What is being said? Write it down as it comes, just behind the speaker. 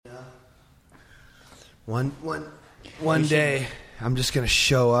One day, I'm just gonna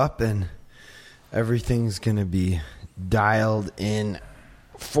show up and everything's gonna be dialed in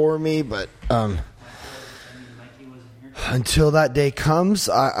for me. But until that day comes,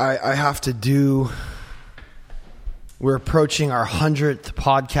 I have to do. We're approaching our 100th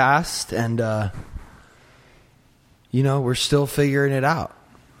podcast, and we're still figuring it out.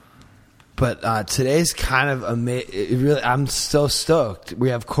 But today's kind of amazing. Really, I'm so stoked.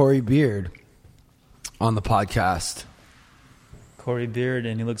 We have Corey Beard on the podcast. Corey Beard,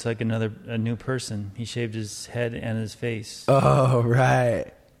 and he looks like a new person. He shaved his head and his face. Oh, right.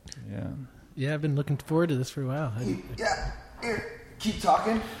 Yeah, I've been looking forward to this for a while. Yeah, here, keep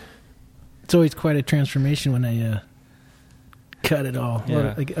talking. It's always quite a transformation when I cut it all.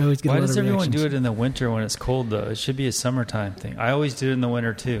 Yeah. I always get Why a lot does of everyone reactions. do it in the winter when it's cold, though? It should be a summertime thing. I always do it in the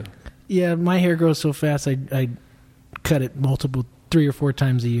winter, too. Yeah, my hair grows so fast, I cut it 3 or 4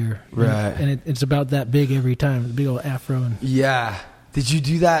 times a year. Right. And it's about that big every time, a big old afro. And Yeah. Did you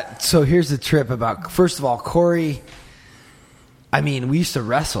do that? So here's the trip about, first of all, Corey, we used to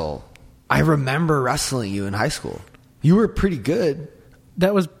wrestle. I remember wrestling you in high school. You were pretty good.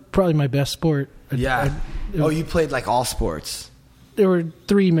 that was probably my best sport. Yeah. You played like all sports. There were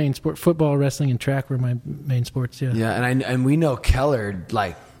 3 main sports: football, wrestling, and track were my main sports. Yeah. Yeah, and we know Kellard's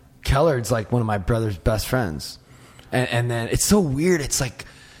like one of my brother's best friends, and then it's so weird. It's like,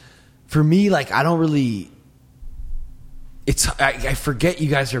 for me, like I don't really. I forget you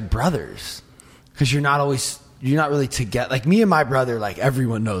guys are brothers because you're not really together. Like me and my brother, like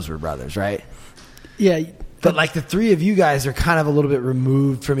everyone knows we're brothers, right? Yeah. But like the 3 of you guys are kind of a little bit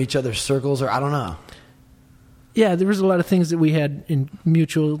removed from each other's circles, or I don't know. Yeah, there was a lot of things that we had in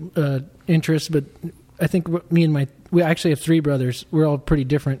mutual interest, but I think we actually have 3 brothers. We're all pretty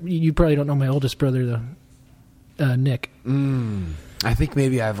different. You probably don't know my oldest brother, though, Nick. I think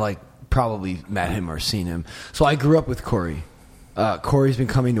maybe I've probably met him or seen him. So I grew up with Corey. Corey's been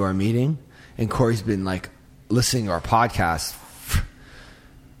coming to our meeting, and Corey's been listening to our podcast.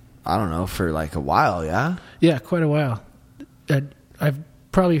 I don't know, for a while. Yeah. Yeah, quite a while. I've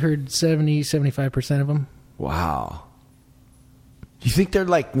probably heard 70-75% of them. Wow. Do you think they're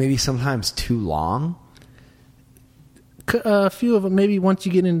maybe sometimes too long? A few of them, maybe once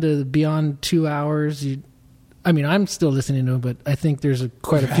you get into beyond 2 hours, I'm still listening to them, but I think there's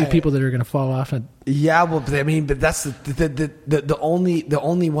quite a few people that are going to fall off. Yeah, well, but that's the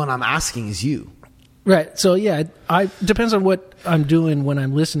only one I'm asking is you. Right. So yeah, depends on what I'm doing when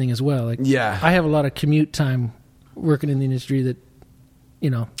I'm listening as well. Yeah. I have a lot of commute time working in the industry that,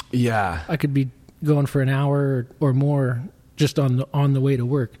 Yeah. I could be going for an hour or more just on the way to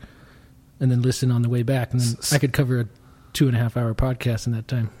work, and then listen on the way back, and then I could cover a 2.5 hour podcast in that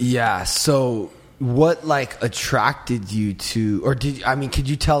time. Yeah. So what attracted you to, or could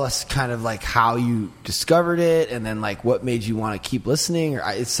you tell us kind of how you discovered it, and then what made you want to keep listening? Or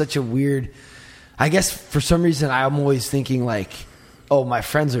it's such a weird, I guess for some reason I'm always thinking oh, my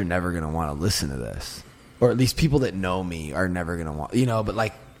friends are never going to want to listen to this, or at least people that know me are never going to want,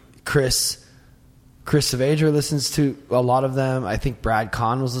 but Chris Savager listens to a lot of them. I think Brad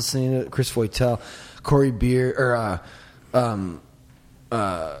Kahn was listening to it, Chris Voitel, Corey Beard, or have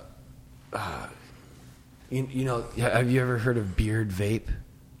you ever heard of Beard Vape?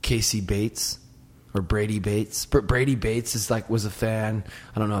 Casey Bates or Brady Bates? Brady Bates was a fan.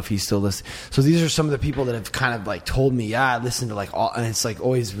 I don't know if he's still listening. So these are some of the people that have kind of told me, yeah, I listen to all, and it's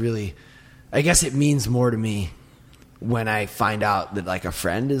always really, I guess it means more to me when I find out that a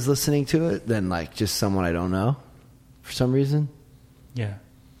friend is listening to it than just someone I don't know for some reason. Yeah.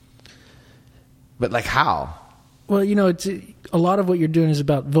 But how? Well, it's a lot of what you're doing is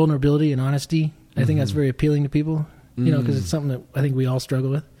about vulnerability and honesty. I think that's very appealing to people, because it's something that I think we all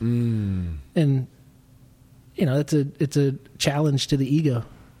struggle with. And it's a challenge to the ego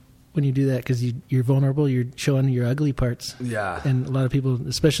when you do that, because you're vulnerable, you're showing your ugly parts. Yeah. And a lot of people,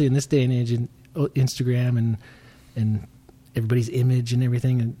 especially in this day and age, in Instagram and everybody's image and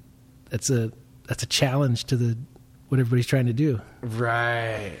everything, and that's a challenge to what everybody's trying to do.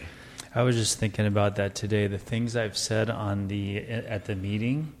 Right. I was just thinking about that today. The things I've said at the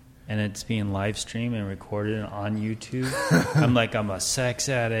meeting, and it's being live streamed and recorded on YouTube. I'm I'm a sex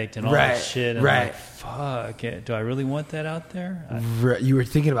addict and all that shit. And right. Fuck, do I really want that out there? You were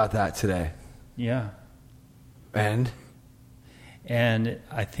thinking about that today. Yeah. And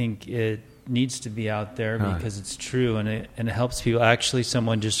I think it needs to be out there because it's true, and it helps people. Actually,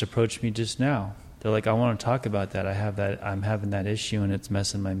 someone just approached me just now. They're I want to talk about that. I'm having that issue, and it's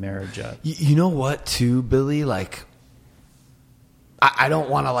messing my marriage up. You know what, too, Billy? I don't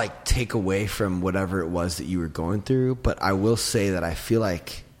want to take away from whatever it was that you were going through, but I will say that I feel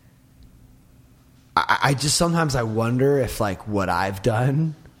I just sometimes I wonder if like what I've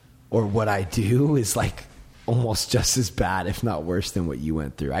done or what I do is like almost just as bad, if not worse, than what you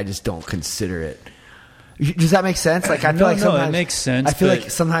went through. I just don't consider it. Does that make sense? Like I feel like sometimes it makes sense. I feel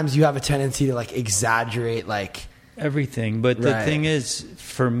like sometimes you have a tendency to like exaggerate like everything. But the thing is,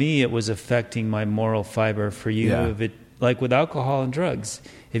 for me, it was affecting my moral fiber. For you, if it like with alcohol and drugs,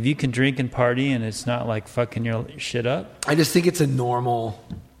 if you can drink and party and it's not like fucking your shit up. I just think it's a normal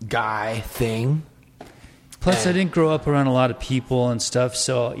guy thing. Plus, I didn't grow up around a lot of people and stuff,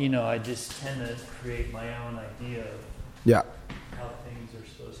 so, you know, I just tend to create my own idea of how things are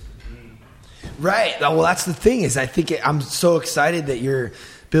supposed to be. Right. Well, that's the thing is I think I'm so excited that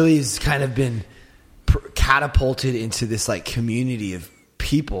Billy's kind of been catapulted into this, like, community of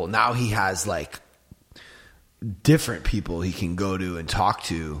people. Now he has, like, different people he can go to and talk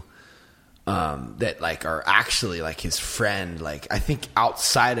to that, like, are actually, like, his friend. Like, I think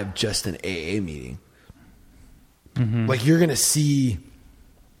outside of just an AA meeting. Mm-hmm. Like you're gonna see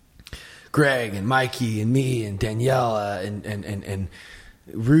Greg and Mikey and me and Daniela and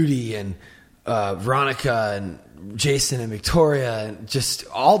Rudy and Veronica and Jason and Victoria and just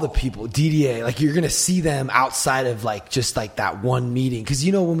all the people, DDA. Like you're gonna see them outside of like just like that one meeting, because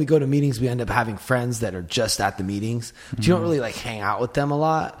you know when we go to meetings we end up having friends that are just at the meetings, but you don't really like hang out with them a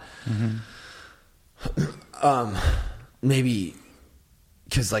lot. Maybe.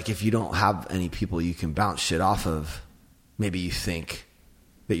 Because, like, if you don't have any people you can bounce shit off of, maybe you think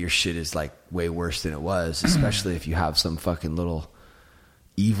that your shit is, like, way worse than it was, especially if you have some fucking little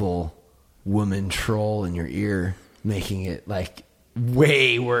evil woman troll in your ear making it, like,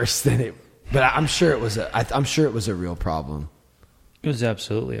 way worse than it. But I'm sure it was a real problem. It was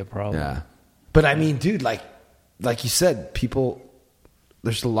absolutely a problem. Yeah. But, I mean, dude, like you said,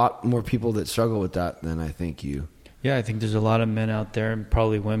 there's a lot more people that struggle with that than I think you. Yeah, I think there's a lot of men out there and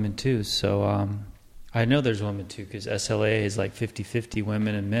probably women too. So I know there's women too, because SLA is like 50-50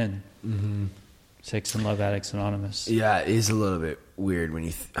 women and men. Mm-hmm. Sex and Love Addicts Anonymous. Yeah, it is a little bit weird when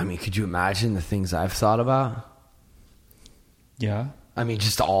you... I mean, could you imagine the things I've thought about? Yeah. I mean,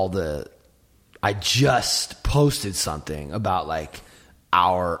 just all the... I just posted something about like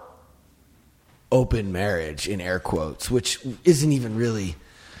our open marriage in air quotes, which isn't even really...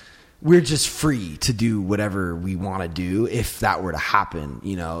 We're just free to do whatever we want to do if that were to happen.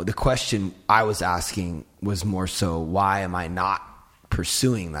 You know, the question I was asking was more so, why am I not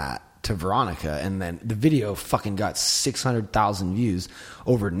pursuing that to Veronica? And then the video fucking got 600,000 views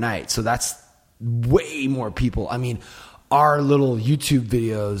overnight. So that's way more people. I mean, our little YouTube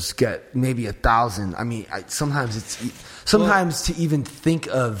videos get maybe 1,000. I mean, sometimes to even think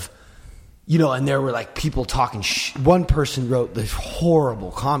of, you know, and there were like people talking. One person wrote this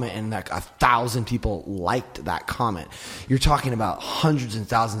horrible comment, and like 1,000 people liked that comment. You're talking about hundreds and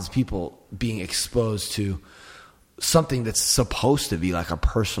thousands of people being exposed to something that's supposed to be like a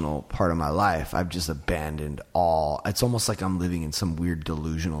personal part of my life. I've just abandoned all. It's almost like I'm living in some weird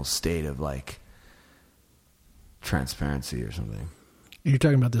delusional state of like transparency or something. You're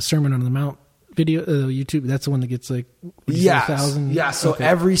talking about the Sermon on the Mount video, YouTube. That's the one that gets like 1,000. Yeah. So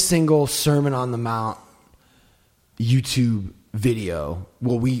every single Sermon on the Mount YouTube video,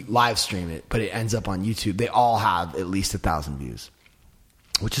 well, we live stream it, but it ends up on YouTube. They all have at least 1,000 views,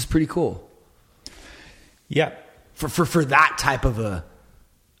 which is pretty cool. Yeah. For that type of a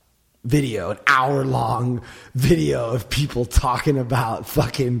video, an hour-long video of people talking about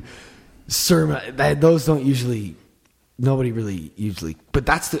fucking sermon, those don't usually... Nobody really usually, but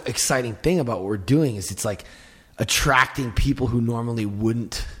that's the exciting thing about what we're doing is it's like attracting people who normally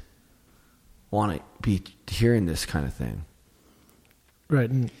wouldn't want to be hearing this kind of thing. Right.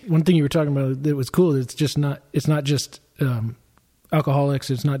 And one thing you were talking about that was cool. It's not just alcoholics.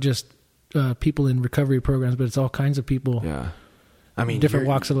 It's not just people in recovery programs, but it's all kinds of people. Yeah. I mean, different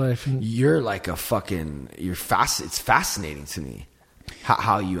walks of life. You're like a fucking, it's fascinating to me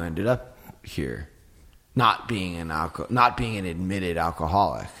how you ended up here. Not being an admitted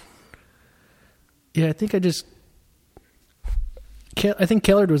alcoholic. Yeah, I think I think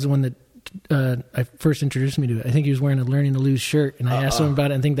Kellard was the one that I first introduced me to it. I think he was wearing a Learning to Lose shirt, and I asked him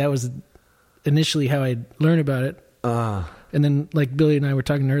about it. I think that was initially how I learned about it. And then, like Billy and I were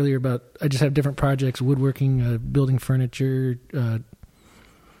talking earlier about, I just have different projects: woodworking, building furniture,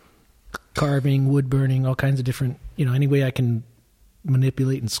 carving, wood burning, all kinds of different. You know, any way I can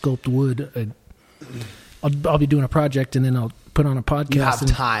manipulate and sculpt wood. I'll be doing a project, and then I'll put on a podcast. You have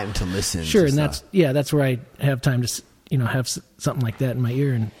time to listen. Sure, and that's where I have time to have something like that in my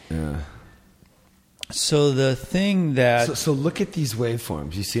ear. And yeah. So the thing that so look at these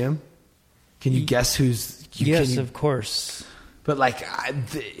waveforms. You see them? Can you guess who's? Yes, of course. But like,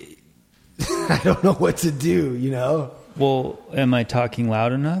 I don't know what to do, you know? Well, am I talking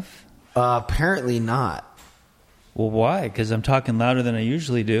loud enough? Apparently not. Well, why? Because I'm talking louder than I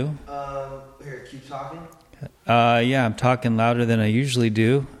usually do. Here, keep talking. Yeah, I'm talking louder than I usually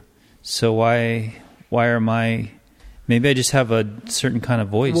do. So why are my... Maybe I just have a certain kind of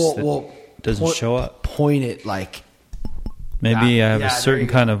voice that doesn't show up. Point it like... Maybe I have a certain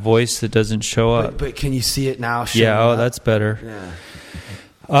kind of voice that doesn't show up. But can you see it now? Yeah, that's better.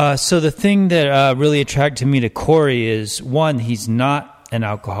 Yeah. So the thing that really attracted me to Corey is, one, he's not an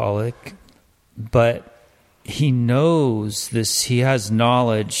alcoholic, but he knows this. He has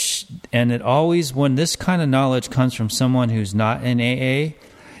knowledge, and it always, when this kind of knowledge comes from someone who's not in AA,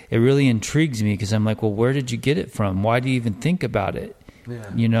 it really intrigues me because I'm like, well, where did you get it from? Why do you even think about it?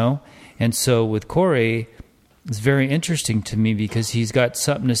 Yeah. You know? And so with Corey, it's very interesting to me because he's got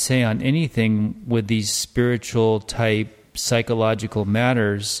something to say on anything with these spiritual type psychological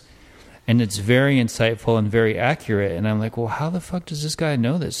matters, and it's very insightful and very accurate. And I'm like, well, how the fuck does this guy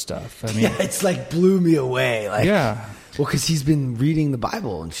know this stuff? I mean, yeah, it's like blew me away. Like, yeah. Well, because he's been reading the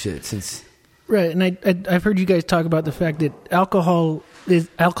Bible and shit since. Right, and I've heard you guys talk about the fact that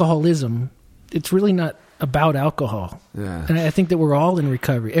alcoholism, it's really not about alcohol. Yeah. And I think that we're all in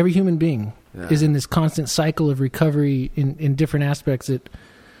recovery. Every human being is in this constant cycle of recovery in different aspects and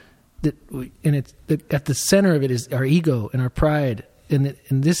it's at the center of it is our ego and our pride, and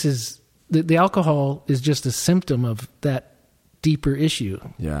this is the alcohol is just a symptom of that deeper issue.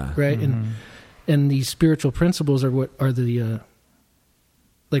 Yeah. Right. Mm-hmm. And these spiritual principles are what are the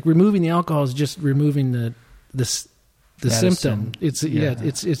like removing the alcohol is just removing the symptom. It's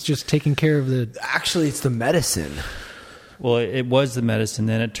it's just taking care of the. Actually, it's the medicine. Well, it was the medicine,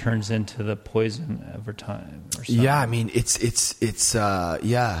 then it turns into the poison over time. Or something. Yeah, I mean, it's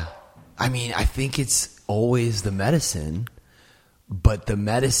yeah. I mean, I think it's always the medicine, but the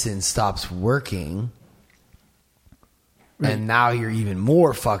medicine stops working, and now you're even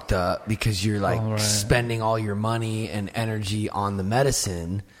more fucked up because you're like spending all your money and energy on the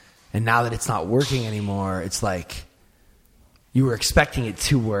medicine, and now that it's not working anymore, it's like you were expecting it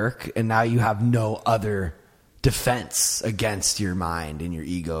to work, and now you have no other defense against your mind and your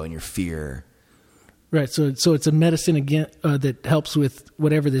ego and your fear. Right, so it's a medicine again that helps with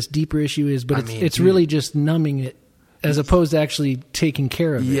whatever this deeper issue is, but it's really just numbing it, as opposed to actually taking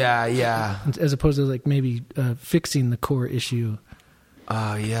care of it. Yeah, yeah. As opposed to like maybe fixing the core issue.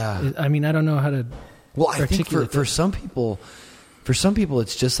 Yeah. I mean, I don't know how to. Well, I think for some people,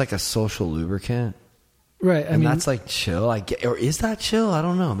 it's just like a social lubricant. Right. I mean, that's like chill. Or is that chill? I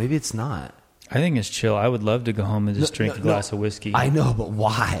don't know. Maybe it's not. I think it's chill. I would love to go home and just drink a glass of whiskey. I know, but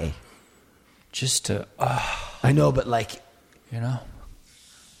why? Just to, I know, but like, you know,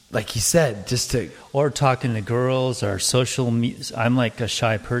 like you said, just to, or talking to girls or social. I'm like a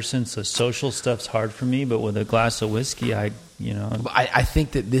shy person, so social stuff's hard for me. But with a glass of whiskey, I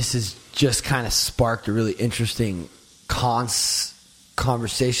think that this has just kind of sparked a really interesting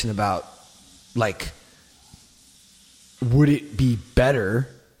conversation about, like, would it be better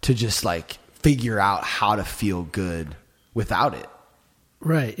to just like figure out how to feel good without it?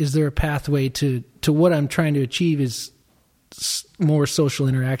 Right. Is there a pathway to what I'm trying to achieve is more social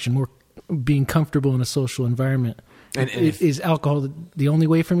interaction, more being comfortable in a social environment. And is alcohol the only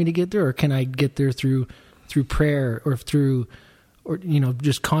way for me to get there, or can I get there through prayer or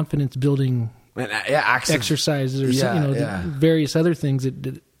just confidence building exercises or various other things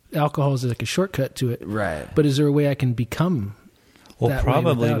that alcohol is like a shortcut to it. Right. But is there a way I can become that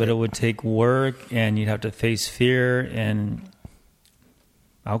probably, but it would take work and you'd have to face fear, and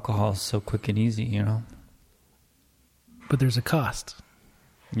alcohol is so quick and easy, you know. But there's a cost.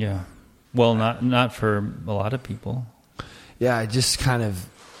 Yeah. Well, not for a lot of people. Yeah, I just kind of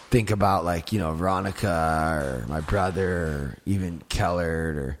think about like, Veronica or my brother or even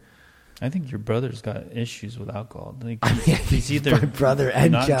Kellard or... I think your brother's got issues with alcohol. He's either my brother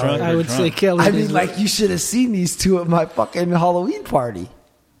and Kellard. I would say Kellard. I mean, like, you should have seen these two at my fucking Halloween party.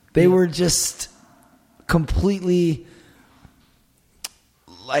 They were just completely,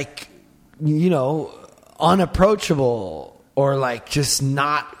 like, unapproachable, or like just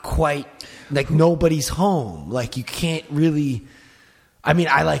not quite, like nobody's home. Like you can't really. I mean,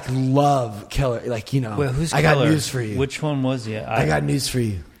 I like love Kellard. Like Wait, who's I Kellard? got news for you. Which one was he? I got news for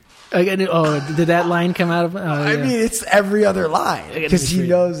you. Did that line come out of? I mean, it's every other line because he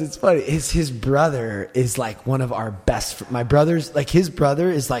knows it's funny. His brother is like one of our best. My brother's like his brother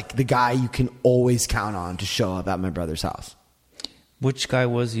is like the guy you can always count on to show up at my brother's house. Which guy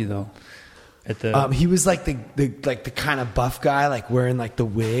was he though? He was like the kind of buff guy, like wearing like the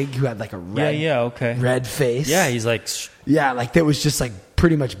wig, who had like a red red face. Yeah, he's like like that was just like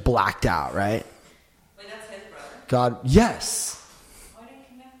pretty much blacked out, right? Wait, that's his brother? God, yes. Why didn't you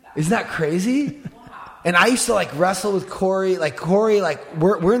connect that? Isn't that crazy? Wow. And I used to like wrestle with Corey. Like Corey, like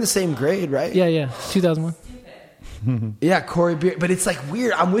we're in the same grade, right? Yeah. 2001. Yeah, Corey Beard. But it's like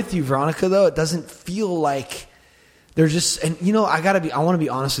weird. I'm with you, Veronica, though. It doesn't feel like they're just, and you know, I want to be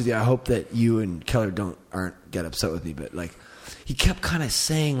honest with you. I hope that you and Keller aren't get upset with me, but like, he kept kind of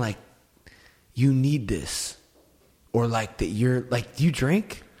saying like, you need this, or like that you're like, do you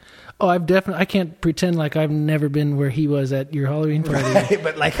drink? Oh, I can't pretend like I've never been where he was at your Halloween party. Right?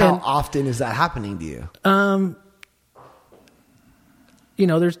 But like, how often is that happening to you? You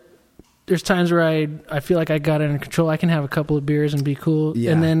know, there's times where I feel like I got it under control. I can have a couple of beers and be cool.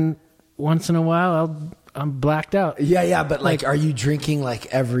 Yeah. And then once in a while I'm blacked out. Yeah. But like, are you drinking like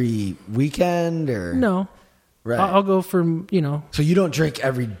every weekend or? No. Right. I'll go for, you know. So you don't drink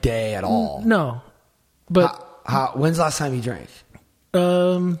every day at all? No. But when's the last time you drank?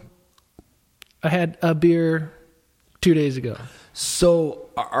 I had a beer 2 days ago. So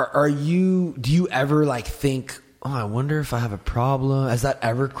do you ever like think, oh, I wonder if I have a problem? Has that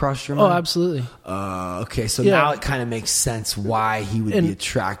ever crossed your mind? Oh, absolutely. Okay. So Yeah. now it kind of makes sense why he would be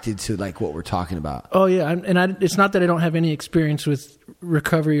attracted to like what we're talking about. Oh yeah. It's not that I don't have any experience with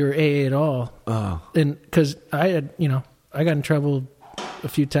recovery or AA at all. Oh. And cause I got in trouble a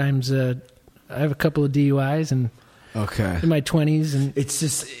few times. I have a couple of DUIs and Okay. in my 20s, and It's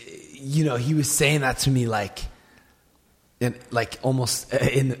just, you know, he was saying that to me like, and like almost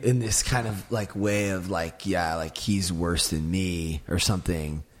in this kind of like way of like, yeah, like he's worse than me or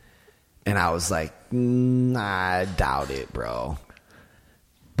something. And I was like, I doubt it, bro.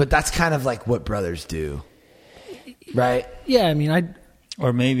 But that's kind of like what brothers do, right? yeah, I mean,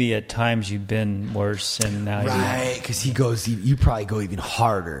 Or maybe at times you've been worse and now Right, because you probably go even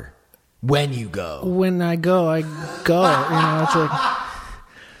harder when you go. when I go, you know, it's like,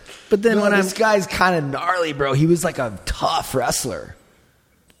 but then No, when this guy's kind of gnarly, bro. He was like a tough wrestler.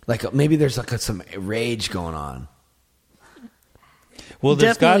 Like maybe there's like some rage going on. Well,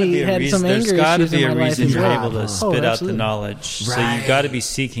 there's got to be Definitely a had reason. some There's anger got to issues be in a my life reason as you're well. able to Oh, spit out the absolutely. knowledge. So Right. you've got to be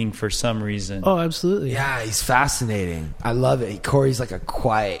seeking for some reason. oh, absolutely. Yeah, he's fascinating. I love it. Corey's like a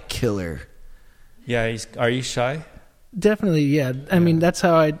quiet killer. Yeah. Are you shy? Definitely. Yeah. I mean, that's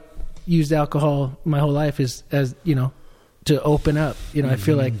how I used alcohol my whole life, is as, you know, to open up. You know, I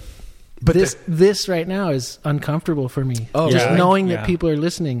feel like But this right now is uncomfortable for me. Oh, just really? knowing Yeah. that people are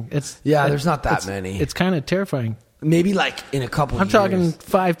listening. there's not that many. It's kind of terrifying. Maybe like in a couple I'm years. talking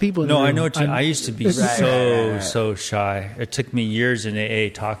 5 people. In No, the I room. know what you. I used to be Right. so shy. It took me years in AA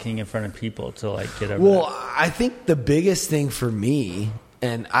talking in front of people to like get over Well, that. I think the biggest thing for me,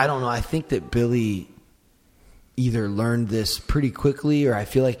 and I don't know, I think that Billy either learned this pretty quickly, or I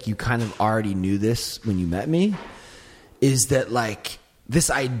feel like you kind of already knew this when you met me, is that like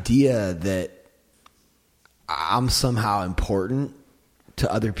this idea that I'm somehow important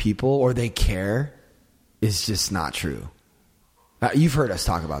to other people or they care is just not true. You've heard us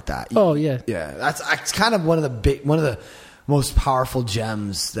talk about that. Oh yeah. Yeah, that's kind of one of the most powerful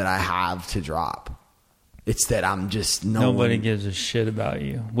gems that I have to drop. It's that I'm just Nobody gives a shit about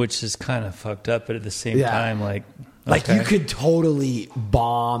you, which is kind of fucked up. But at the same Yeah. time, like you okay. could totally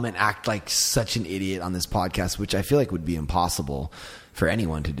bomb and act like such an idiot on this podcast, which I feel like would be impossible for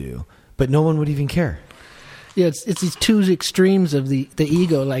anyone to do. But no one would even care. Yeah, it's these two extremes of the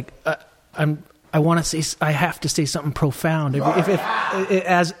ego. Like I want to say, I have to say something profound.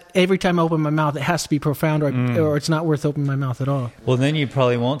 As every time I open my mouth, it has to be profound, or it's not worth opening my mouth at all. Well, then you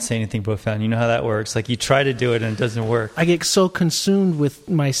probably won't say anything profound. You know how that works. Like you try to do it and it doesn't work. I get so consumed with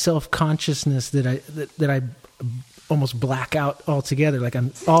my self consciousness that I almost black out altogether. Like I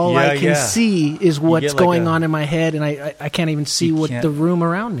can see is what's get like going a- on in my head, and I can't even see You what can't- the room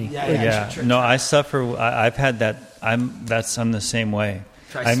around me. Yeah. No, I suffer. I've had that. I'm the same way.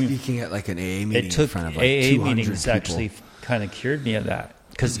 Try speaking at like an AA meeting It took in front of like AA 200 meetings people. actually kind of cured me of that.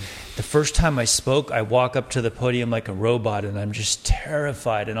 Because the first time I spoke, I walk up to the podium like a robot, and I'm just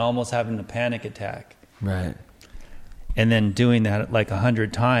terrified and almost having a panic attack. Right. And then doing that like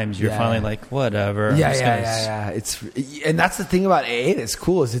 100 times, you're Yeah. finally like, whatever. I'm just gonna And that's the thing about AA that's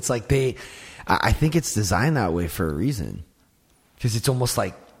cool is it's like I think it's designed that way for a reason, because it's almost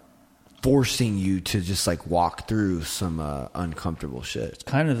like forcing you to just like walk through some uncomfortable shit.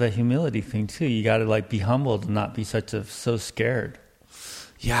 kind of a humility thing too. You got to like be humbled and not be so scared.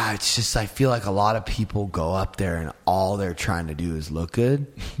 Yeah, it's just I feel like a lot of people go up there and all they're trying to do is look good,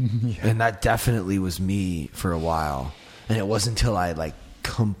 and that definitely was me for a while. And it wasn't until I like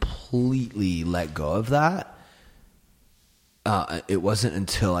completely let go of that. It wasn't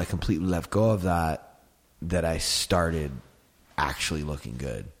until I completely let go of that I started actually looking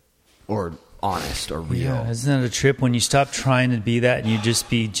good or honest or real. Yeah, isn't that a trip when you stop trying to be that and you just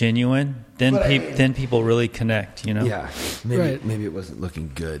be genuine? Then then people really connect, you know. Yeah, maybe Right. maybe it wasn't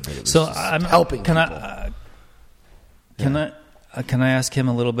looking good, but it was So just I'm helping Can people. Can I ask him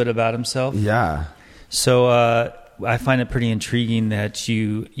a little bit about himself? Yeah. So I find it pretty intriguing that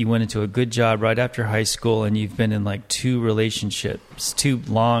you went into a good job right after high school and you've been in like 2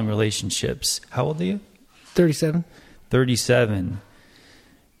 long relationships. How old are you? 37. 37.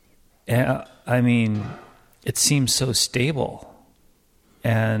 And I mean, it seems so stable.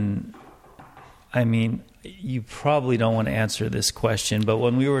 And I mean, you probably don't want to answer this question, but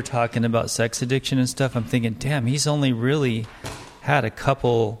when we were talking about sex addiction and stuff, I'm thinking, damn, he's only really had a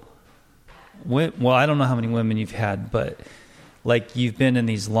couple. Well, I don't know how many women you've had, but like you've been in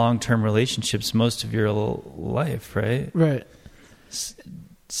these long-term relationships most of your life, right? Right.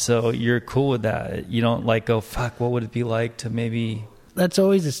 So you're cool with that. You don't like go, fuck, what would it be like to maybe... That's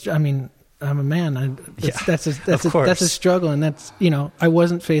always I mean, I'm a man. That's of course. a struggle, and that's, you know, I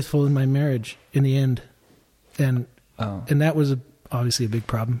wasn't faithful in my marriage in the end, and that was obviously a big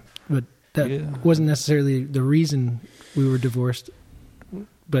problem. But that wasn't necessarily the reason we were divorced.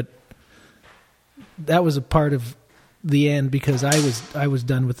 But that was a part of the end because I was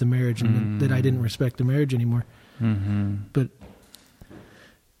done with the marriage and that I didn't respect the marriage anymore. Mm-hmm. But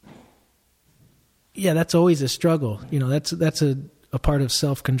yeah, that's always a struggle. You know, that's a part of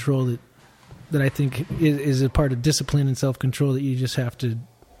self-control that I think is a part of discipline and self-control that you just have to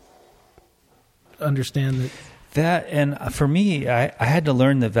understand that. And for me, I had to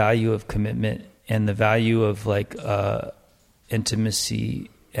learn the value of commitment and the value of like intimacy,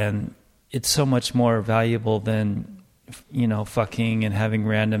 and it's so much more valuable than, you know, fucking and having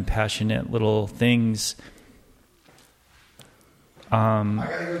random passionate little things.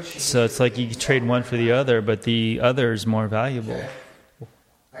 So it's like you trade one for the other, but the other is more valuable. Okay.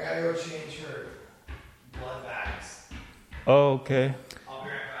 I gotta go change her blood bags. Oh, okay. I'll be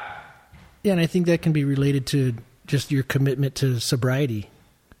right back. Yeah, and I think that can be related to just your commitment to sobriety.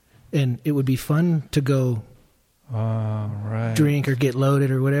 And it would be fun to go Right. drink or get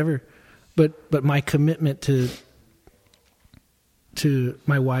loaded or whatever. But my commitment to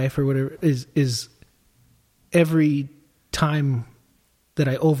my wife or whatever is every time that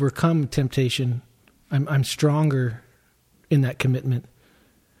I overcome temptation, I'm stronger in that commitment.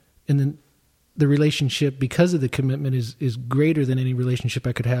 And then the relationship, because of the commitment, is greater than any relationship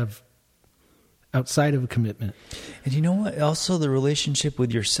I could have outside of a commitment. And you know what? Also the relationship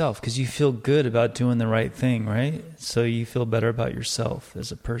with yourself, because you feel good about doing the right thing, right? So you feel better about yourself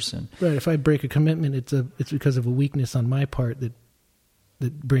as a person. Right. If I break a commitment, it's because of a weakness on my part that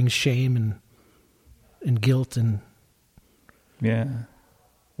brings shame and guilt and Yeah.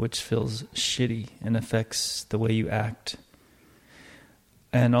 Which feels shitty and affects the way you act.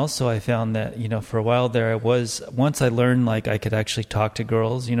 And also I found that, you know, for a while there once I learned like I could actually talk to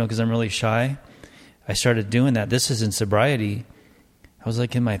girls, you know, because I'm really shy, I started doing that. This is in sobriety. I was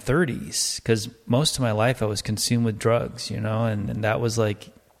like in my 30s because most of my life I was consumed with drugs, you know, and that was like,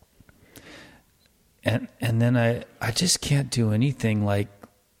 and then I just can't do anything like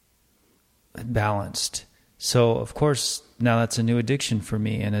balanced. So of course now that's a new addiction for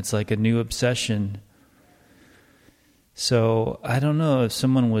me, and it's like a new obsession. So I don't know if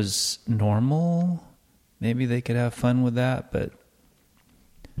someone was normal, maybe they could have fun with that, but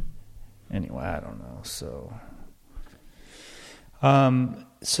anyway, I don't know. So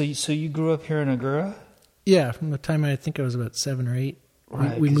you grew up here in Agoura? yeah, from the time I think I was about 7 or 8.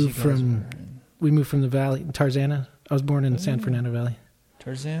 Right, we 'cause moved you guys from the valley, Tarzana. I was born in San Fernando Valley.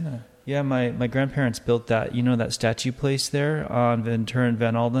 Tarzana. Yeah, my grandparents built that. You know that statue place there on Ventura and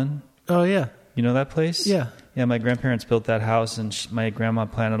Van Alden? Oh yeah, You know that place? yeah. Yeah, my grandparents built that house, and my grandma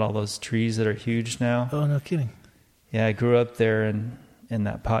planted all those trees that are huge now. Oh, no kidding. Yeah, I grew up there in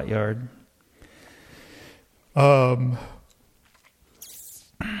that pot yard.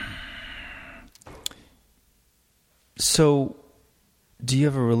 So, do you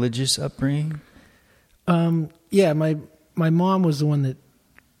have a religious upbringing? Yeah, my mom was the one that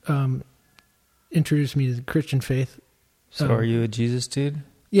introduced me to the Christian faith. So, are you a Jesus dude?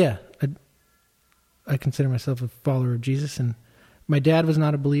 Yeah, I consider myself a follower of Jesus, and my dad was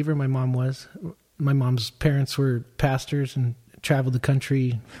not a believer. My mom was. My mom's parents were pastors and traveled the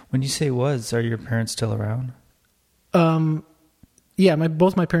country. When you say was, are your parents still around? Yeah,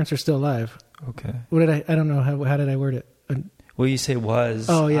 both my parents are still alive. Okay. What did I don't know how did I word it? Well, you say was.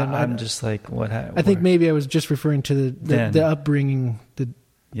 Oh, yeah, I'm just like what? I think maybe I was just referring to the upbringing.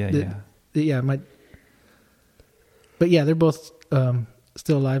 Yeah. But yeah, they're both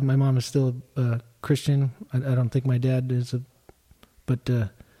still alive. My mom is still a Christian. I don't think my dad is But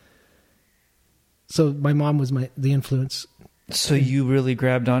so my mom was the influence. So you really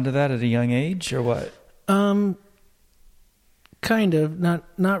grabbed onto that at a young age, or what? Kind of.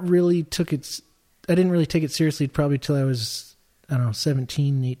 Not really took it. I didn't really take it seriously probably till I was, I don't know,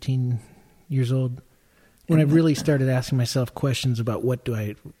 17, 18 years old, when I really started asking myself questions about what do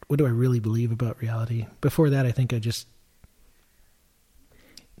I really believe about reality. Before that, I think I just.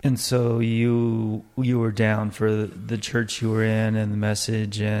 And so you were down for the church you were in and the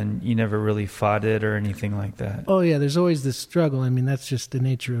message, and you never really fought it or anything like that. Oh yeah, there's always this struggle. I mean, that's just the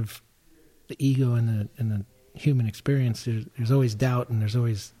nature of the ego and the human experience. There's always doubt, and there's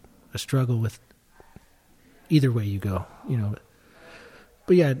always a struggle with either way you go, you know.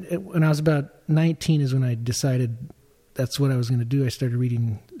 But yeah, when I was about 19 is when I decided that's what I was going to do. I started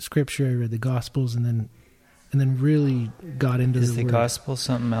reading scripture. I read the Gospels, and then really got into Is the Word. gospel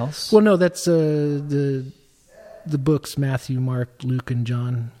something else? Well, no, that's the books Matthew, Mark, Luke, and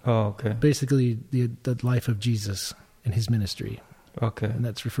John. Oh, okay. Basically, the life of Jesus and his ministry, Okay. and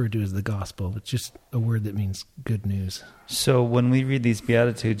that's referred to as the gospel. It's just a word that means good news. So when we read these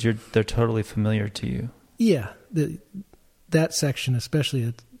Beatitudes, they're totally familiar to you. Yeah, that section,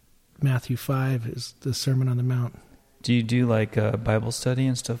 especially Matthew 5, is the Sermon on the Mount. Do you do like a Bible study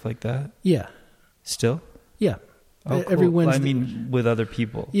and stuff like that? Yeah, Still? yeah. Oh, cool. Every Wednesday. I mean, with other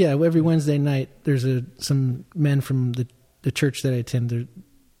people. Yeah, every Wednesday night, there's some men from the church that I attend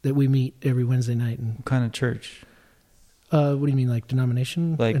that we meet every Wednesday night. And What kind of church? what do you mean, like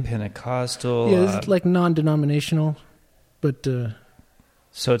denomination? Like Pentecostal? Yeah, it's like non-denominational, but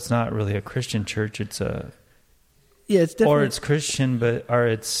So it's not really a Christian church. It's a, yeah, it's definitely. or it's Christian,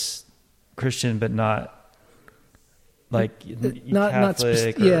 it's Christian, but not like Catholic.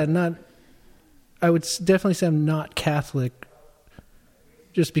 Not. I would definitely say I'm not Catholic,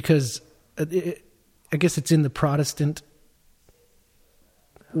 just because I guess it's in the Protestant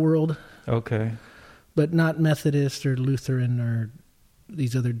world, Okay. but not Methodist or Lutheran or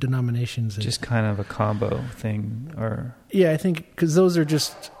these other denominations. Just kind of a combo thing, or Yeah, I think because those are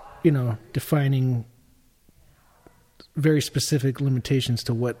just, defining very specific limitations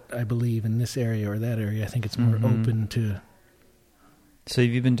to what I believe in this area or that area. I think it's more open to. So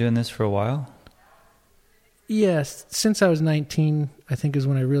have you been doing this for a while? Yes, since I was 19, I think is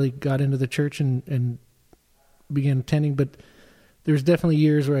when I really got into the church and began attending. But there's definitely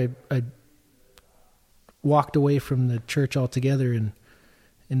years where I walked away from the church altogether,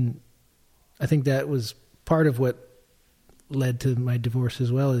 and I think that was part of what led to my divorce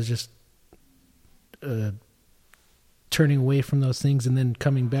as well, is just turning away from those things and then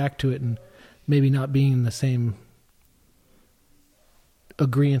coming back to it and maybe not being in the same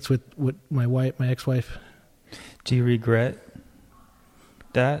agreement with what my ex-wife. Do you regret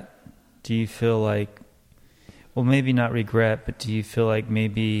that? Do you feel like, well, maybe not regret, but do you feel like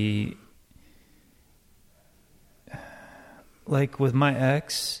maybe, like with my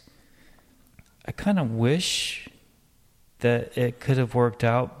ex, I kind of wish that it could have worked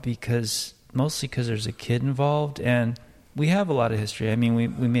out, mostly because there's a kid involved, and we have a lot of history. I mean, we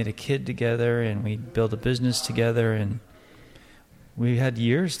made a kid together, and we built a business together, and we had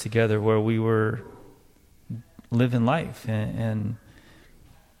years together where we were living life. And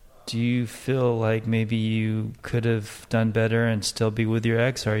do you feel like maybe you could have done better and still be with your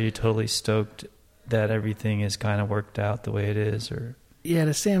ex, or are you totally stoked that everything is kind of worked out the way it is? Or Yeah,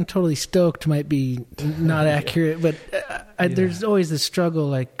 to say I'm totally stoked might be not accurate, but there's always this struggle,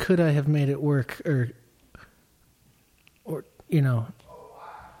 like, could I have made it work, or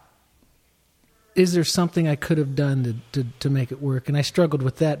is there something I could have done to make it work? And I struggled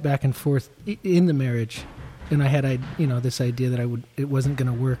with that back and forth in the marriage, and I had this idea that it wasn't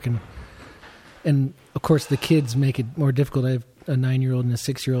going to work, and of course the kids make it more difficult. I have a 9-year-old and a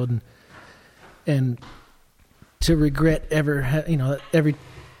 6-year-old, and to regret every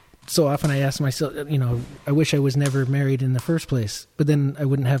so often I ask myself, I wish I was never married in the first place, but then I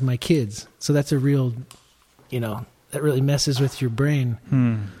wouldn't have my kids. So that's a real, that really messes with your brain.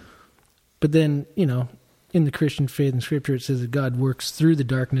 But then, in the Christian faith and scripture, it says that God works through the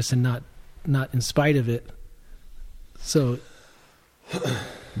darkness and not in spite of it. So,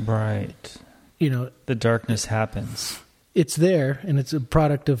 right. The darkness happens. It's there, and it's a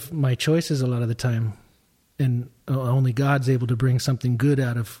product of my choices a lot of the time. And only God's able to bring something good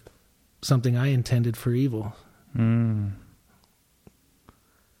out of something I intended for evil.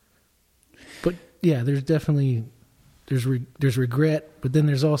 But yeah, there's definitely there's regret, but then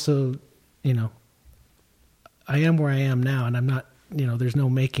there's also, I am where I am now, and I'm not. There's no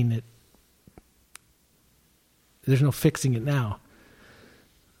making it. There's no fixing it now.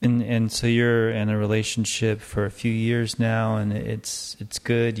 And so you're in a relationship for a few years now, and it's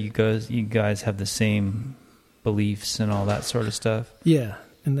good. You guys have the same beliefs and all that sort of stuff. Yeah,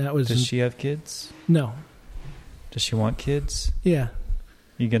 and that was. Does she have kids? No. Does she want kids? Yeah.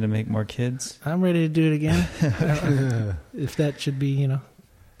 You gonna make more kids? I'm ready to do it again. I don't know if that should be, the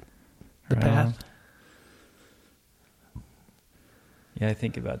Right path. on. Yeah, I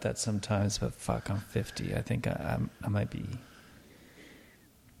think about that sometimes, but fuck, I'm 50. I think I might be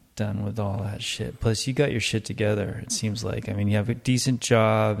done with all that shit. Plus, you got your shit together. It seems like. I mean, you have a decent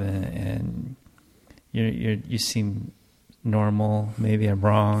job, and you seem normal. Maybe I'm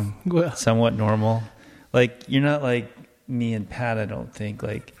wrong. Well, Somewhat normal. Like, you're not like me and Pat. I don't think.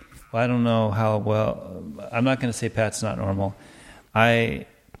 Like, well, I don't know how well. I'm not going to say Pat's not normal. I'm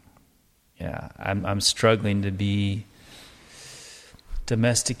struggling to be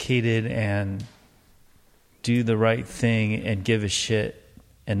domesticated and do the right thing and give a shit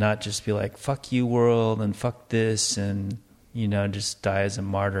and not just be like, fuck you world and fuck this and, just die as a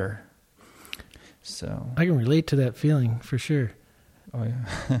martyr. So. I can relate to that feeling for sure. Oh,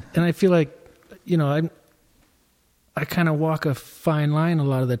 yeah. And I feel like, I kind of walk a fine line a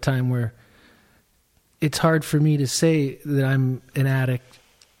lot of the time where it's hard for me to say that I'm an addict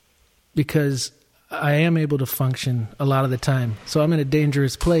because I am able to function a lot of the time. So I'm in a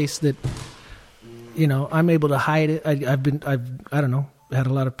dangerous place that, I'm able to hide it. I've I don't know, had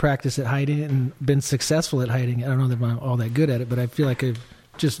a lot of practice at hiding it and been successful at hiding it. I don't know that I'm all that good at it, but I feel like I've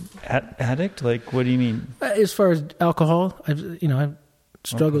just... Addict? Like, what do you mean? As far as alcohol, I've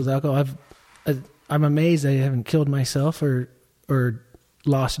struggled with alcohol. I'm amazed I haven't killed myself or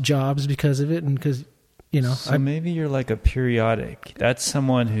lost jobs because of it, and because So maybe you're like a periodic. That's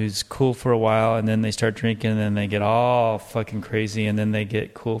someone who's cool for a while, and then they start drinking, and then they get all fucking crazy, and then they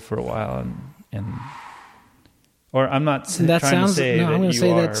get cool for a while, and or I'm not trying to say that I'm going to you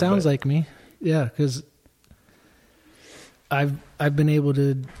say are, that sounds like me. Yeah, because I've been able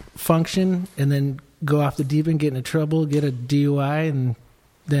to function and then go off the deep end, get into trouble, get a DUI, and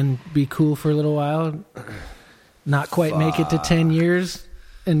then be cool for a little while, not quite make it to 10 years,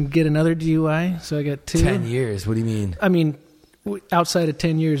 and get another DUI. So I got 2. 10 years? What do you mean? I mean, outside of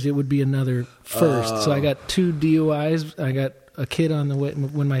 10 years, it would be another first. So I got 2 DUIs. I got a kid on the way.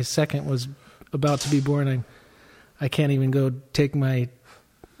 When my second was about to be born, I can't even go take my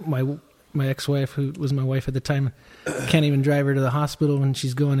ex-wife, who was my wife at the time, can't even drive her to the hospital when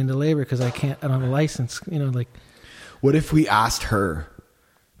she's going into labor because I don't have a license. What if we asked her?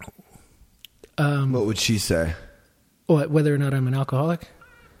 What would she say? Whether or not I'm an alcoholic?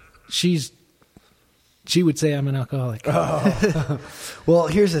 She would say I'm an alcoholic. Oh. Well,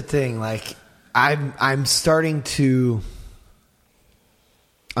 here's the thing. Like, I'm starting to.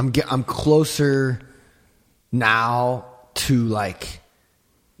 I'm closer now to like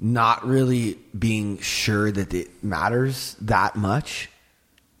not really being sure that it matters that much,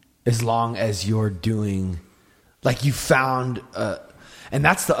 as long as you're doing, like, you found. And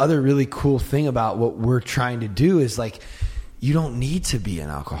that's the other really cool thing about what we're trying to do is, like, you don't need to be an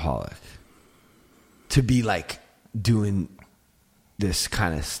alcoholic to be like doing this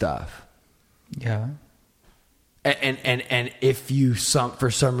kind of stuff. Yeah. And if you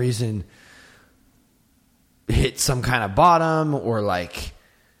for some reason hit some kind of bottom or like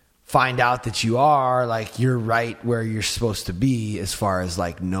find out that you are, like, you're right where you're supposed to be as far as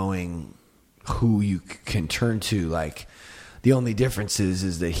like knowing who you can turn to. Like, the only difference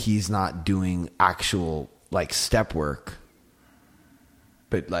is that he's not doing actual like step work,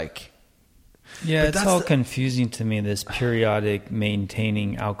 but like, yeah, it's all confusing to me, this periodic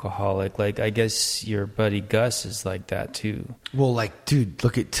maintaining alcoholic. Like, I guess your buddy Gus is like that too. Well, like, dude,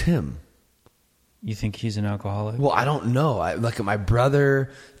 look at Tim. You think he's an alcoholic? Well, I don't know. I look at my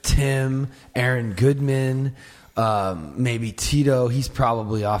brother, Tim, Aaron Goodman, maybe Tito. He's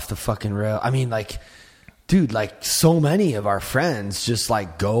probably off the fucking rail. I mean, like, dude, like, so many of our friends just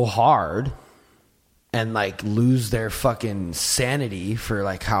like go hard and like lose their fucking sanity for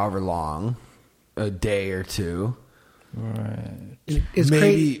like however long, a day or two. Right.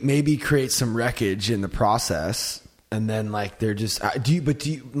 Maybe create some wreckage in the process, and then like they're just.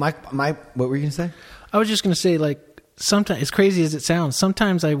 Mike, what were you gonna say? I was just gonna say, like, sometimes, as crazy as it sounds,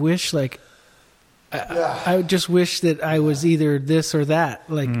 sometimes I wish, like, I would just wish that I was either this or that,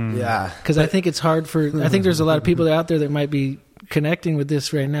 like, yeah, because I think it's hard I think there's a lot of people out there that might be connecting with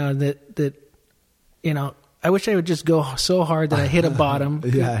this right now that I wish I would just go so hard that I hit a bottom,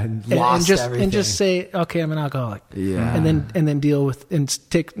 and lost everything. and just say, okay, I'm an alcoholic, yeah, and then deal with and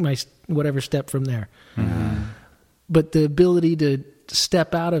take my whatever step from there. But the ability to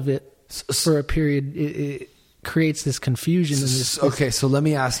step out of it for a period, creates this confusion. And this, Okay, so let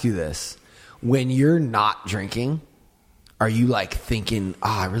me ask you this. When you're not drinking, are you like thinking,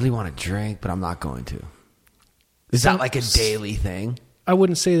 I really want to drink, but I'm not going to? Is that like a daily thing? I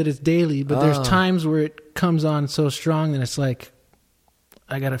wouldn't say that it's daily, but there's times where it comes on so strong that it's like,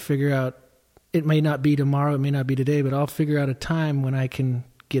 I got to figure out, it may not be tomorrow, it may not be today, but I'll figure out a time when I can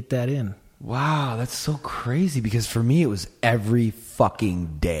get that in. Wow, that's so crazy, because for me it was every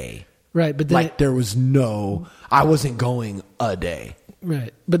fucking day. Right, but then Like there was I wasn't going a day.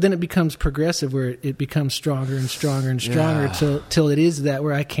 right, but then it becomes progressive where it becomes stronger and stronger and stronger till it is that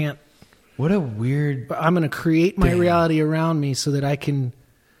where I can't. What a weird. I'm going to create my Damn. reality around me so that I can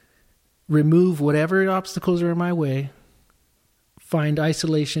remove whatever obstacles are in my way, find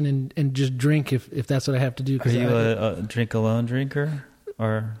isolation, and just drink if that's what I have to do. Are you a drink alone drinker,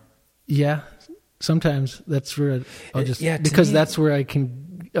 or? Yeah, sometimes that's where I'll just Yeah, to because me- that's where I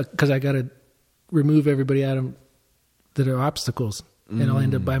can because I got to remove everybody out of that are obstacles, and I'll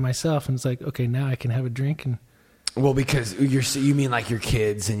end up by myself. And it's like, okay, now I can have a drink and Well, because you mean like your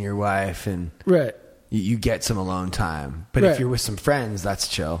kids and your wife, and right, you get some alone time. But Right. if you're with some friends, that's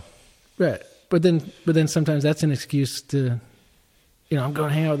chill. right. But then sometimes that's an excuse to, I'm going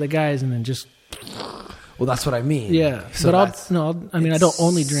to hang out with the guys and then just Well, that's what I mean. yeah. So But I don't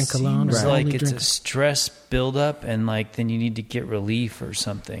only drink alone. It's Or like only it's drink. a stress buildup, and like then you need to get relief or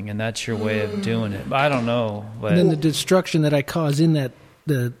something, and that's your way of doing it. I don't know, but And then the destruction that I cause in that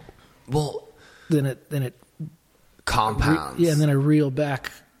well, then it compounds. and then I reel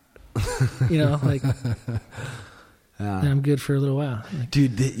back. Like and I'm good for a little while. Like,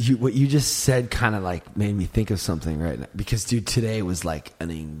 Dude, what you just said kind of like made me think of something right now. Because, dude, today was like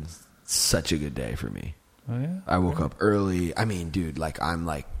such a good day for me. oh yeah, I woke up early. I mean, dude, like I'm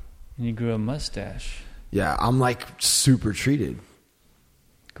like, and you grew a mustache. yeah, I'm like super treated.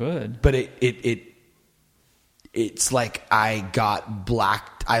 Good. But it's like I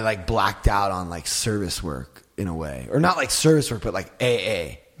blacked out on like service work in a way, or not like service work, but like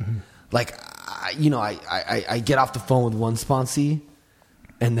AA. Mm-hmm. Like, I get off the phone with one sponsee,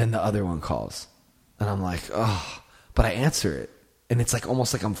 and then the other one calls, and I'm like, oh, but I answer it, and it's like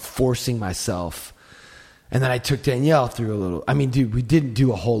almost like I'm forcing myself. And then I took Danielle through a little. I mean, dude, we didn't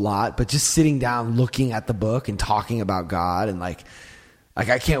do a whole lot, but just sitting down, looking at the book, and talking about God, and like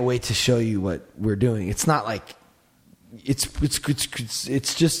I can't wait to show you what we're doing. It's not like it's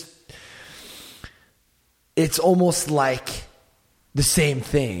just it's almost like the same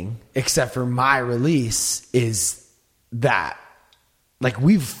thing, except for my release is that like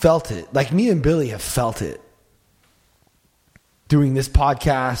we've felt it. Like me and Billy have felt it doing this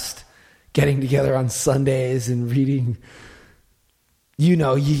podcast, getting together on Sundays and reading. He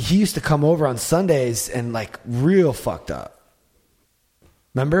used to come over on Sundays and like real fucked up.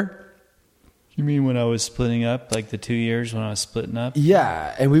 Remember? You mean when I was splitting up, like the 2 years when I was splitting up?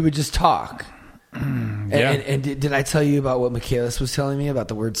 Yeah, and we would just talk. Yeah. And did I tell you about what Michaelis was telling me about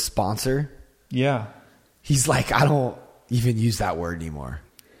the word sponsor? Yeah. He's like, I don't even use that word anymore.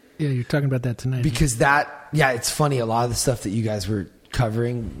 yeah, you're talking about that tonight. Because it's funny. A lot of the stuff that you guys were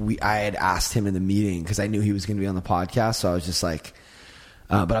covering, I had asked him in the meeting because I knew he was going to be on the podcast. So I was just like,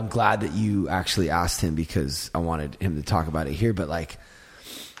 but I'm glad that you actually asked him because I wanted him to talk about it here. But like,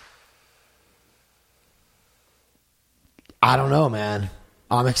 I don't know, man.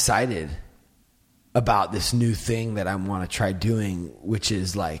 I'm excited about this new thing that I want to try doing, which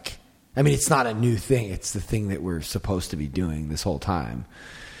is like, I mean, it's not a new thing. It's the thing that we're supposed to be doing this whole time.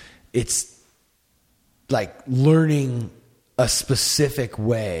 It's like learning a specific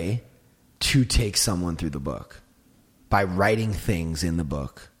way to take someone through the book by writing things in the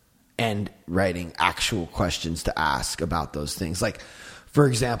book and writing actual questions to ask about those things. Like, for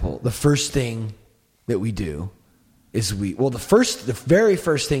example, the first thing that we do is the very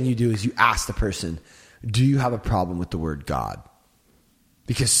first thing you do is you ask the person, do you have a problem with the word God?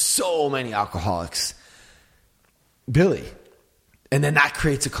 Because so many alcoholics, Billy, and then that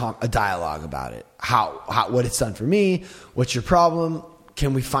creates a dialogue about it. How what it's done for me, what's your problem?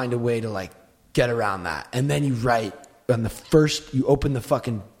 Can we find a way to like get around that? And then you write you open the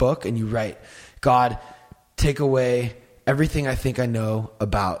fucking book and you write, God, take away everything I think I know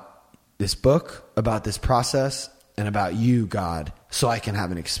about this book, about this process, and about you, God, so I can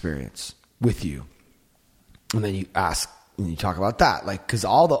have an experience with you. And then you ask, and you talk about that. Like, because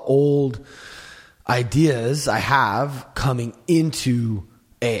all the old ideas I have coming into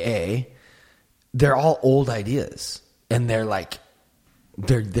AA, they're all old ideas. And they're like,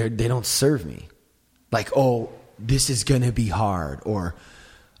 they don't serve me. Like, oh, this is going to be hard. Or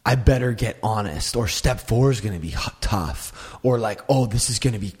I better get honest, or step 4 is going to be tough, or like, oh, this is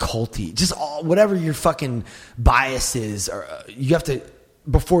going to be culty. Just whatever your fucking bias is, or you have to,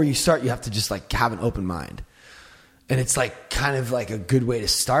 before you start, you have to just like have an open mind. And it's like kind of like a good way to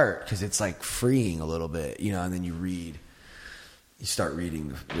start, because it's like freeing a little bit, you know, and then you start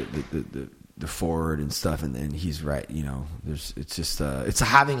reading the forward and stuff, and then he's right, you know, it's just, it's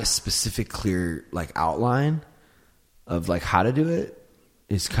having a specific, clear like outline of like how to do it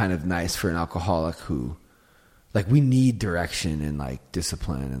is kind of nice for an alcoholic who, like, we need direction and like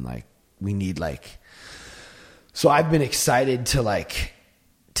discipline, and like we need like, so I've been excited to like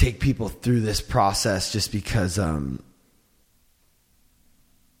take people through this process, just because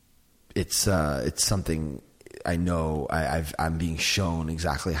it's something I know I'm being shown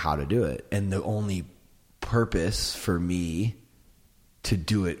exactly how to do it, and the only purpose for me to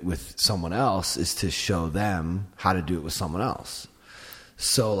do it with someone else is to show them how to do it with someone else.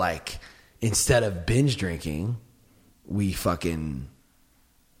 So like, instead of binge drinking, we fucking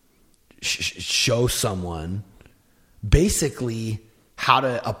show someone basically how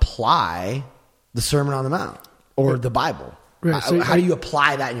to apply the Sermon on the Mount or the Bible. Right. So how do you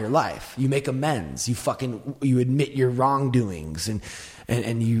apply that in your life? You make amends. You admit your wrongdoings,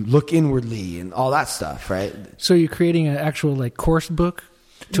 and you look inwardly and all that stuff, right? So you're creating an actual like course book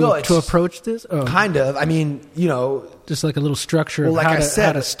to approach this? Oh. Kind of. I mean, you know, just like a little structure of how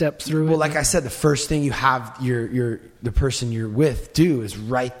to step through it. Well, like I said, the first thing you have the person you're with do is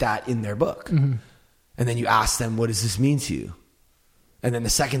write that in their book. Mm-hmm. And then you ask them, what does this mean to you? And then the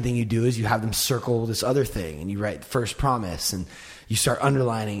second thing you do is you have them circle this other thing, and you write first promise, and you start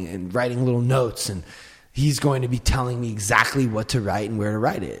underlining and writing little notes, and he's going to be telling me exactly what to write and where to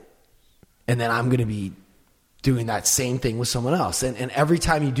write it. And then I'm going to be doing that same thing with someone else. And every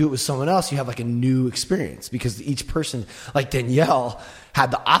time you do it with someone else, you have like a new experience, because each person, like Danielle,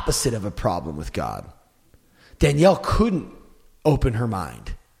 had the opposite of a problem with God. Danielle couldn't open her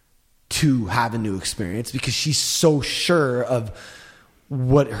mind to have a new experience because she's so sure of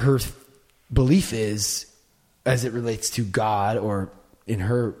what her belief is as it relates to God, or in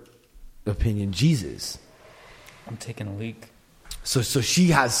her opinion, Jesus. I'm taking a leak. So she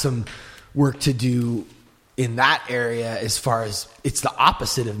has some work to do in that area, as far as it's the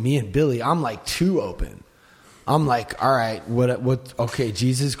opposite of me and Billy. I'm like too open. I'm like, all right, what, okay,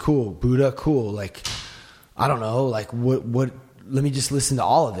 Jesus, cool. Buddha, cool. Like, I don't know, like what, let me just listen to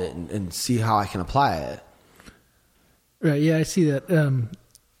all of it and see how I can apply it. Right. Yeah, I see that.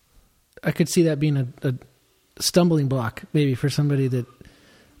 I could see that being a stumbling block maybe for somebody that,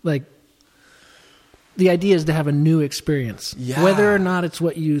 like, the idea is to have a new experience. Yeah. Whether or not it's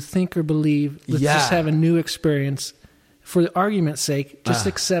what you think or believe, let's Yeah. just have a new experience. For the argument's sake, just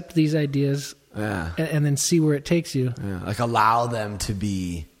accept these ideas and then see where it takes you. Yeah. Like, allow them to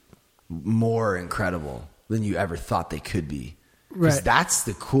be more incredible than you ever thought they could be. Because Right. that's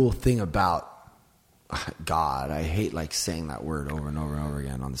the cool thing about God. I hate like saying that word over and over and over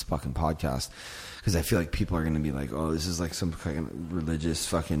again on this fucking podcast, because I feel like people are going to be like, oh, this is like some fucking religious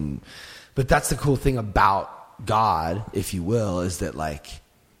fucking... But that's the cool thing about God, if you will, is that like,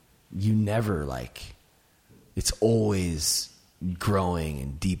 you never like, it's always growing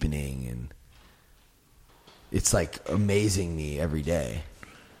and deepening, and it's like amazing me every day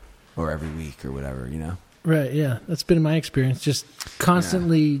or every week or whatever, you know? Right, yeah. That's been my experience. Just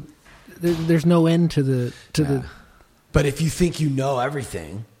constantly, there's no end to the... But if you think you know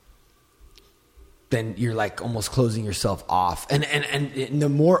everything, then you're like almost closing yourself off. And the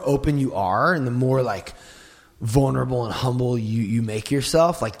more open you are, and the more like vulnerable and humble you make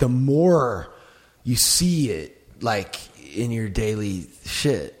yourself, like the more you see it like in your daily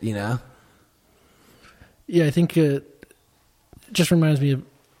shit, you know? Yeah, I think it just reminds me of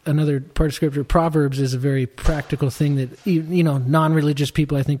another part of Scripture. Proverbs is a very practical thing that, you know, non-religious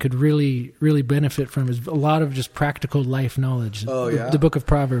people, I think, could really, really benefit from. Is a lot of just practical life knowledge. Oh, yeah. The book of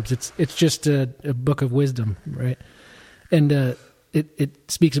Proverbs. It's just a book of wisdom, right? And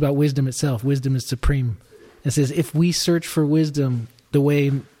it speaks about wisdom itself. Wisdom is supreme. It says, if we search for wisdom the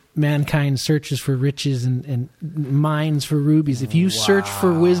way mankind searches for riches and mines for rubies, if you search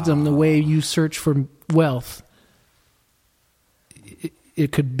for wisdom the way you search for wealth,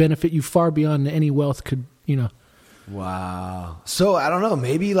 it could benefit you far beyond any wealth could, you know. Wow. So I don't know,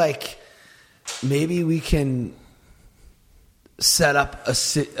 maybe we can set up a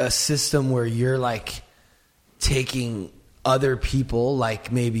system where you're like taking other people,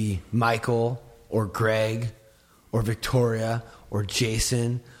 like maybe Michael or Greg or Victoria or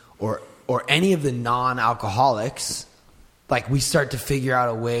Jason or any of the non-alcoholics. Like, we start to figure out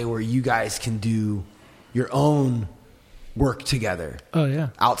a way where you guys can do your own work together Oh yeah.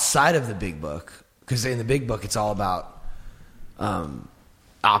 outside of the big book, because in the big book it's all about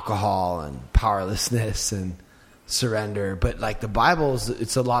alcohol and powerlessness and surrender, but like the Bible's,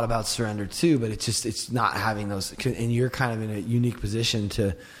 it's a lot about surrender too, but it's not having those, and you're kind of in a unique position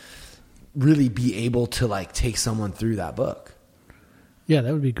to really be able to like take someone through that book. Yeah,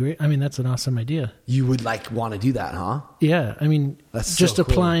 that would be great. I mean, that's an awesome idea. You would like want to do that, huh? Yeah, I mean, That's just so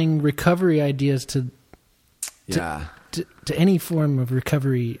cool. applying recovery ideas to Yeah. any form of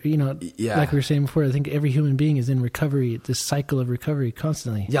recovery. You know, Yeah. like we were saying before, I think every human being is in recovery, this cycle of recovery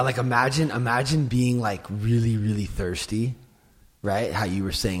constantly. Yeah, like imagine being like really, really thirsty, right? How you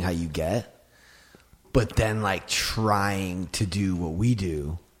were saying how you get, but then like trying to do what we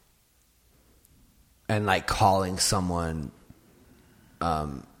do and like calling someone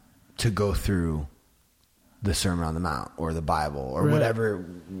to go through the Sermon on the Mount or the Bible or Right.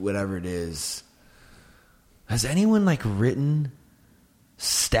 whatever it is. Has anyone like written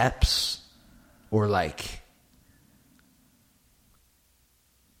steps or like,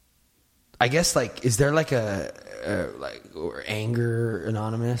 I guess like, is there like a like, or Anger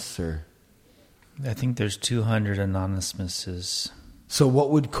Anonymous or? I think there's 200 anonymouses. So what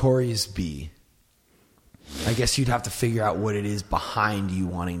would Corey's be? I guess you'd have to figure out what it is behind you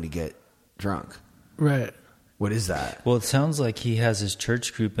wanting to get drunk. Right. What is that? Well, it sounds like he has his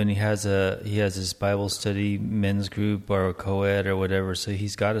church group and he has his Bible study men's group or a co-ed or whatever. So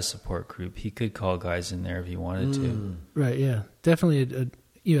he's got a support group. He could call guys in there if he wanted to. Right. Yeah. Definitely.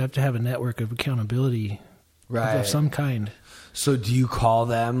 You have to have a network of accountability Right. of some kind. So do you call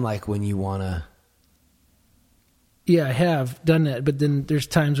them like when you want to? Yeah, I have done that, but then there's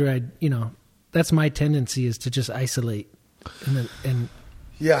times where that's my tendency is to just isolate, and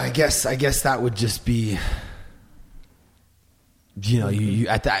Yeah, I guess that would just be, you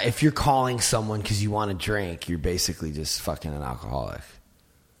at that, if you're calling someone because you want to drink, you're basically just fucking an alcoholic.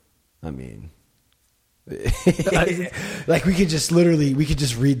 I mean, like we could just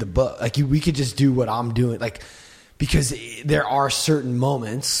read the book. Like we could just do what I'm doing. Like, because there are certain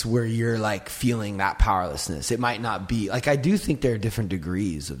moments where you're like feeling that powerlessness. It might not be like, I do think there are different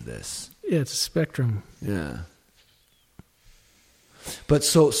degrees of this. yeah, it's a spectrum. Yeah. But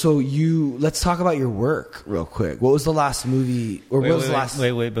so let's talk about your work real quick. What was the last movie or what was the last?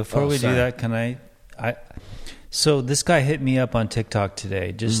 Wait, before we sorry. do that, can I so this guy hit me up on TikTok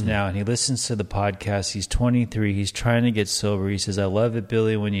today, just now, and he listens to the podcast. He's 23. He's trying to get sober. He says, I love it,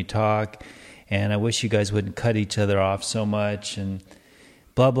 Billy, when you talk, and I wish you guys wouldn't cut each other off so much, and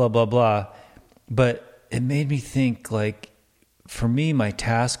blah, blah, blah, blah. But it made me think, like, for me, my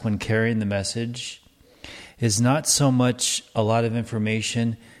task when carrying the message is not so much a lot of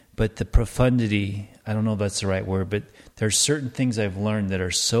information, but the profundity. I don't know if that's the right word, but there's certain things I've learned that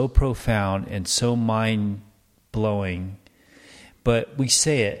are so profound and so mind-blowing. But we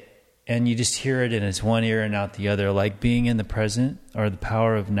say it, and you just hear it, and it's one ear and out the other, like being in the present or the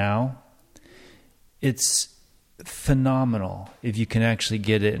power of now. It's phenomenal if you can actually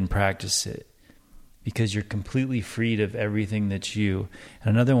get it and practice it, because you're completely freed of everything that's you.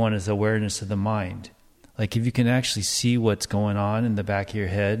 And another one is awareness of the mind. Like if you can actually see what's going on in the back of your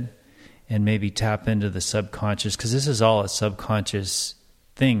head and maybe tap into the subconscious, because this is all a subconscious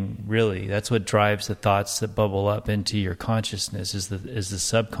thing, really. That's what drives the thoughts that bubble up into your consciousness, is the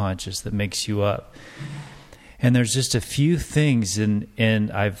subconscious that makes you up. And there's just a few things and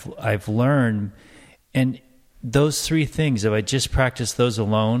I've learned, and those three things, if I just practice those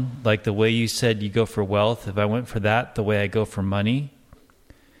alone, like the way you said you go for wealth, if I went for that the way I go for money,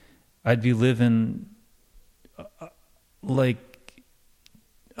 I'd be living like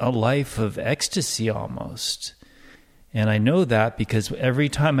a life of ecstasy almost. And I know that because every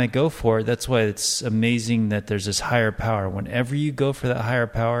time I go for it, that's why it's amazing that there's this higher power. Whenever you go for that higher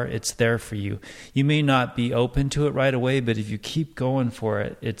power, it's there for you. You may not be open to it right away, but if you keep going for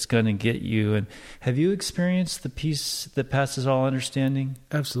it, it's going to get you. And have you experienced the peace that passes all understanding?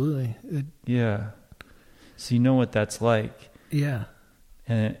 Absolutely. Yeah. So you know what that's like. Yeah.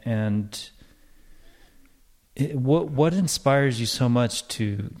 What inspires you so much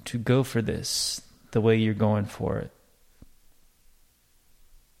to go for this the way you're going for it?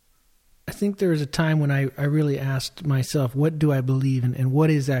 I think there was a time when I really asked myself, what do I believe in and what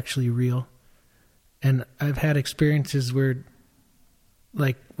is actually real? And I've had experiences where,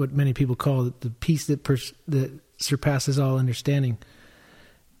 like what many people call the peace that surpasses all understanding.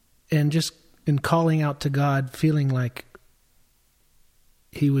 And just in calling out to God, feeling like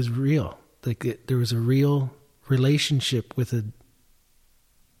he was real. Like there was a real relationship with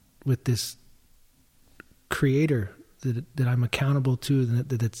this creator that I'm accountable to,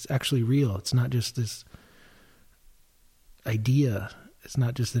 that it's actually real. It's not just this idea. It's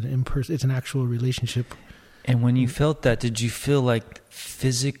not just an impersonal, it's an actual relationship. And when you felt that, did you feel like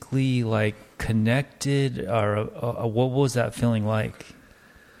physically like connected, or what was that feeling like?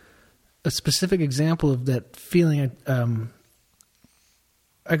 A specific example of that feeling,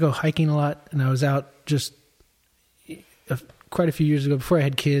 I go hiking a lot, and I was out just quite a few years ago, before I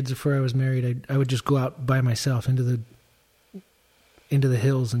had kids, before I was married. I would just go out by myself into the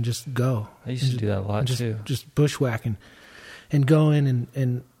hills and just go. I used to do that a lot too. Just bushwhacking and going,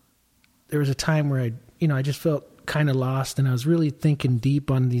 and there was a time where I just felt kind of lost, and I was really thinking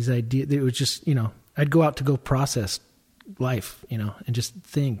deep on these ideas. It was just, I'd go out to go process life, and just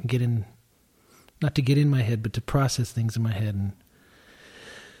think, not to get in my head, but to process things in my head.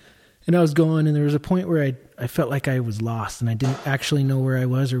 And I was going, and there was a point where I felt like I was lost, and I didn't actually know where I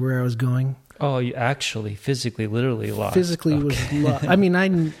was or where I was going. Oh, you actually, physically, literally lost. Physically was lost. I mean,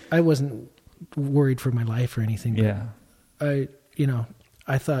 I wasn't worried for my life or anything. But Yeah.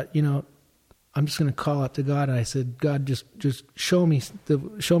 I thought, I'm just going to call out to God. And I said, God, just show me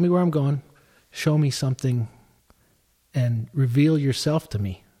where I'm going. Show me something and reveal yourself to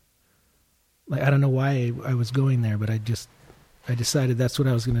me. Like, I don't know why I was going there, but I decided that's what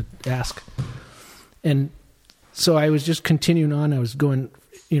I was going to ask. And so I was just continuing on. I was going,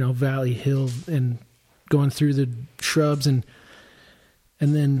 valley, hill, and going through the shrubs, and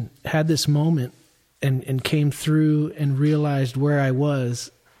then had this moment and came through and realized where I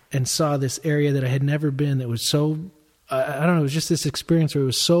was and saw this area that I had never been, that was so, I don't know, it was just this experience where it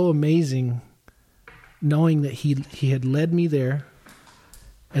was so amazing knowing that he had led me there.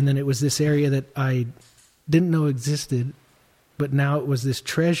 And then it was this area that I didn't know existed, but now it was this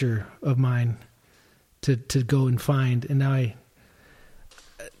treasure of mine to go and find. And now I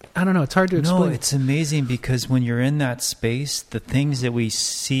don't know, it's hard to explain. No, it's amazing, because when you're in that space, the things that we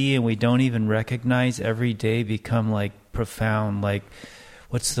see and we don't even recognize every day become like profound, like,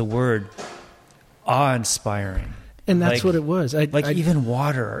 what's the word? Awe-inspiring. And that's what it was. Even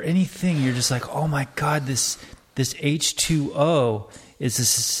water or anything, you're just like, oh my God, this H2O is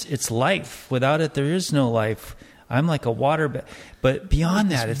this, it's life. Without it, there is no life. I'm like a water, but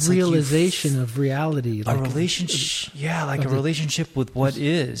beyond that, it's realization of reality. A relationship, a relationship with what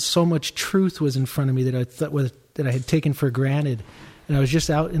is. So much truth was in front of me that I thought that I had taken for granted. And I was just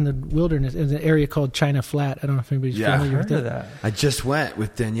out in the wilderness in an area called China Flat. I don't know if anybody's familiar with that. I just went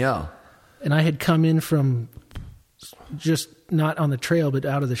with Danielle. And I had come in from just not on the trail, but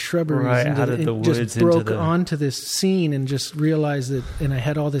out of the shrubberies. Right, out of the woods. Just broke onto this scene and just realized that, and I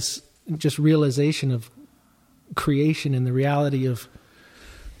had all this just realization of creation and the reality of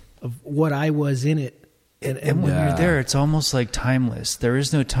what I was in it. And when you're there, it's almost like timeless. There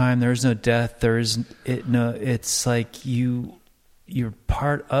is no time. There is no death. It's like you're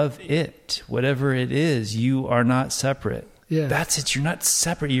part of it. Whatever it is, you are not separate. Yeah. That's it. You're not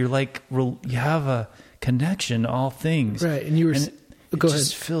separate. You're like, you have a connection to all things. Right. And it go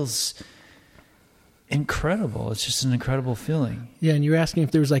just ahead. feels incredible. It's just an incredible feeling. Yeah. And you're asking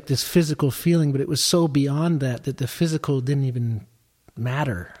if there was like this physical feeling, but it was so beyond that the physical didn't even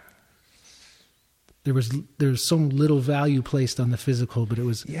matter. There was so little value placed on the physical, but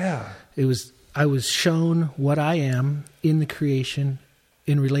I was shown what I am in the creation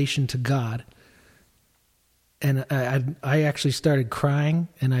in relation to God. And I actually started crying,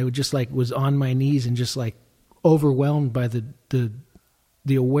 and I would just was on my knees and just overwhelmed by the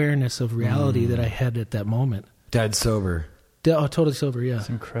awareness of reality that I had at that moment. Dead sober. Totally sober, yeah. It's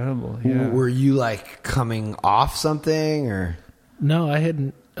incredible. Yeah. Were you coming off something, or? No, I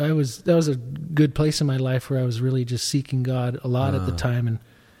hadn't. That was a good place in my life where I was really just seeking God a lot at the time,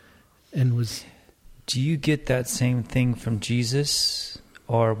 and was. Do you get that same thing from Jesus?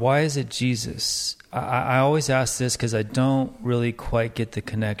 Or why is it Jesus? I always ask this because I don't really quite get the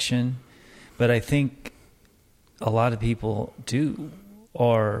connection, but I think a lot of people do,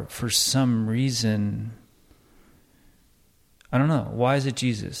 or for some reason, I don't know. Why is it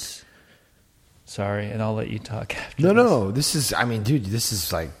Jesus? Sorry, and I'll let you talk after. No. This is, dude, this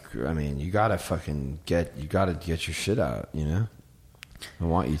is you gotta get your shit out, I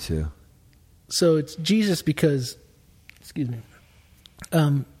want you to. So it's Jesus because, excuse me.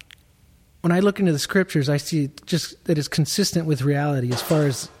 When I look into the scriptures, I see just that it's consistent with reality as far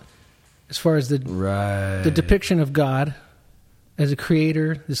as the depiction of God as a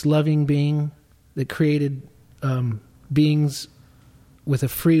creator, this loving being that created beings with a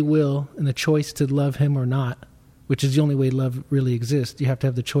free will and the choice to love him or not, which is the only way love really exists. You have to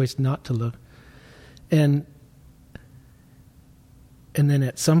have the choice not to love. And then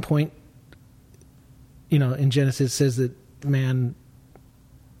at some point, in Genesis it says that man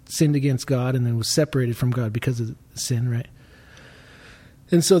sinned against God and then was separated from God because of sin, right?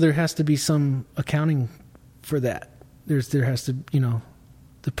 And so there has to be some accounting for that. There has to,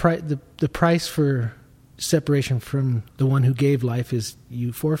 the price for separation from the one who gave life is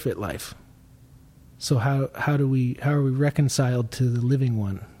you forfeit life. So how are we reconciled to the living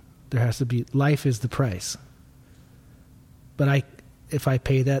one? There has to be, life is the price. But if I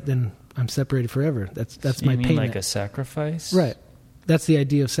pay that, then I'm separated forever. That's So my you mean payment. like a sacrifice? Right. That's the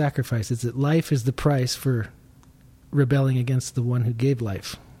idea of sacrifice. Is that life is the price for rebelling against the one who gave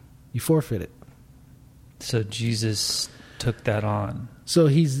life. You forfeit it. So Jesus took that on. So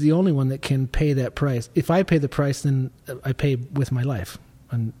he's the only one that can pay that price. If I pay the price, then I pay with my life.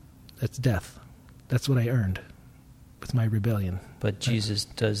 And that's death. That's what I earned with my rebellion. But Jesus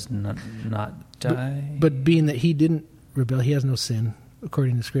does not die. But being that he didn't rebel, he has no sin,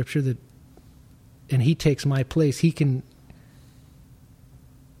 according to Scripture, and he takes my place, he can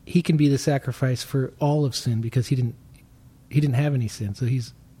be the sacrifice for all of sin because he didn't have any sin. So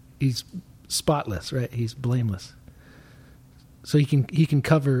he's spotless, right? He's blameless. So he can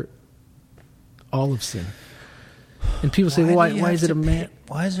cover all of sin. And people say, well, why is it a man?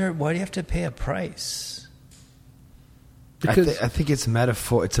 Why do you have to pay a price? Because I think it's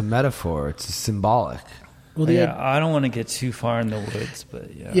metaphor. It's a metaphor. It's a symbolic. well, I don't want to get too far in the woods,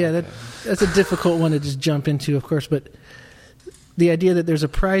 but yeah. yeah, that's a difficult one to just jump into, of course. But the idea that there's a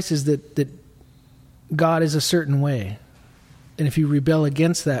price is that God is a certain way, and if you rebel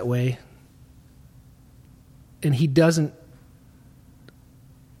against that way, and he doesn't,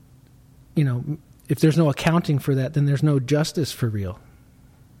 if there's no accounting for that, then there's no justice for real.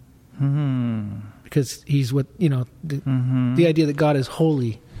 Because he's the idea that God is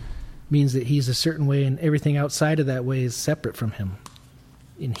holy means that he's a certain way and everything outside of that way is separate from him.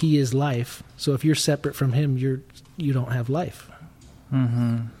 And he is life. So if you're separate from him, you don't have life.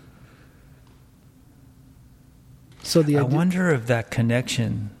 So I I wonder if that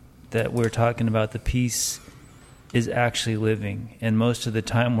connection that we're talking about, the peace, is actually living. And most of the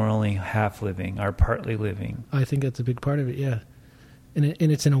time we're only half living or partly living. I think that's a big part of it, yeah. And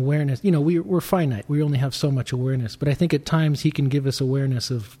it's an awareness. We're finite. We only have so much awareness. But I think at times he can give us awareness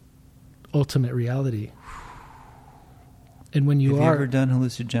of ultimate reality. And when Have you ever done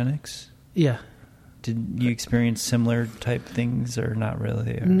hallucinogenics? Yeah. Did you experience similar type things or not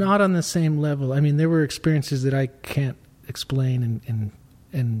really? Or? Not on the same level. I mean, there were experiences that I can't explain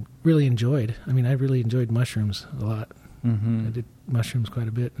and really enjoyed. I mean, I really enjoyed mushrooms a lot. I did mushrooms quite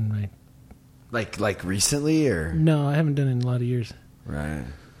a bit. Like recently or? No, I haven't done it in a lot of years. Right.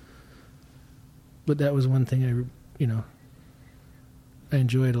 But that was one thing I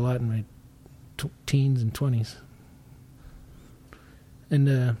enjoyed a lot in my teens and 20s.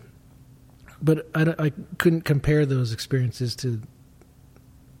 And but I couldn't compare those experiences to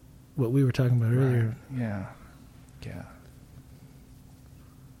what we were talking about earlier. Yeah.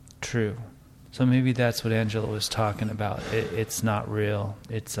 True. So maybe that's what Angela was talking about. It's not real.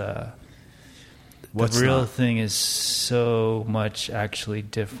 It's What's the real not? thing is so much actually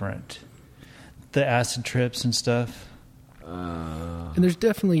different. The acid trips and stuff. And there's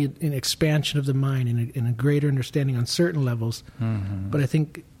definitely an expansion of the mind and a greater understanding on certain levels. But I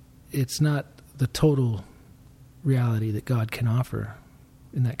think it's not the total reality that God can offer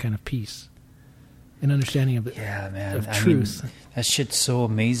in that kind of peace. An understanding of truth. That shit's so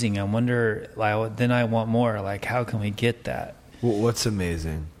amazing. I wonder, then I want more. Like, how can we get that? What's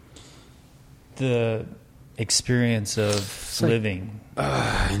amazing? The experience of living.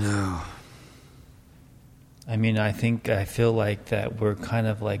 I know. I mean, I feel like that we're kind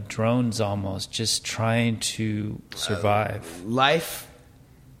of like drones almost, just trying to survive. Life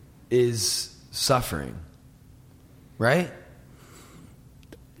is suffering, right?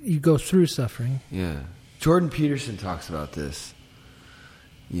 You go through suffering. Yeah. Jordan Peterson talks about this,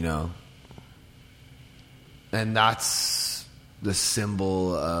 and that's the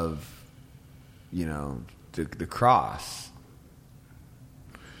symbol of, the cross.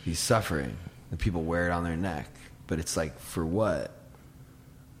 He's suffering. And people wear it on their neck. But it's like, for what?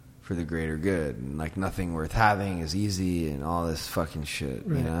 For the greater good. And like, nothing worth having is easy and all this fucking shit,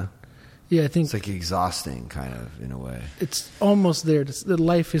 Right. Yeah, I think it's like exhausting, kind of, in a way. it's almost there. The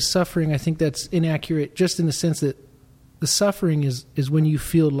life is suffering. I think that's inaccurate, just in the sense that the suffering is when you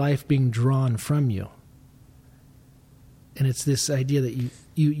feel life being drawn from you. And it's this idea that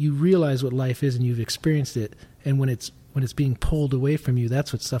you realize what life is and you've experienced it, and when it's being pulled away from you,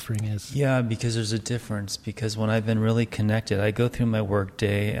 that's what suffering is. Yeah, because there's a difference. Because when I've been really connected, I go through my work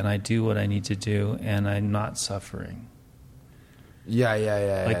day and I do what I need to do, and I'm not suffering.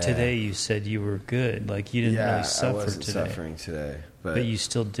 Yeah. Like today, you said you were good. Like you didn't really suffer I wasn't today. suffering today, But you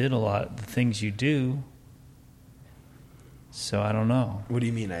still did a lot of the things you do. So I don't know. What do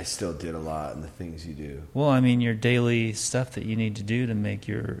you mean I still did a lot in the things you do? Well, I mean your daily stuff that you need to do to make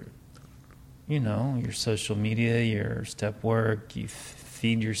your, your social media, your step work, you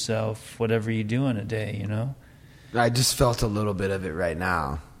feed yourself, whatever you do in a day, I just felt a little bit of it right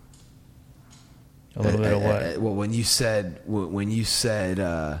now. A little bit of what? Well, when you said,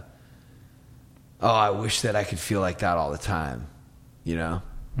 oh, I wish that I could feel like that all the time,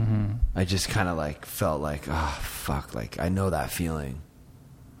 Mm-hmm. I just kind of like felt like, oh, fuck, like I know that feeling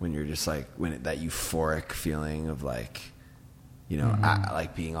when you're just like, that euphoric feeling of like,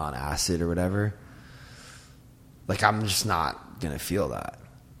 like being on acid or whatever. Like I'm just not going to feel that.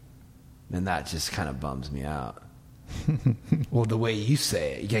 And that just kind of bums me out. Well, the way you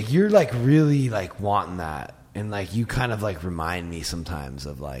say it, like you're like really like wanting that. And like you kind of like remind me sometimes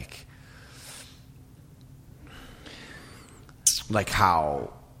of like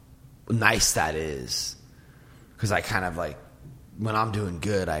how nice that is, because I kind of like when I'm doing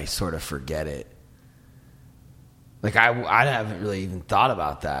good I sort of forget it. Like I haven't really even thought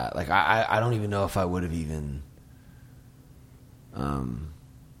about that. Like I don't even know if I would have even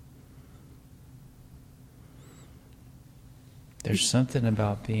There's something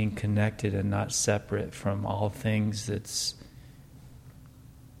about being connected and not separate from all things it's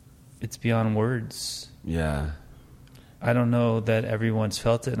beyond words. Yeah. I don't know that everyone's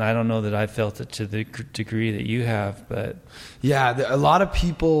felt it, and I don't know that I felt it to the degree that you have, but... Yeah, a lot of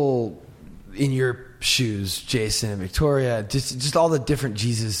people in your shoes, Jason and Victoria, just all the different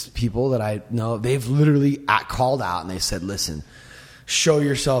Jesus people that I know, they've literally called out and they said, listen, show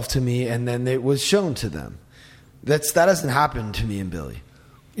yourself to me, and then it was shown to them. That doesn't happen to me and Billy.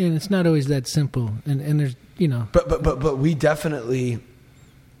 And it's not always that simple. And there's, But we definitely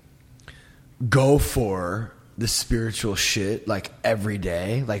go for the spiritual shit like every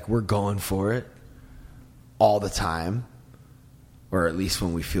day. Like we're going for it all the time, or at least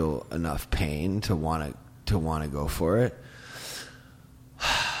when we feel enough pain to want to go for it.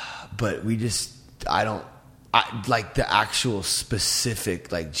 But I like the actual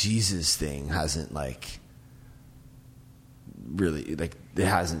specific like Jesus thing hasn't like really like it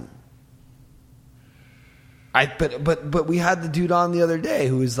hasn't. But we had the dude on the other day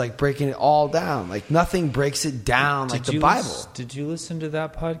who was like breaking it all down. Like nothing breaks it down like the Bible. Did you listen to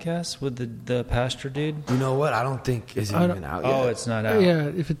that podcast with the pastor dude? You know what? I don't think is it even out yet. Oh, it's not out.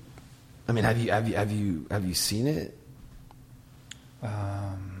 Yeah, I mean, have you seen it?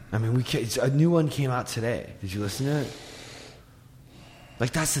 I mean, a new one came out today. Did you listen to it?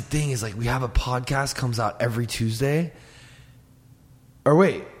 Like that's the thing is like we have a podcast comes out every Tuesday. Or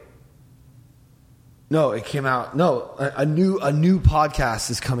wait. No, it came out. No, a new podcast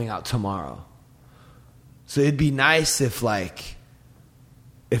is coming out tomorrow. So it'd be nice if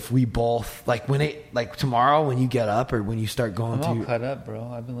we both like tomorrow when you get up or when you start going I'm through. all cut up, bro.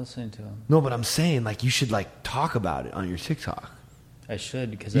 I've been listening to him. No, but I'm saying like you should like talk about it on your TikTok. I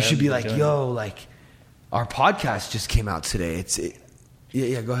should because you should be like, yo, like our podcast just came out today.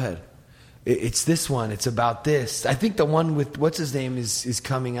 Yeah. Go ahead. It's this one. It's about this. I think the one with what's his name is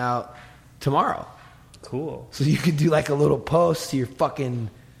coming out tomorrow. Cool. So you could do like a little post to your fucking.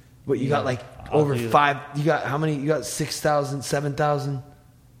 What you got like over 5? You got how many? You got 6,000, 7,000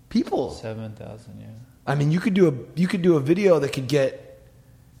 people. 7,000. Yeah. I mean, you could do a video that could get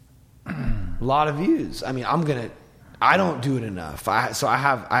a lot of views. I mean, I don't do it enough. I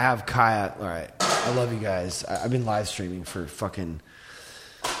have Kaya. All right, I love you guys. I've been live streaming for fucking.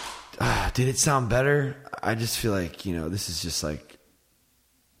 Did it sound better? I just feel like this is just like.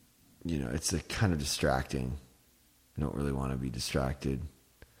 It's a kind of distracting. I don't really want to be distracted.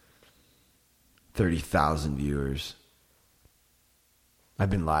 30,000 viewers. I've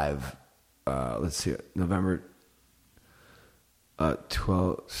been live. Let's see, November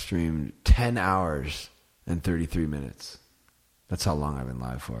 12 streamed 10 hours and 33 minutes. That's how long I've been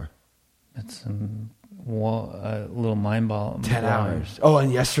live for. That's a little mind ball. 10 hours. Oh,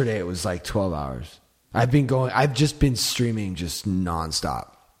 and yesterday it was like 12 hours. I've just been streaming just nonstop.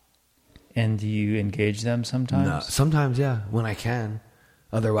 And do you engage them sometimes? No, sometimes, yeah, when I can.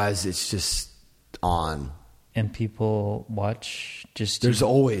 Otherwise, it's just on. And people watch just... There's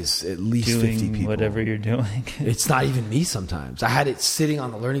always at least 50 people. Whatever you're doing. It's not even me sometimes. I had it sitting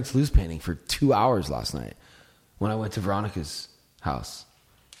on the Learning to Lose painting for 2 hours last night when I went to Veronica's house.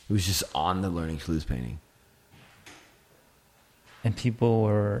 It was just on the Learning to Lose painting. And people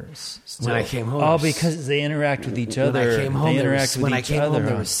were still, when I came home. Oh, because they interact with each other. When I came home,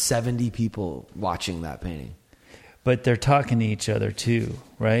 there was 70 people watching that painting. but they're talking to each other too,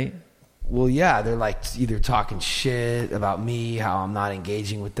 right? Well, yeah, they're like either talking shit about me, how I'm not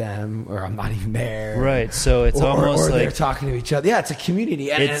engaging with them, or I'm not even there. Right. So it's almost or like they're talking to each other. Yeah, it's a community.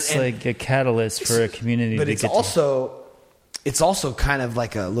 It's like a catalyst for a community. But to it's get also kind of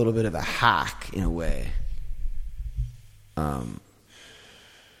like a little bit of a hack in a way.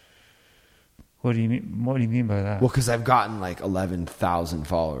 What do you mean? What do you mean by that? Well, because I've gotten like 11,000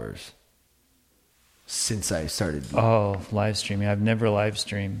 followers since I started. Oh, live streaming. I've never live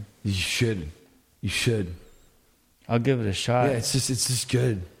streamed. You should. I'll give it a shot. Yeah, it's just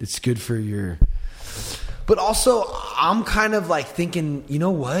good. It's good for your. But also, I'm kind of like thinking, you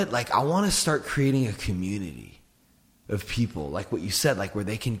know what? Like, I want to start creating a community of people, like what you said, like where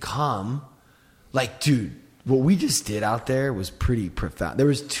they can come. Like, dude, what we just did out there was pretty profound. There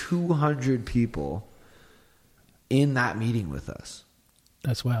was 200 people in that meeting with us.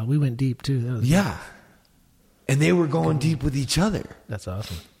 That's wild. We went deep too. That was Yeah. And they were going deep with each other. That's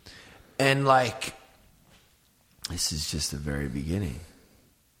awesome. And like, this is just the very beginning.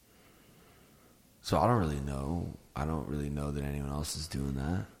 So I don't really know. I don't really know that anyone else is doing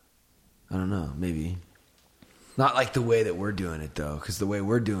that. I don't know. Maybe. Not like the way that we're doing it though. Because the way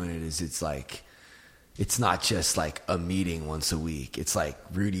we're doing it is it's like, it's not just like a meeting once a week. It's like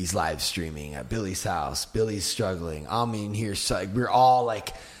Rudy's live streaming at Billy's house. Billy's struggling. I'm in here. So like, we're all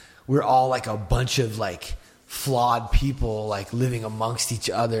like a bunch of like flawed people like living amongst each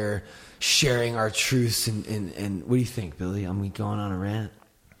other, sharing our truths. And what do you think, Billy? I'm going on a rant.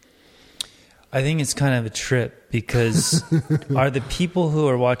 I think it's kind of a trip because are the people who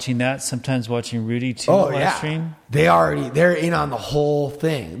are watching that sometimes watching Rudy too live stream? They're in on the whole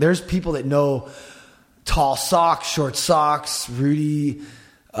thing. There's people that know tall socks, short socks, Rudy,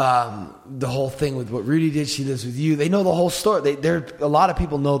 the whole thing with what Rudy did. She lives with you. They know the whole story. A lot of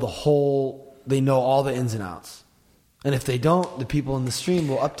people know they know all the ins and outs. And if they don't, the people in the stream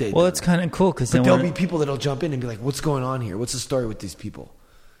will update Well, them. it's kind of cool because But there'll be people that'll jump in and be like, what's going on here? What's the story with these people?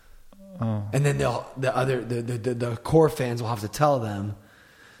 Oh. And then the core fans will have to tell them,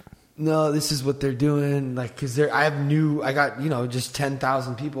 no, this is what they're doing. Like, cause I got, just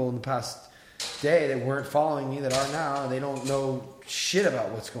 10,000 people in the past day that weren't following me that are now. And they don't know shit about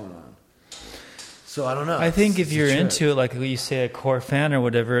what's going on. So I don't know. I think if you're into it, like you say, a core fan or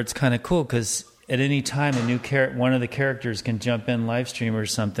whatever, it's kind of cool because at any time one of the characters can jump in live stream or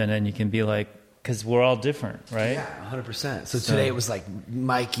something, and you can be like, because we're all different, right? Yeah, 100%. So today it was like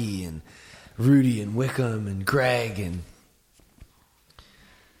Mikey and Rudy and Wickham and Greg, and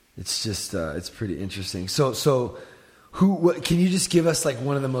it's just it's pretty interesting. So what can you just give us like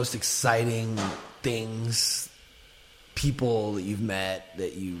one of the most exciting things, people that you've met,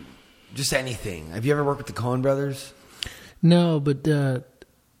 that you just anything? Have you ever worked with the Coen brothers? No, but I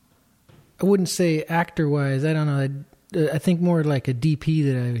wouldn't say actor wise. I don't know. I think more like a DP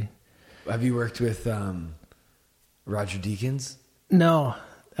that I. Have you worked with Roger Deakins? No,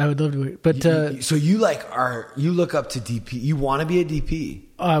 I would love to work. But so you look up to DP. You want to be a DP?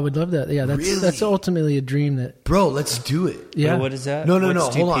 Oh, I would love that. Yeah, that's ultimately a dream that. Bro, let's do it. Yeah. What is that? No.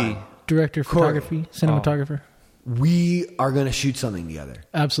 What's Hold DP? on. Director, photography, cinematographer. We are going to shoot something together.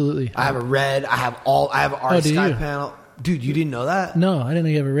 Absolutely. I have our Sky panel. Dude, you didn't know that? No, I didn't know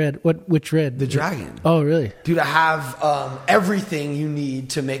you ever read. Which read? The Dragon. Oh, really? Dude, I have everything you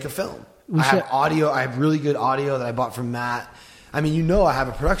need to make a film. I have audio. I have really good audio that I bought from Matt. I mean, I have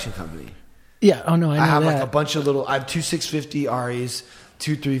a production company. Yeah. Oh, no, I know I have that. like a bunch of I have two 650 Aries,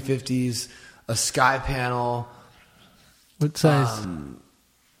 two 350s, a Sky panel. What size?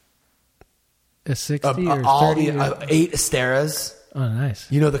 A 60 or 30? 8 Asteras. Oh, nice.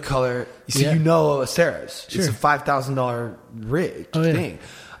 You know the color. So Yeah. you know Asteras. Sure. It's a $5,000 rig thing.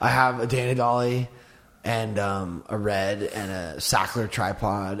 I have a Dana Dolly and a red and a Sackler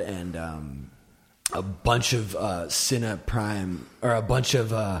tripod and a bunch of Cine Prime or a bunch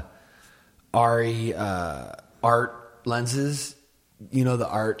of Ari art lenses. You know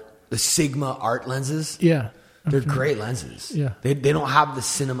the Sigma art lenses. Yeah. They're great lenses. Yeah. They don't have the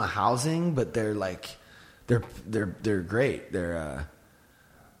cinema housing, but they're like they're great. They're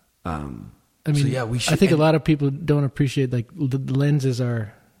I mean, so yeah, we should. I think a lot of people don't appreciate like the lenses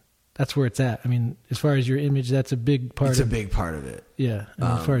are. That's where it's at. I mean, as far as your image, that's a big part. It's a big part of it. Yeah,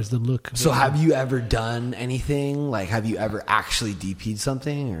 and as far as the look. So, have you ever done anything? Like, have you ever actually DP'd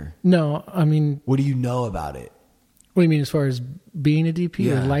something, or no? I mean, what do you know about it? What do you mean, as far as being a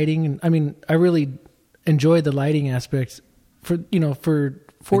DP or lighting? And I mean, I really enjoyed the lighting aspects. For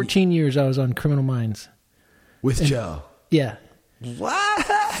 14 years, I was on Criminal Minds with Joe. Yeah. What?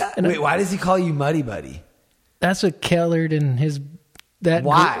 Wait, why does he call you Muddy Buddy? That's what Kellard and his.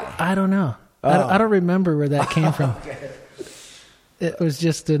 Why? I don't know. I don't remember where that came from. It was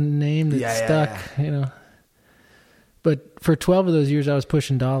just a name that stuck, you know. But for 12 of those years, I was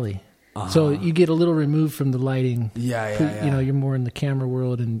pushing dolly. So you get a little removed from the lighting. Yeah. You know, you're more in the camera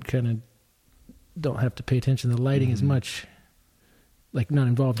world and kind of don't have to pay attention to the lighting as much. Like, not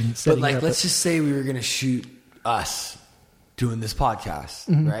involved in setting But like, up. let's just say we were going to shoot us doing this podcast,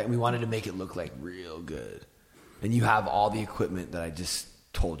 right? We wanted to make it look like real good. And you have all the equipment that I just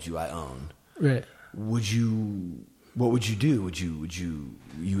told you I own. Right. What would you do? Where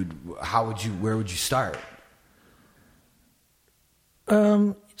would you start?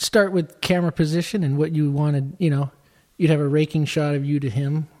 Start with camera position and what you wanted, you know. You'd have a raking shot of you to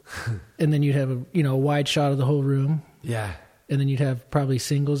him, and then you'd have a wide shot of the whole room. Yeah. And then you'd have probably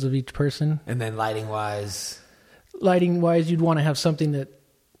singles of each person. And then lighting wise, you'd want to have something that,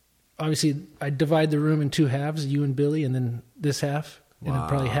 obviously, I'd divide the room in two halves, you and Billy, and then this half, and then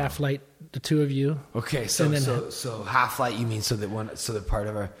probably half light the two of you. Okay, so half light, you mean so that part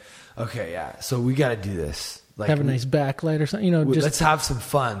of our, okay, yeah. So we got to do this. Like, have a nice backlight or something, you know. Let's have some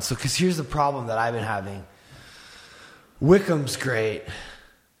fun. So, because here's the problem that I've been having. Wickham's great.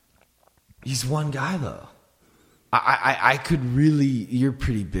 He's one guy though. I could really, you're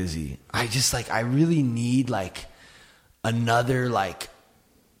pretty busy. I really need like another like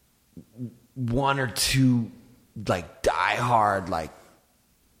one or two like diehard like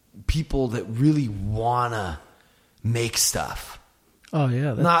people that really wanna make stuff. Oh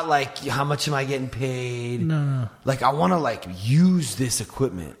yeah. Not like how much am I getting paid? No. Like I want to like use this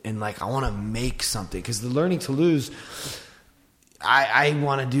equipment and like I want to make something because the Learning to Lose. I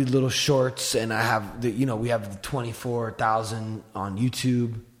want to do little shorts, and I have we have 24,000 on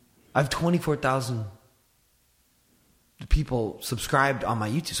YouTube. I have 24,000 people subscribed on my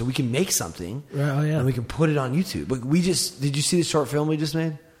YouTube, so we can make something, and we can put it on YouTube. But did you see the short film we just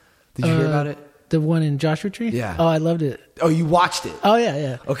made? Did you hear about it? The one in Joshua Tree? Yeah. Oh, I loved it. Oh, you watched it? Oh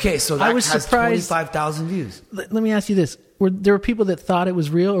yeah. Okay, so that I was has surprised. 25,000 views. Let me ask you this: Were there people that thought it was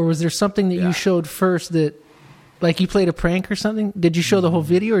real, or was there something that you showed first that? Like you played a prank or something? Did you show the whole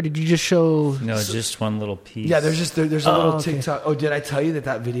video or did you just show... No, just one little piece. Yeah, there's a little TikTok. Oh, did I tell you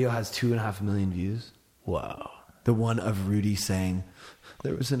that video has 2.5 million views? Wow. The one of Rudy saying,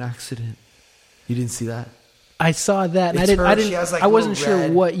 there was an accident. You didn't see that? I saw that. And I wasn't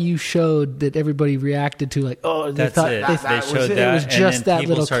sure what you showed that everybody reacted to. Like, oh, they That's thought it. they showed that. It was just and that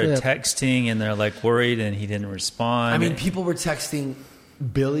people little started clip. texting and they're like worried and he didn't respond. I mean, people were texting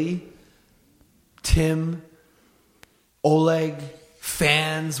Billy, Tim, Oleg,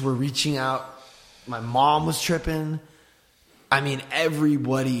 fans were reaching out. My mom was tripping. I mean,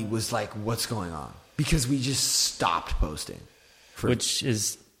 everybody was like, what's going on? Because we just stopped posting. Which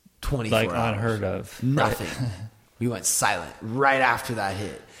is 24 like hours. unheard of. Nothing. Right? We went silent right after that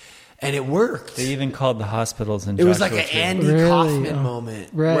hit. And it worked. They even called the hospitals in It was Joshua like an Tree. Andy Kaufman Oh, moment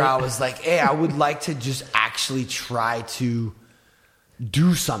right. where I was like, hey, I would like to just actually try to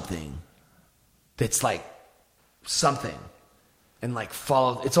do something that's like something and like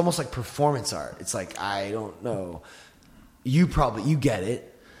follow. It's almost like performance art. It's like, I don't know. You get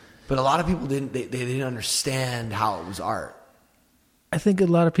it, but a lot of people didn't. They didn't understand how it was art. I think a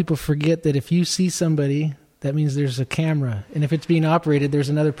lot of people forget that if you see somebody, that means there's a camera, and if it's being operated, there's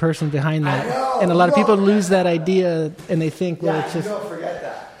another person behind that. And a lot of people lose that idea, and they think, well, it's just. Don't forget that.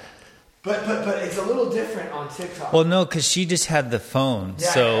 But it's a little different on TikTok. Well, no, because she just had the phone.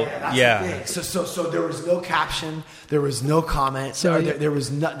 That's the thing. So there was no caption, there was no comment. So There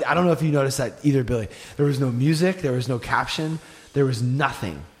was no. I don't know if you noticed that either, Billy. There was no music, there was no caption, there was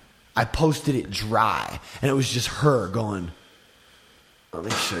nothing. I posted it dry, and it was just her going. Let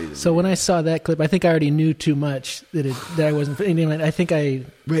me show you this. So when I saw that clip, I think I already knew too much that I wasn't. I think I.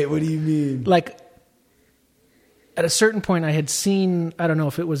 Wait, what do you mean? Like, at a certain point, I had seen. I don't know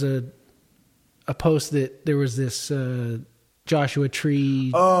if it was a post that there was this Joshua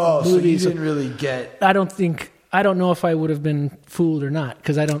Tree. Oh, so movie. you didn't really get. I don't know if I would have been fooled or not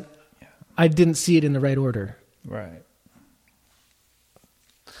because I didn't see it in the right order. Right.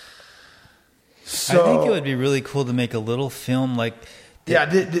 So, I think it would be really cool to make a little film like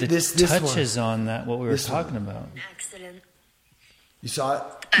this touches one. on that what we were This talking one. about. Accident. You saw it?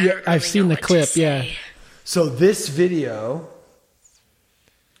 Yeah, I've seen the clip. Yeah, So this video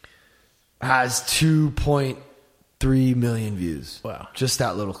has 2.3 million views. Wow. Just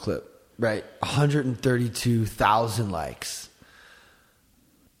that little clip, right? 132,000 likes.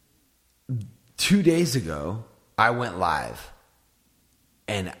 2 days ago, I went live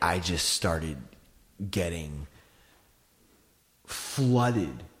and I just started getting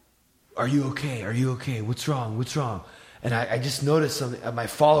flooded. Are you okay? Are you okay? What's wrong? What's wrong? And I just noticed something. My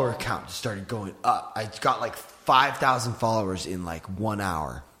follower count just started going up. I got like 5,000 followers in like 1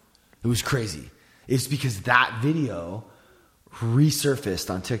 hour. It was crazy. It's because that video resurfaced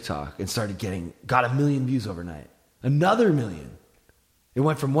on TikTok and got 1 million views overnight. Another 1 million. It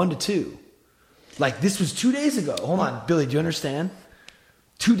went from 1 to 2. Like, this was 2 days ago. Hold on, Billy, do you understand?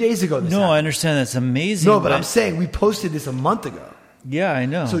 2 days ago this No, happened. I understand. That's amazing. No, but I'm saying we posted this a month ago. Yeah, I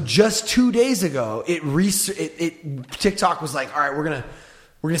know. So just 2 days ago, TikTok was like, all right, we're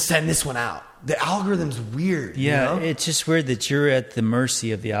gonna send this one out. The algorithm's weird. Yeah, you know? it's just weird that you're at the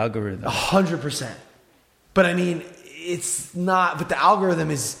mercy of the algorithm. 100%. But I mean, it's not. But the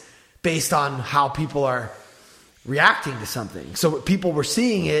algorithm is based on how people are reacting to something. So people were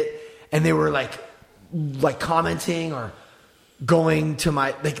seeing it, and they were like commenting or going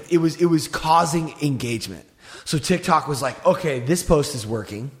to it was causing engagement. So TikTok was like, okay, this post is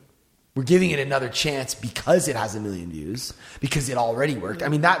working. We're giving it another chance because it has 1 million views, because it already worked. I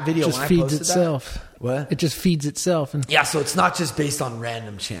mean, that video just when feeds I posted itself. What? It just feeds itself. And Yeah, so it's not just based on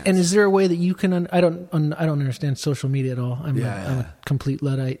random chance. and is there a way that you can? I don't understand social media at all. I'm Yeah. a complete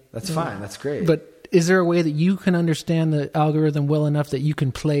luddite. That's fine. That's great. But is there a way that you can understand the algorithm well enough that you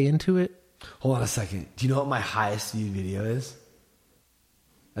can play into it? Hold on a second. Do you know what my highest viewed video is?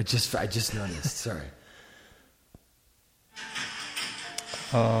 I just noticed. Sorry.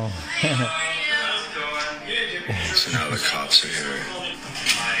 Oh. So now the cops are here.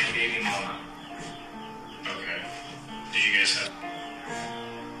 My baby mama. Okay. Do you guys have?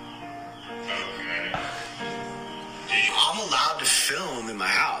 Okay. I'm allowed to film in my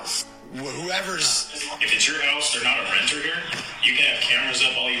house. Whoever's... If it's your house, they're not a renter here. You can have cameras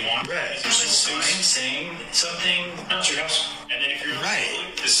up all you want. Right. There's a sign saying something. Not your house. And then if you're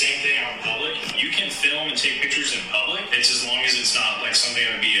Right. the same thing out in public, you can film and take pictures in public. It's as long as it's not like something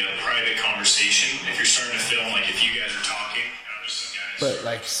that would be a private conversation. If you're starting to film, like if you guys are talking, just some guys. But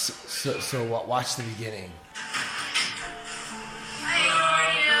like, so watch the beginning.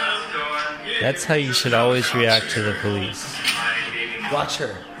 That's how you should always react to the police. My baby mama. Watch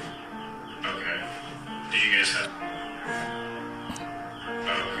her. Okay. Do you guys have?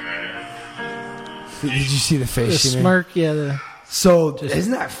 Okay. Did you see the The face? she made? smirk, yeah. So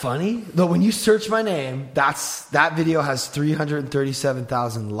isn't that funny? Though when you search my name, that video has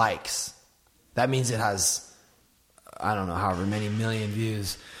 337,000 likes. That means it has, I don't know, however many million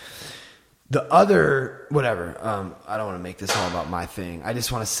views. The other, whatever, I don't want to make this all about my thing. I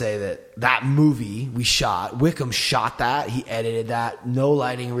just want to say that movie we shot, Wickham shot that. He edited that. No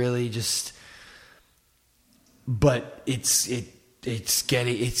lighting really, just, but we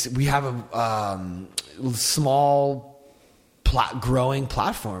have a small growing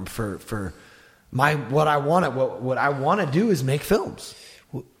platform for what I want to do is make films.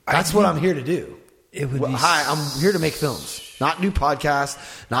 That's what I'm here to do. It would be Hi, I'm here to make films, not do podcasts,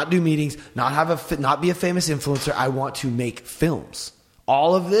 not do meetings, not be a famous influencer. I want to make films.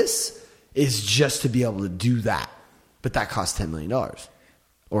 All of this is just to be able to do that, but that costs $10 million or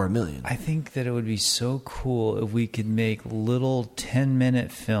 $1 million. I think that it would be so cool if we could make little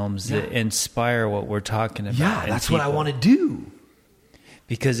 10-minute films that inspire what we're talking about. Yeah, in that's what I people. want to do.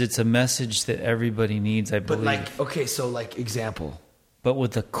 Because it's a message that everybody needs, I But believe. example. But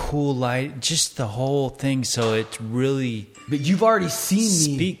with a cool light, just the whole thing, so it really But you've already seen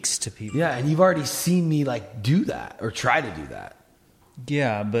me. speaks to people. Yeah, and you've already seen me like do that or try to do that.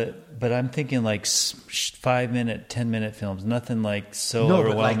 Yeah, but I'm thinking like 5-minute, 10-minute films. Nothing like so but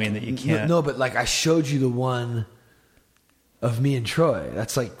overwhelming that you can't. No, but like I showed you the one of me and Troy.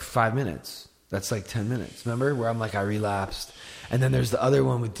 That's like 5 minutes. That's like 10 minutes. Remember where I'm like I relapsed, and then there's the other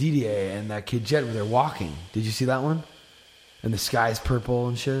one with DDA and that kid Jed where they're walking. Did you see that one? And the sky's purple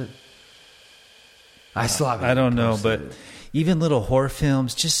and shit. I still haven't. I don't know, posted but it. even little horror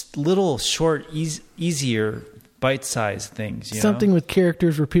films, just little short, easier, bite-sized things. You Something know? with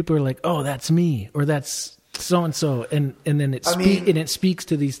characters where people are like, "Oh, that's me," or "That's so and so," and then it speaks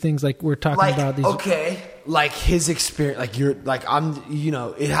to these things like we're talking like about. These okay, like his experience, like you're like I'm. You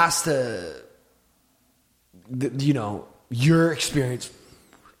know, it has to. You know, your experience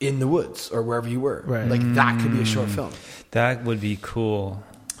in the woods or wherever you were, Right. like that could be a short film. That would be cool.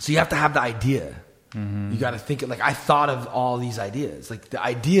 So you have to have the idea. You got to think it. Like I thought of all these ideas. Like the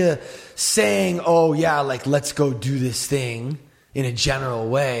idea saying, "Oh yeah, like let's go do this thing in a general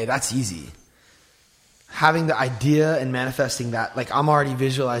way." That's easy. Having the idea and manifesting that, like I'm already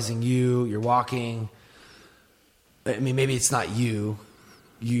visualizing you. You're walking. I mean, maybe it's not you.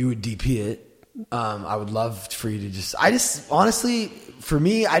 You would DP it. I would love for you to just. I just honestly, for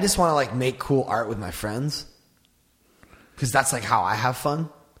me, I just want to like make cool art with my friends because that's like how I have fun.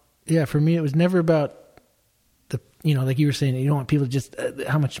 Yeah, for me, it was never about like you were saying, you don't want people to just,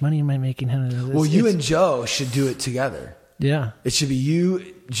 how much money am I making? Well, you and Joe should do it together. Yeah. It should be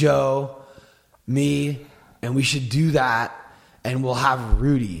you, Joe, me, and we should do that, and we'll have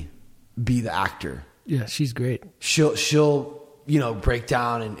Rudy be the actor. Yeah, she's great. She'll break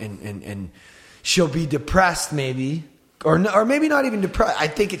down and she'll be depressed maybe, or maybe not even depressed. I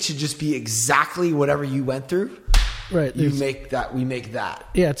think it should just be exactly whatever you went through. Right. We make that.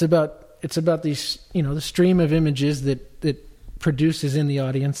 Yeah, it's about these, the stream of images that produces in the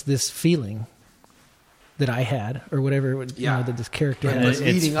audience this feeling that I had, or whatever that this character And had.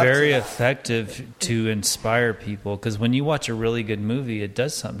 it's very effective to inspire people, because when you watch a really good movie, it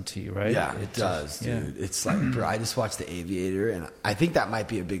does something to you, right? Yeah, it does, dude. Yeah. It's like, bro, I just watched The Aviator, and I think that might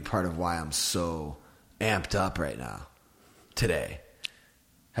be a big part of why I'm so amped up right now, today.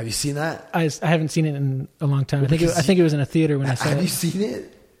 Have you seen that? I haven't seen it in a long time. Well, I think it was in a theater when I saw it. Have you seen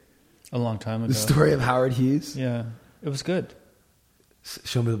it? A long time ago. The story of Howard Hughes? Yeah, it was good.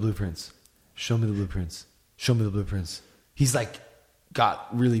 Show me the blueprints. Show me the blueprints. Show me the blueprints. He's like got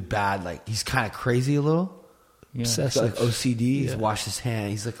really bad, like he's kind of crazy a little. Yeah. He's got like OCD. He's washed his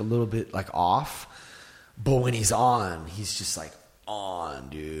hand. He's like a little bit like off. But when he's on, he's just like on,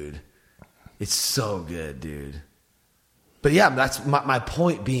 dude. It's so good, dude. But yeah, that's my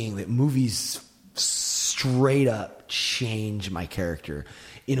point being that movies straight up change my character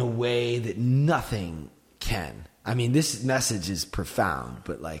in a way that nothing can. I mean, this message is profound,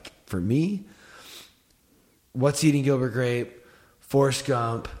 but like for me, What's Eating Gilbert Grape, Forrest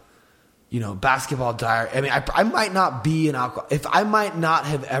Gump, Basketball Diary. I mean, I might not be an alcoholic. I might not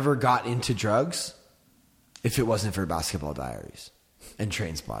have ever got into drugs if it wasn't for Basketball Diaries and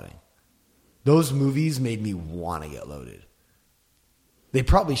Trainspotting. Those movies made me want to get loaded. They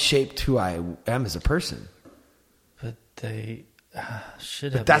probably shaped who I am as a person. But they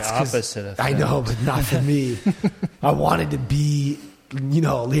should have That's the opposite effect. I know, but not for me. I wanted to be,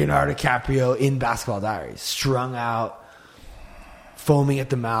 Leonardo DiCaprio in Basketball Diaries, strung out, foaming at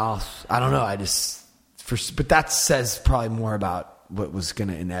the mouth. I don't know. But that says probably more about what was going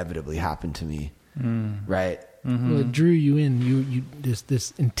to inevitably happen to me, right? Well, it drew you in. You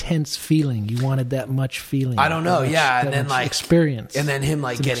this intense feeling. You wanted that much feeling. I don't know. That much- Yeah, that and then much like experience, and then him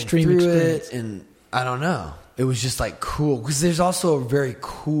like It's an getting extreme through experience. it, and I don't know. It was just like cool because there's also a very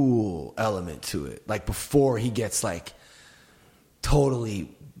cool element to it. Like before he gets like totally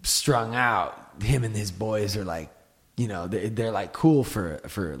strung out, him and his boys are like, they're like cool for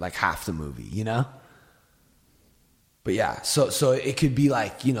like half the movie, But yeah, so it could be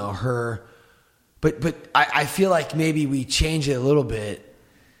like her. But I feel like maybe we change it a little bit,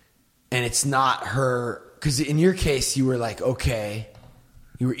 and it's not her, because in your case you were like, okay,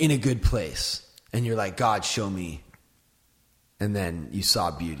 you were in a good place, and you're like, God, show me, and then you saw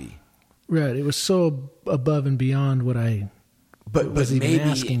beauty. Right. It was so above and beyond what I was even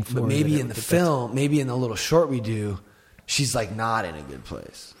asking for. But maybe that in the that's- film, maybe in the little short we do, she's like not in a good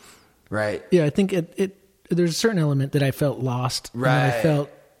place, right? Yeah, I think there's a certain element that I felt lost. And Right. I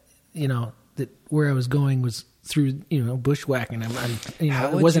felt, that where I was going was through, bushwhacking. How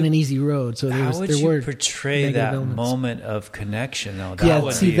it would wasn't you- an easy road. So How would there you were portray negative that elements. moment of connection, though? Yeah,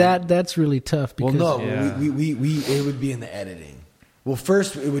 would see be- that's really tough Well, because no, Yeah. we it would be in the editing. Well,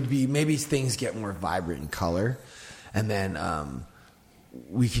 first it would be maybe things get more vibrant in color, and then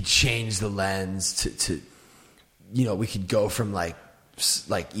we could change the lens to we could go from like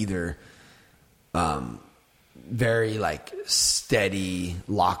either very like steady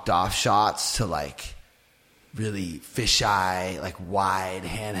locked off shots to like really fisheye, like wide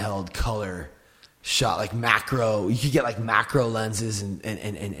handheld color shot, like macro. You could get like macro lenses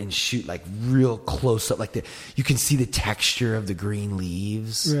and shoot like real close up, like you can see the texture of the green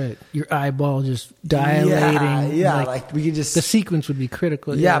leaves. right, your eyeball just dilating. Yeah, like we could just the sequence would be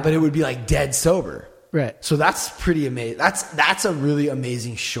critical. yeah, but it would be like dead sober. right. So that's pretty amazing. That's a really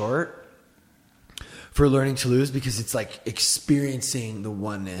amazing short for Learning to Lose, because it's like experiencing the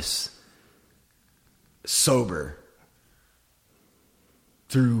oneness sober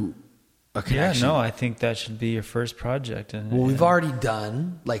through a Yeah, connection. no, I think that should be your first project. And Well, we've already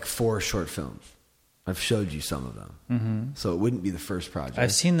done like 4 short films. I've showed you some of them, so it wouldn't be the first project.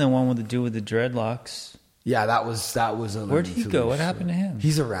 I've seen the one with the dude with the dreadlocks. Yeah, that was a. Where'd he go? What happened to him?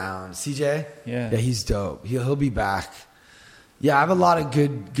 He's around. CJ. Yeah. Yeah, he's dope. He'll be back. Yeah, I have a lot of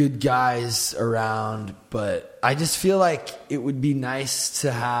good guys around, but I just feel like it would be nice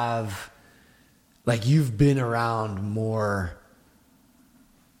to have, like, you've been around more.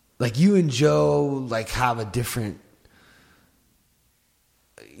 Like you and Joe, like, have a different.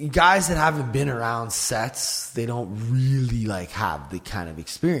 Guys that haven't been around sets, they don't really like have the kind of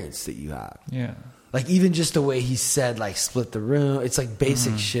experience that you have. Yeah. Like even just the way he said, like split the room. It's like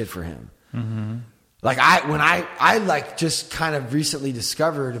basic shit for him. Mm-hmm. Like I like just kind of recently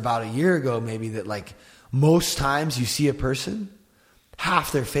discovered about a year ago maybe that like most times you see a person,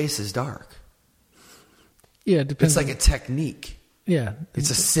 half their face is dark. Yeah, it depends. It's like a technique. Yeah.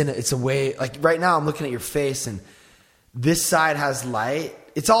 It's a way, like right now I'm looking at your face and this side has light.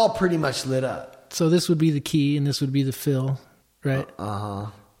 It's all pretty much lit up. So this would be the key and this would be the fill, right? Uh-huh.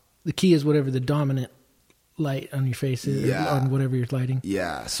 The key is whatever the dominant light on your face is, Yeah. on whatever you're lighting.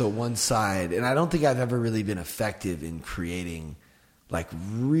 Yeah, so one side. And I don't think I've ever really been effective in creating like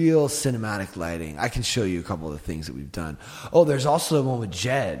real cinematic lighting. I can show you a couple of the things that we've done. Oh, there's also the one with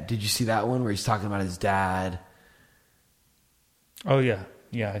Jed. Did you see that one where he's talking about his dad? Oh yeah,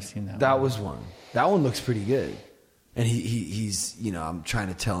 yeah, I've seen that. That was one. That one looks pretty good. And he's, you know, I'm trying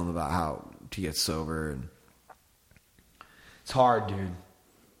to tell him about how to get sober. And it's hard, dude.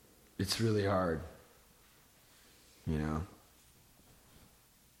 It's really hard. You know?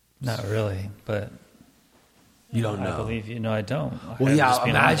 Not really, but You don't I know. believe you. No, I don't. Well, I'm yeah, just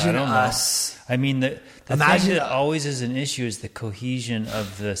being honest. imagine I don't us. know. I mean, the Imagine- thing that always is an issue is the cohesion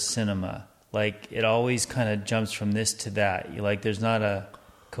of the cinema. Like, it always kind of jumps from this to that. Like, there's not a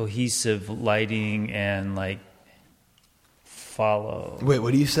cohesive lighting and, like, follow. Wait,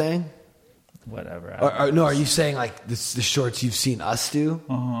 what are you saying? Whatever. No, are you saying like the shorts you've seen us do?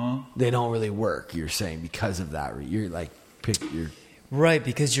 Uh-huh. They don't really work. You're saying because of that. You're like you're. Right,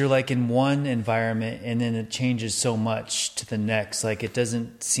 because you're like in one environment and then it changes so much to the next. Like it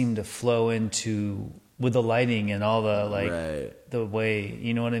doesn't seem to flow into with the lighting and all the like Right. the way,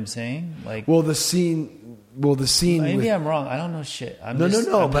 you know what I'm saying? Like Well, the scene. maybe with, I'm wrong. I don't know shit. I'm no. just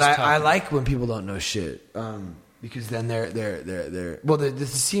But I talking. like when people don't know shit. Because then they're. Well, the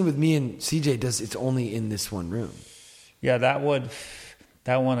scene with me and CJ does. It's only in this one room. Yeah, that one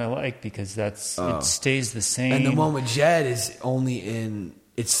I like because it stays the same. And the one with Jed is only in.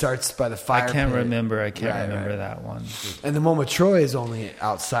 It starts by the fire. I can't pit. remember Right. that one. And the one with Troy is only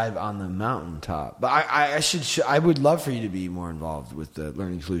outside on the mountaintop. But I would love for you to be more involved with the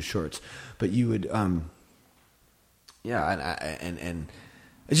Learning to Lose shorts. But you would, yeah. And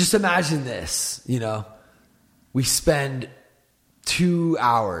just imagine this. You know, we spend 2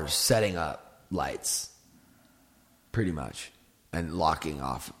 hours setting up lights, pretty much, and locking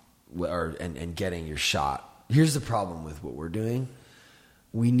off, and getting your shot. Here's the problem with what we're doing.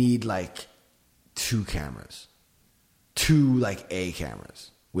 We need like 2 cameras, 2 like A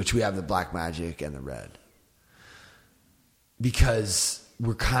cameras, which we have the Blackmagic and the Red, because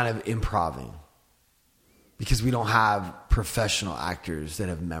we're kind of improvising, because we don't have professional actors that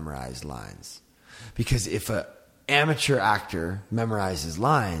have memorized lines. Because if an amateur actor memorizes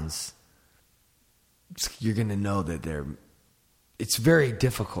lines, you're going to know that it's very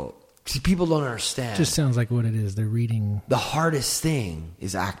difficult. See, people don't understand. Just sounds like what it is. They're reading. The hardest thing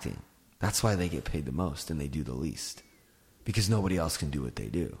is acting. That's why they get paid the most and they do the least. Because nobody else can do what they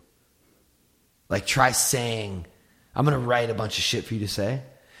do. Like, try saying, I'm going to write a bunch of shit for you to say.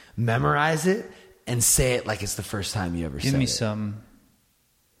 Memorize it and say it like it's the first time you ever said it. Give me some.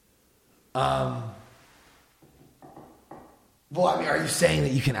 Well, I mean, are you saying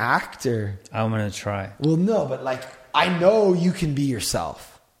that you can act or? I'm going to try. Well, no, but like, I know you can be yourself.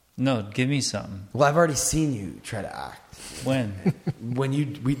 No, give me something. Well, I've already seen you try to act. When? When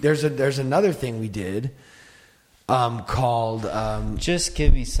there's another thing we did called Just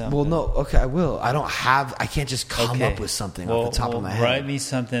give me something. well, no, okay, I will. I can't just come up with something off the top of my head. Write me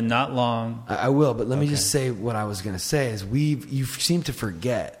something, not long. I will, but let me just say what I was going to say is you seem to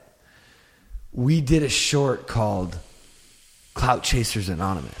forget. We did a short called Clout Chasers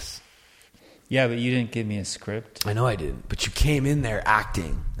Anonymous. Yeah, but you didn't give me a script. I know I didn't, but you came in there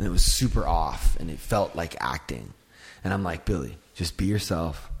acting, and it was super off, and it felt like acting. And I'm like, Billy, just be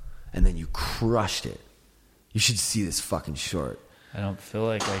yourself, and then you crushed it. You should see this fucking short. I don't feel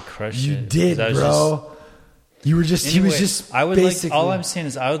like I crushed You it. did, 'cause I was bro. You were just. Anyway, he was just. I would basically, like. All I'm saying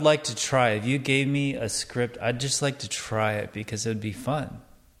is, I would like to try. If you gave me a script, I'd just like to try it because it would be fun.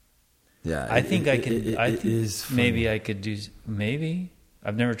 Yeah, I think I could. It is funny. Maybe I could do. Maybe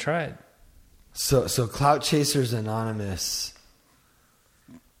I've never tried. So Clout Chasers Anonymous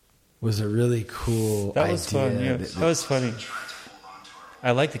was a really cool That idea. was fun. Yeah, that was funny.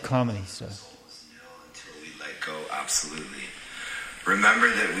 I like the comedy stuff. Until we let go, absolutely. Remember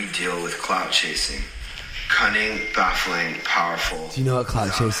that we deal with clout chasing. Cunning, baffling, powerful. Do you know what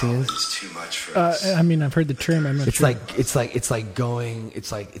clout chasing is? It's too much for us. I mean, I've heard the term. I'm not It's sure. like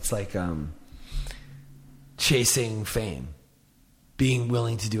chasing fame, being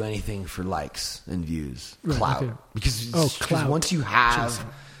willing to do anything for likes and views, Right, clout. okay. Because clout once you have chasing.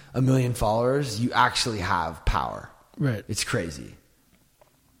 1 million followers, you actually have power. Right. It's crazy.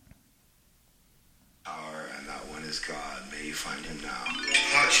 Power, and that one is God. May you find him now.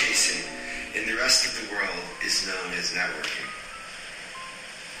 Clout chasing in the rest of the world is known as networking.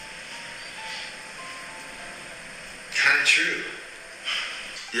 Kind of true.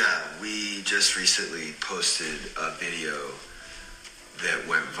 Yeah, we just recently posted a video that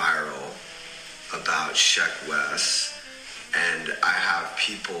went viral about Sheck West, and I have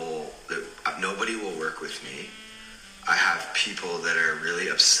people that nobody will work with me. I have people that are really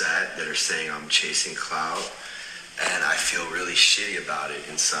upset that are saying I'm chasing clout, and I feel really shitty about it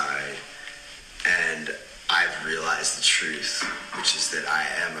inside. And I've realized the truth, which is that I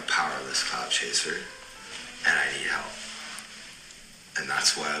am a powerless clout chaser, and I need help. And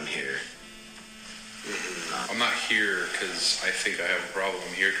that's why I'm here. I'm not here because I think I have a problem.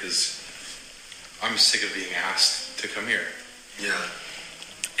 I'm here because I'm sick of being asked to come here. Yeah.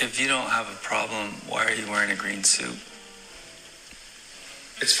 If you don't have a problem, why are you wearing a green suit?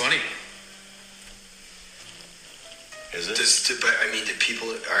 It's funny. Is it? But I mean, do people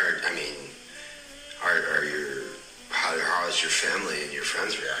are your how is your family and your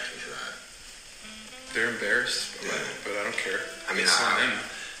friends reacting to that? They're embarrassed, but I don't care. I mean, it's on them.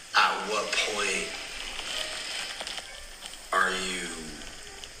 At what point are you?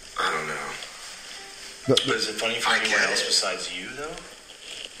 I don't know. But is it funny for I anyone get else it. besides you, though?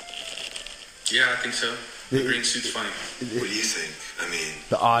 Yeah, I think so. The green suit's funny. What do you think? I mean,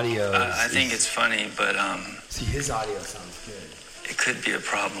 The audio. I think it's funny, but See, his audio sounds good, it could be a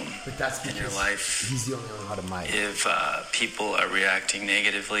problem but that's in your because life he's the only one who had a mic. if people are reacting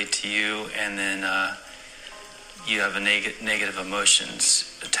negatively to you, and then you have a negative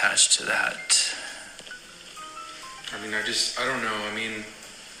emotions attached to that. I mean, I don't know. I mean,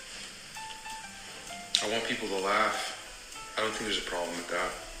 I want people to laugh. I don't think there's a problem with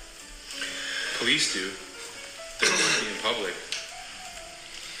that. Police do. They don't want to be in public.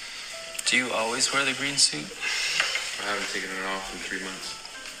 Do you always wear the green suit? I haven't taken it off in 3 months.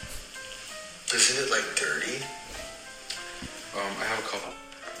 isn't it like dirty? I have a couple.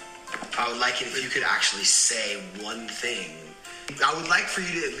 I would like it if you could actually say one thing. I would like for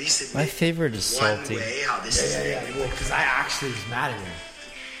you to at least admit My favorite is one salty. way how this is negative. Well, because I actually was mad at him.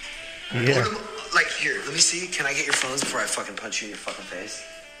 Yeah. Like, here, let me see. Can I get your phones before I fucking punch you in your fucking face?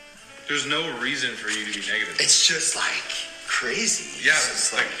 There's no reason for you to be negative. It's just like crazy. Yeah,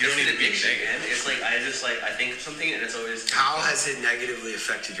 It's like you don't need to be addiction, negative. man. It's like I think of something and it's always. How has it negatively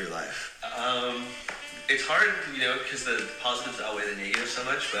affected your life? It's hard, because the positives outweigh the negatives so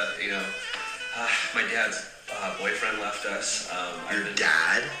much. But my dad's boyfriend left us. Your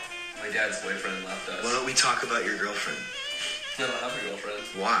dad? My dad's boyfriend left us. Why don't we talk about your girlfriend? I don't have a girlfriend.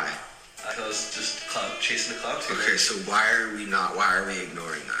 Why? I was just chasing the clout too. Okay, so why are we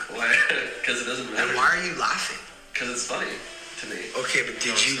ignoring that? Why? Because it doesn't matter. And why are you laughing? Because it's funny to me. Okay, but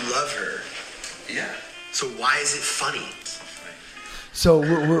did you love her? Yeah. So why is it funny? So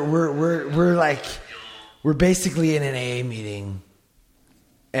we're like, we're basically in an AA meeting,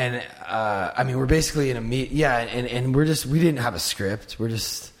 and I mean we're basically in a and we didn't have a script. We're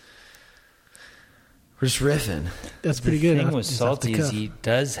just riffing. That's pretty The good. thing Off- with just off the Salty is cuff. he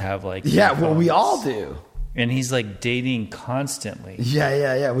does have like Yeah, well, we phones. all do. And he's like dating constantly.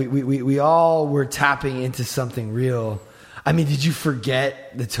 Yeah. We all were tapping into something real. I mean, did you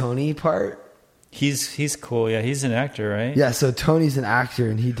forget the Tony part? He's cool. Yeah, he's an actor, right? Yeah, so Tony's an actor,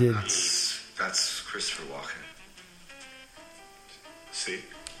 and he did. That's Christopher Walken. See?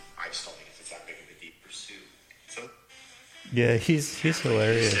 I just don't think it's that big of a deep pursuit. So, Yeah, he's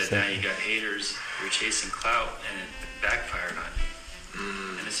hilarious. You said now you got haters, you're chasing clout, and it backfired on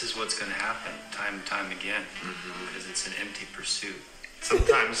you. And this is what's going to happen time and time again, because it's an empty pursuit.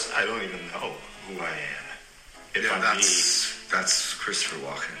 sometimes I don't even know who I am. If Yeah, I'm that's Christopher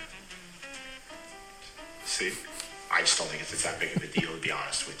Walken. See? I just don't think it's that big of a deal, to be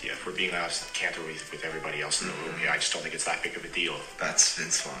honest with you. If we're being honest, canter with everybody else in the room here, I just don't think it's that big of a deal. That's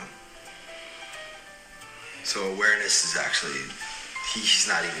Vince Vaughn. So awareness is actually he's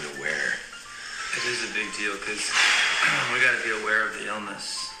not even aware. It is a big deal, because we got to be aware of the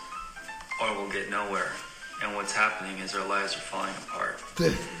illness, or we'll get nowhere. And what's happening is our lives are falling apart.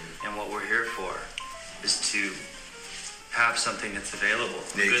 And what we're here for is to have something that's available.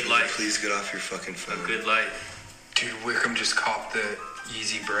 A Nate, good can you life. please get off your fucking phone. A good life. Dude, Wickham just copped the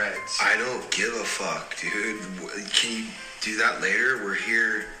Easy Breads. I don't give a fuck, dude. Can you do that later? We're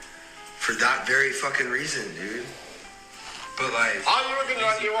here for that very fucking reason, dude. But like,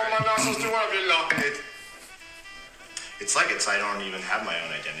 it's like I don't even have my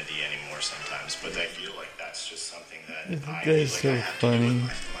own identity anymore sometimes, but I feel like that's just something that I feel like so I have funny. to do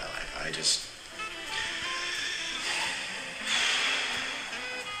with my life. I just...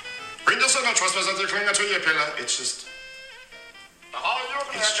 It's just...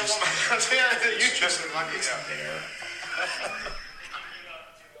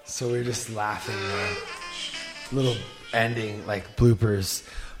 So we're just laughing, little ending like bloopers.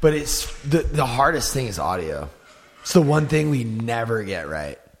 But it's the hardest thing is audio. It's the one thing we never get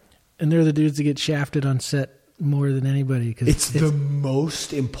right. And they're the dudes that get shafted on set more than anybody. Cause it's the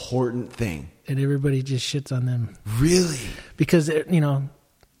most important thing. And everybody just shits on them. Really? Because,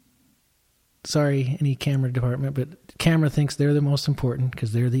 sorry, any camera department, but camera thinks they're the most important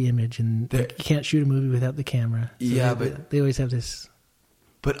because they're the image, and you can't shoot a movie without the camera. So yeah, but they always have this.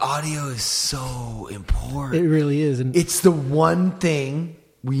 But audio is so important. It really is, and it's the one thing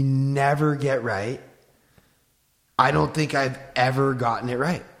we never get right. I don't think I've ever gotten it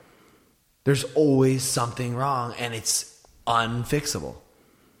right. There's always something wrong, and it's unfixable.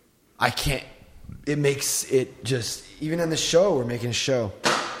 I can't. It makes it just, even in the show, we're making a show.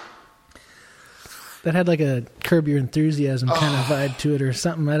 That had like a Curb Your Enthusiasm kind of vibe to it or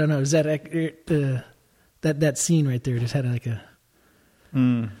something. I don't know. Is that that scene right there just had like a...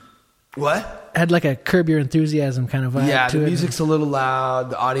 What? Had like a Curb Your Enthusiasm kind of vibe to it. Yeah, the music's a little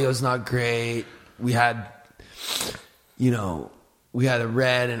loud. The audio's not great. We had, we had a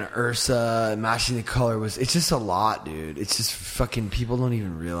Red and an Ursa, and matching the color it's just a lot, dude. It's just fucking, people don't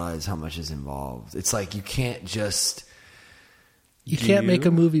even realize how much is involved. It's like, you can't just... You can't make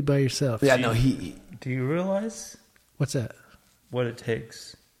a movie by yourself. Yeah, Do you realize? What's that? What it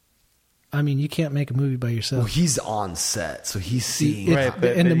takes. I mean, you can't make a movie by yourself. Well, he's on set, so he's seeing... Right,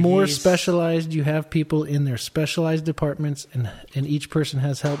 and the more specialized you have people in their specialized departments, and each person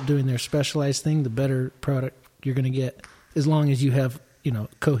has help doing their specialized thing, the better product you're going to get, as long as you have,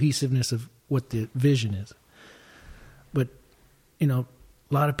 cohesiveness of what the vision is. But, a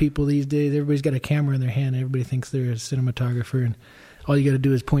lot of people these days, everybody's got a camera in their hand. Everybody thinks they're a cinematographer, and all you got to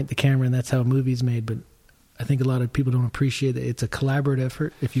do is point the camera, and that's how a movie's made. But I think a lot of people don't appreciate that it's a collaborative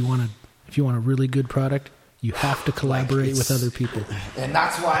effort. If you want a really good product, you have to collaborate with other people. And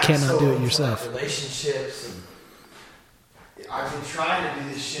that's why you cannot do it yourself. Relationships. And I've been trying to do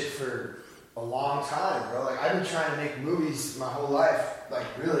this shit for a long time, bro. Like, I've been trying to make movies my whole life. Like,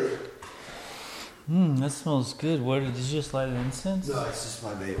 really. That smells good. What, did you just light an incense? No, it's just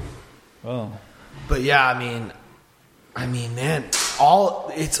my vape. Oh. But yeah, I mean, man, all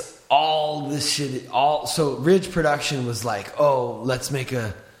this shit, so Ridge Production was like, let's make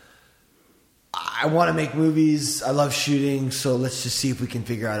I want to make movies. I love shooting. So let's just see if we can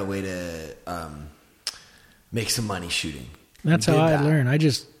figure out a way to make some money shooting. That's how I learn.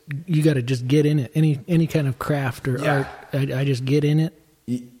 You got to just get in it. Any kind of craft or art. I just get in it,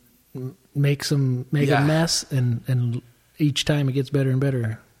 make a mess, and each time it gets better and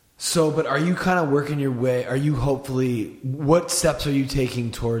better. So, but are you kind of working your way? Are you what steps are you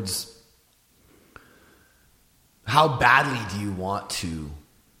taking towards, how badly do you want to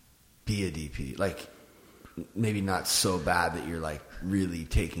be a DP? Like, maybe not so bad that you're like really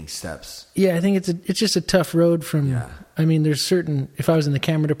taking steps. Yeah, I think it's just a tough road from, I mean, there's certain, if I was in the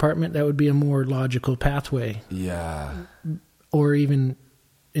camera department, that would be a more logical pathway. Yeah. Or even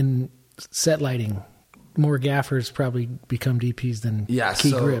in set lighting, more gaffers probably become DPs than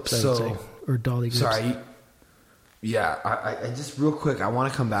key grips, I would say, or dolly grips. Sorry. Yeah, I just real quick, I want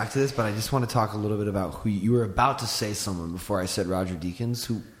to come back to this, but I just want to talk a little bit about who you were about to say someone before I said Roger Deakins,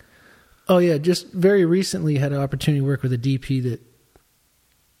 who... Oh yeah, just very recently had an opportunity to work with a DP that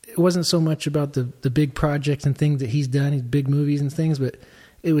it wasn't so much about the big projects and things that he's done, his big movies and things, but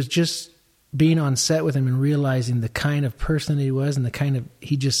it was just being on set with him and realizing the kind of person he was and the kind of,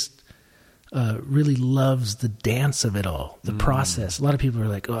 he just really loves the dance of it all, the process. A lot of people are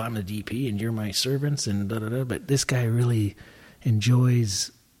like, I'm a DP and you're my servants and da-da-da, but this guy really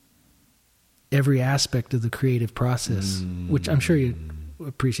enjoys every aspect of the creative process, which I'm sure he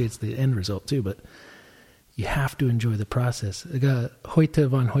appreciates the end result too, but you have to enjoy the process. I got Hoyte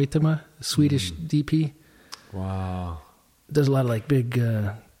van Hoytema, a Swedish DP. Wow. Does a lot of like big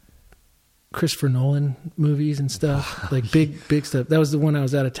Christopher Nolan movies and stuff, like big stuff. That was the one I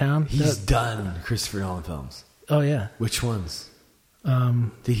was out of town. He's done Christopher Nolan films. Oh yeah. Which ones?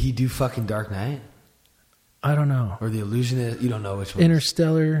 Did he do fucking Dark Knight? I don't know. Or The Illusionist? You don't know which one.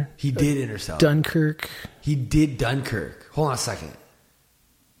 Interstellar. He did Interstellar. Dunkirk. He did Dunkirk. Hold on a second.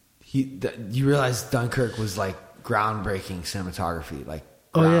 You realize Dunkirk was like groundbreaking cinematography, like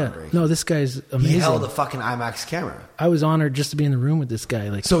oh yeah, no, this guy's amazing. He held a fucking IMAX camera. I was honored just to be in the room with this guy.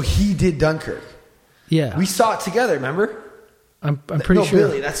 Like, so he did Dunkirk. Yeah. We saw it together, remember? I'm pretty sure.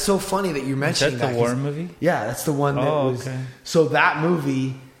 Billy, that's so funny that you're mentioning that. Is that the war movie? Yeah, that's the one that was. Okay. So that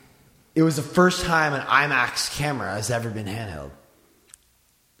movie, it was the first time an IMAX camera has ever been handheld.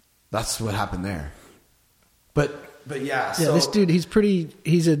 That's what happened there. But yeah. So, this dude,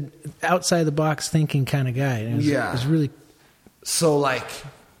 he's an outside the box thinking kind of guy. And it's really. So like,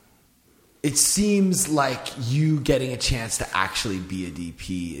 it seems like you getting a chance to actually be a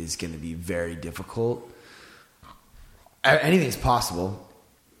DP is going to be very difficult. Anything's possible,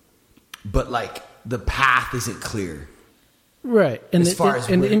 but like the path isn't clear, right? And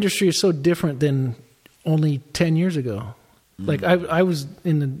the industry is so different than only 10 years ago. Like I was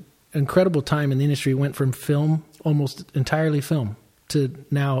in an incredible time in the industry. Went from film, almost entirely film, to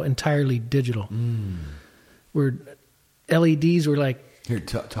now entirely digital. Where LEDs were like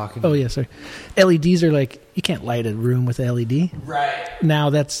talking. Oh yeah, sorry. LEDs are like you can't light a room with LED. Right now,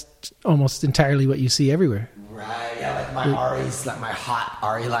 that's almost entirely what you see everywhere. Right, yeah, like my Ari's, like my hot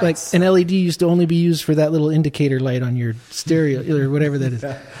Ari lights. Like an LED used to only be used for that little indicator light on your stereo or whatever that is.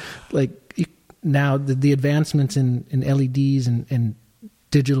 Like now the advancements in LEDs and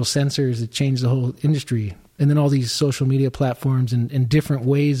digital sensors that changed the whole industry. And then all these social media platforms and different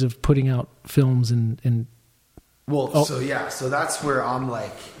ways of putting out films and so that's where I'm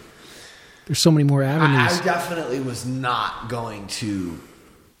like... There's so many more avenues. I definitely was not going to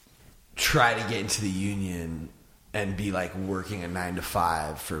try to get into the union and be like working a 9 to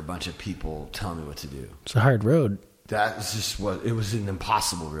 5 for a bunch of people telling me what to do. It's a hard road. That was just it was an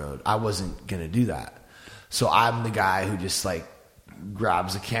impossible road. I wasn't going to do that. So I'm the guy who just like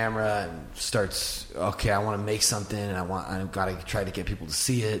grabs a camera and starts, okay, I want to make something and I've got to try to get people to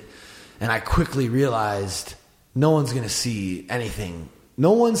see it. And I quickly realized no one's going to see anything.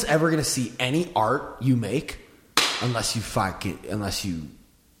 No one's ever going to see any art you make unless you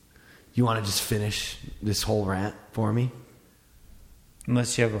want to just finish this whole rant for me?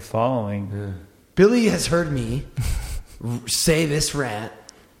 Unless you have a following. Yeah. Billy has heard me say this rant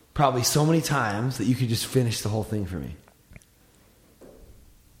probably so many times that you could just finish the whole thing for me.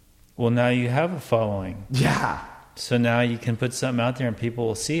 Well, now you have a following. Yeah. So now you can put something out there and people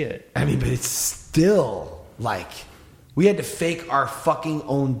will see it. I mean, but it's still like we had to fake our fucking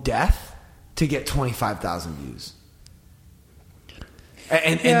own death to get 25,000 views.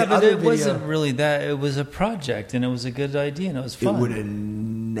 But it wasn't really that. It was a project, and it was a good idea, and it was fun. It would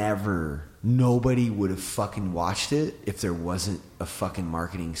have nobody would have fucking watched it if there wasn't a fucking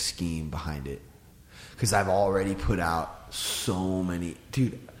marketing scheme behind it. Because I've already put out so many...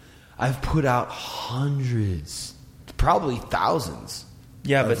 Dude, I've put out hundreds, probably thousands.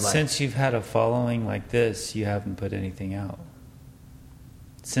 Yeah, but since you've had a following like this, you haven't put anything out.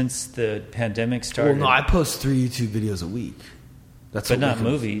 Since the pandemic started... Well, no, I post 3 YouTube videos a week. But not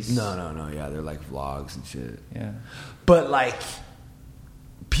movies. No. Yeah, they're like vlogs and shit. Yeah. But like,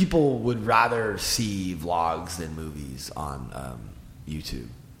 people would rather see vlogs than movies on YouTube.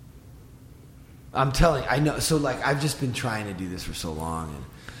 I'm telling, I know. So like, I've just been trying to do this for so long, and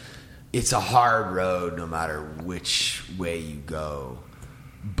it's a hard road no matter which way you go.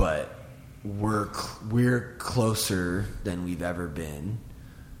 But we're closer than we've ever been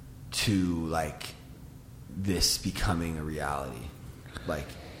to like this becoming a reality. Like,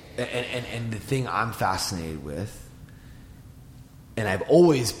 and the thing I'm fascinated with, and I've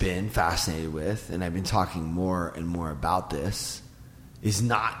always been fascinated with, and I've been talking more and more about this, is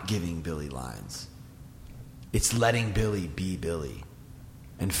not giving Billy lines. It's letting Billy be Billy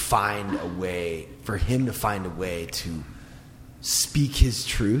and find a way for him to find a way to speak his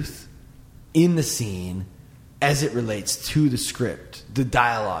truth in the scene as it relates to the script, the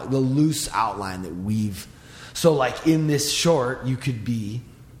dialogue, the loose outline that we've... So, like, in this short, you could be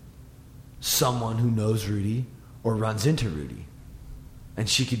someone who knows Rudy or runs into Rudy. And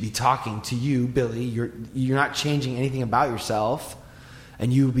she could be talking to you, Billy. You're not changing anything about yourself.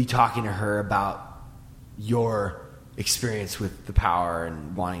 And you would be talking to her about your experience with the power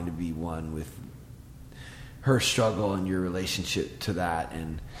and wanting to be one with her struggle and your relationship to that.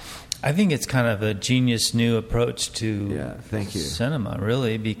 And I think it's kind of a genius new approach to thank you. Cinema,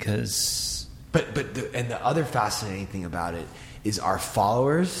 really, because... But the other fascinating thing about it is our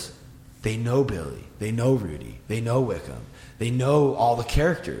followers, they know Billy, they know Rudy, they know Wickham, they know all the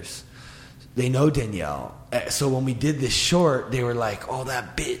characters, they know Danielle. So when we did this short, they were like, "Oh,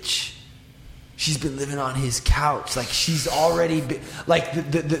 that bitch, she's been living on his couch. Like she's already like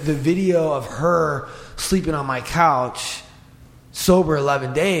the video of her sleeping on my couch, sober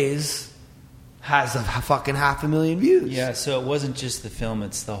 11 days." Has a fucking 500,000 views. Yeah, so it wasn't just the film;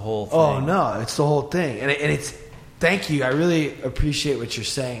 it's the whole thing. Oh no, it's the whole thing, and thank you. I really appreciate what you're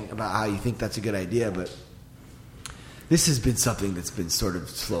saying about how you think that's a good idea, but this has been something that's been sort of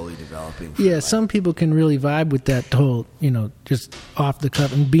slowly developing. Yeah, some people can really vibe with that whole, just off the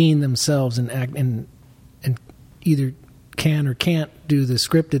cuff and being themselves and act and either can or can't do the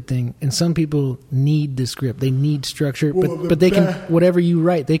scripted thing. And some people need the script; they need structure. But they can, whatever you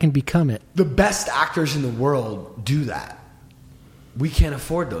write, they can become it. The best actors in the world do that. We can't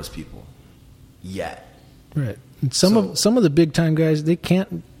afford those people yet. Right. And some of the big time guys, they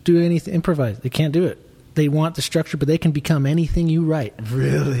can't do anything improvise. They can't do it. They want the structure, but they can become anything you write.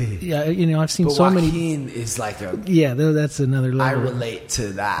 Really? Yeah, I've seen but so Joaquin many. Is like a. Yeah, that's another level. I relate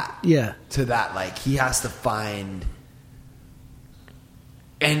to that. Yeah. To that, like he has to find.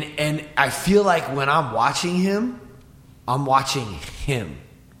 And I feel like when I'm watching him, I'm watching him.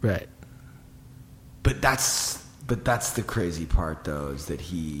 Right. But that's the crazy part though, is that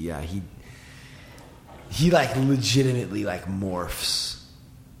he like legitimately like morphs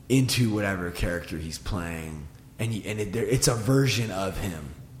into whatever character he's playing, and it's a version of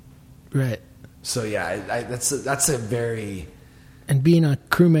him. Right. So yeah, that's a very. And being a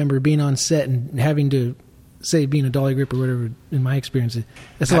crew member, being on set, and having to say being a dolly grip or whatever, in my experience,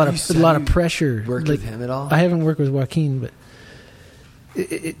 that's a lot of pressure. Worked with him at all? I haven't worked with Joaquin, but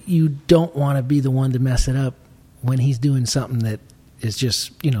you don't want to be the one to mess it up when he's doing something that is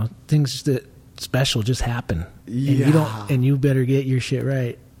just things that special just happen. Yeah. And you better get your shit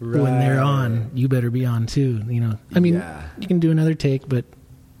right. When they're on, you better be on too. I mean, you can do another take, but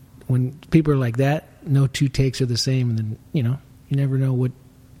when people are like that, no two takes are the same, and then you never know what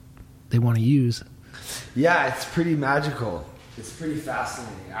they want to use. Yeah, it's pretty magical. It's pretty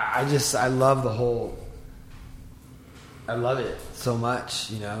fascinating. I love the whole. I love it so much,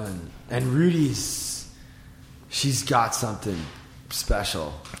 and Rudy's, she's got something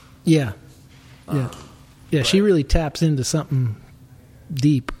special. Yeah, yeah. She really taps into something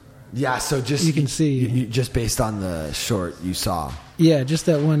deep. Yeah, so just you can see you just based on the short you saw. Yeah, just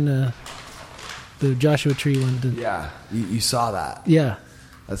that one, the Joshua Tree one. Yeah, you saw that. Yeah,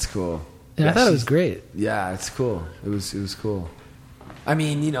 that's cool. Yeah, I thought it was great. Yeah, it's cool. It was cool. I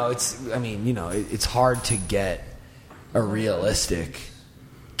mean, it's hard to get a realistic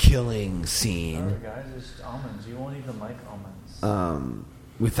killing scene. Sorry, guys, it's almonds. You won't even like almonds.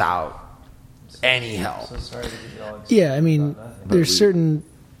 Without any help. So sorry to get you all excited. Yeah, I mean, there's certain.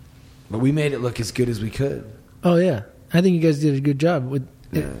 But we made it look as good as we could. Oh yeah, I think you guys did a good job.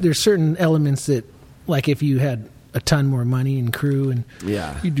 There's certain elements that, like, if you had a ton more money and crew, and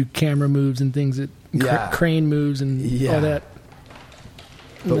you do camera moves and things crane moves and all that.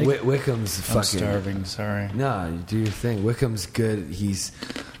 But Wickham's fucking. I'm starving. Sorry. No, you do your thing. Wickham's good.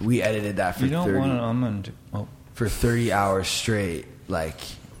 We edited that for. You don't want an almond. Oh. For 30 hours straight, like,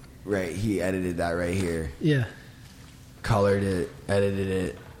 right. He edited that right here. Yeah. Colored it, edited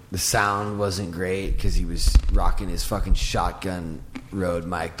it. The sound wasn't great because he was rocking his fucking shotgun Rode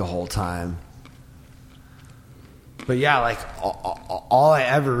mic the whole time. But yeah, like all I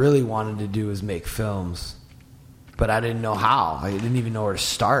ever really wanted to do was make films, but I didn't know how. I didn't even know where to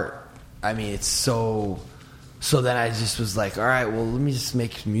start. I mean, it's so then I just was like, all right, well, let me just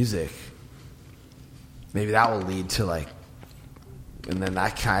make music. Maybe that will lead to like, and then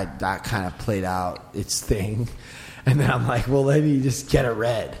that kind of played out its thing. And then I'm like, well, let me just get a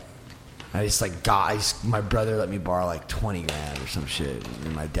Red. I just like my brother let me borrow like 20 grand or some shit,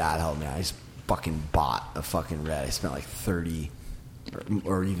 and my dad helped me. I just fucking bought a fucking Red. I spent like 30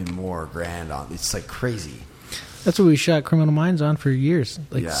 or even more grand on. It's like crazy. That's what we shot Criminal Minds on for years.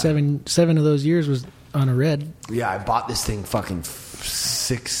 Like 7 of those years was on a Red. Yeah, I bought this thing fucking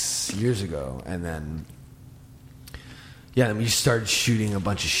 6 years ago, and then then we just started shooting a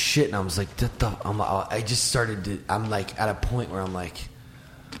bunch of shit, and I was like, I just started to. I'm like at a point where I'm like,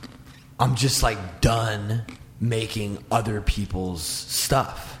 I'm just like done making other people's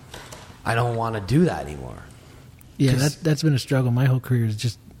stuff. I don't want to do that anymore. Yeah, that's been a struggle. My whole career is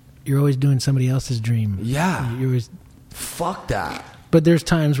just, you're always doing somebody else's dream. Yeah. You're always, fuck that. But there's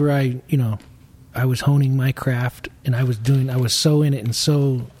times where I was honing my craft, and I was so in it and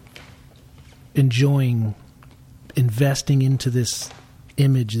so enjoying investing into this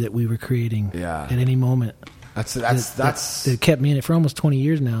image that we were creating at any moment. That kept me in it for almost 20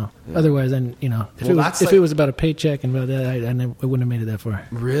 years now. Yeah. Otherwise, then if it was about a paycheck and about that, I wouldn't have made it that far.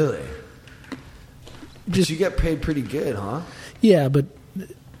 Really? But you get paid pretty good, huh? Yeah, but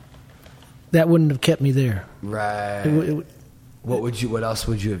that wouldn't have kept me there. Right. What else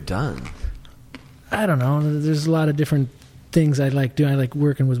would you have done? I don't know. There's a lot of different things I like doing. I like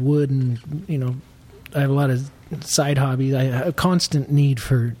working with wood, and I have a lot of side hobbies. I have a constant need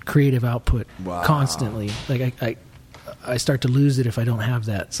for creative output. Wow. Constantly. Like I start to lose it if I don't have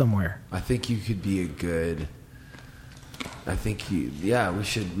that somewhere. I think you could be a good. I think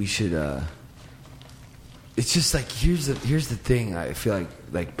we should. It's just like here's the thing. I feel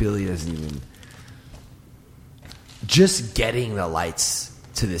like Billy doesn't even. Just getting the lights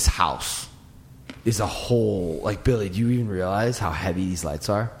to this house is a whole. Like, Billy, do you even realize how heavy these lights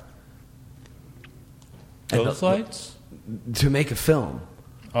are? Those lights? To make a film.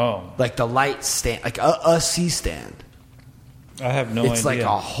 Oh. Like the light stand, like a C-stand. I have no idea. It's like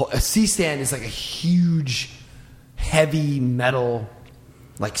a C-stand is like a huge, heavy metal,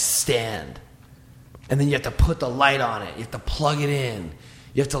 like, stand. And then you have to put the light on it. You have to plug it in.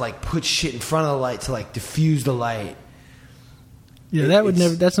 You have to, like, put shit in front of the light to, like, diffuse the light. Yeah,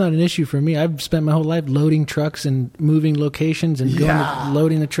 that's not an issue for me. I've spent my whole life loading trucks and moving locations and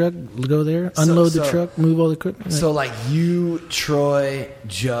loading the truck, go there, unload the truck, move all the equipment. So, like, you, Troy,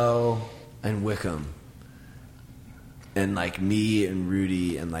 Joe, and Wickham, and, like, me and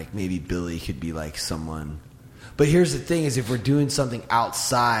Rudy and, like, maybe Billy could be, like, someone. But here's the thing is if we're doing something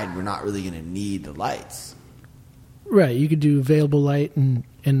outside, we're not really going to need the lights. Right, you could do available light, and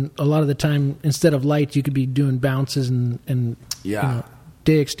a lot of the time, instead of lights, you could be doing bounces and you know,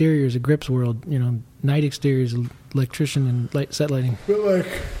 day exterior is a grips world. You know, night exterior is electrician and set lighting. But like,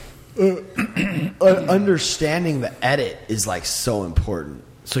 understanding the edit is like so important.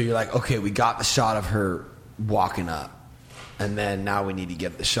 So you're like, okay, we got the shot of her walking up, and then now we need to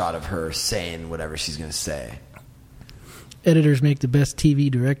get the shot of her saying whatever she's going to say. Editors make the best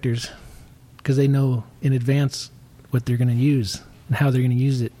TV directors because they know in advance what they're going to use and how they're going to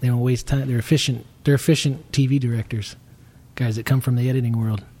use it. They don't waste time. They're efficient TV directors, guys that come from the editing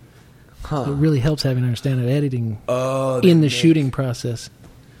world. It really helps having an understanding of editing in the shooting process.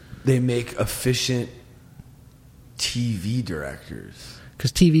 They make efficient TV directors.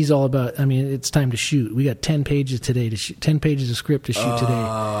 Because TV's all about, I mean, it's time to shoot. We got 10 pages today to shoot, 10 pages of script to shoot today.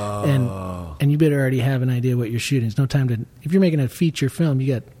 And you better already have an idea what you're shooting. It's no time to, if you're making a feature film,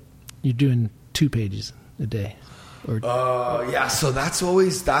 you're doing 2 pages a day. Yeah, so that's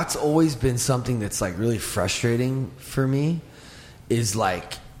always been something that's like really frustrating for me is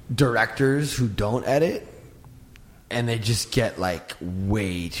like directors who don't edit and they just get like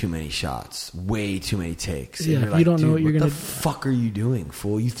way too many shots, way too many takes. Yeah, and you're like, you don't know what you're going to do. What the fuck are you doing,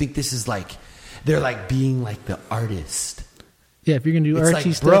 fool? You think this is like, they're like being like the artist. Yeah, if you're going to do artsy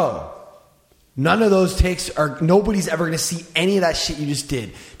like, stuff. Bro, none of those takes are, nobody's ever going to see any of that shit you just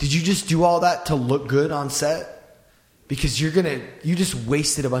did. Did you just do all that to look good on set? Because you just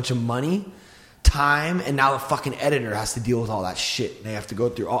wasted a bunch of money, time, and now the fucking editor has to deal with all that shit. They have to go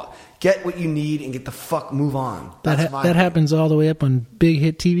through get what you need and get the fuck, move on. That happens all the way up on big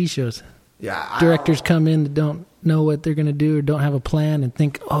hit TV shows. Yeah. Directors come in that don't know what they're going to do or don't have a plan and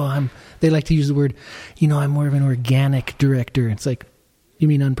think, they like to use the word, I'm more of an organic director. It's like, you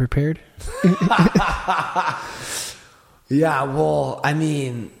mean unprepared? Yeah, well, I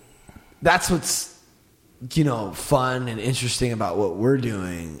mean, that's what's, fun and interesting about what we're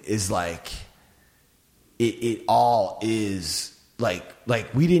doing is like, it all is like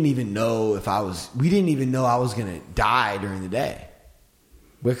we didn't even know I was going to die during the day.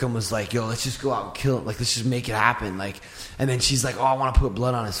 Wickham was like, yo, let's just go out and kill him. Like, let's just make it happen. Like, and then she's like, oh, I want to put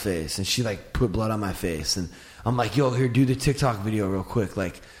blood on his face. And she like put blood on my face. And I'm like, yo, here, do the TikTok video real quick.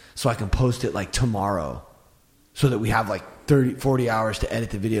 Like, so I can post it like tomorrow so that we have like 40 hours to edit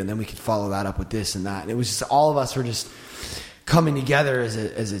the video. And then we can follow that up with this and that. And it was just, all of us were just coming together as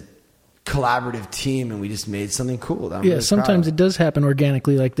a collaborative team. And we just made something cool. That I'm really sometimes it does happen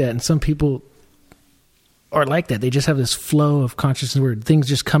organically like that. And some people are like that. They just have this flow of consciousness where things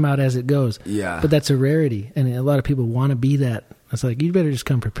just come out as it goes. Yeah. But that's a rarity. And a lot of people want to be that. It's like, you better just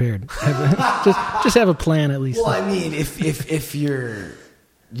come prepared. just have a plan at least. Well, I mean, if you're,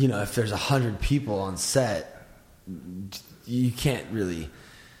 if there's 100 people on set, you can't really,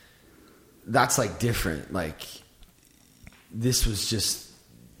 that's like different. Like, this was just,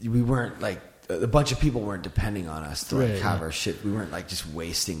 we weren't like, a bunch of people weren't depending on us to like have our shit. We weren't like just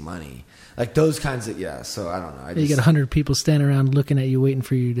wasting money. Like those kinds of, so I don't know. You got 100 people standing around looking at you, waiting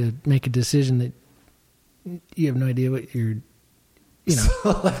for you to make a decision that you have no idea what you're, So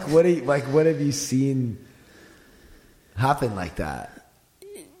what have you seen happen like that?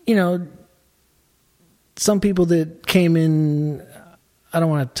 Some people that came in, I don't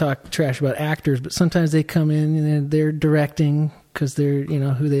want to talk trash about actors, but sometimes they come in and they're directing because they're,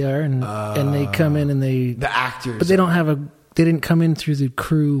 who they are, and they come in and the actors, but they don't have they didn't come in through the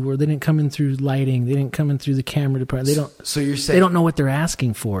crew, or they didn't come in through lighting, they didn't come in through the camera department. They don't. So you're saying they don't know what they're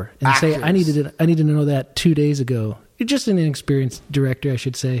asking for, and actors. Say, I needed to know that 2 days ago. You're just an inexperienced director, I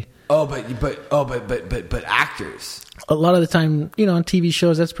should say. But actors. A lot of the time, on TV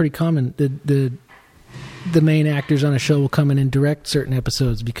shows, that's pretty common. The main actors on a show will come in and direct certain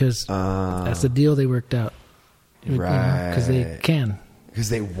episodes because that's the deal they worked out. Right. Because they can. Because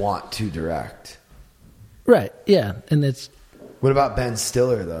they want to direct. Right, yeah. And that's... What about Ben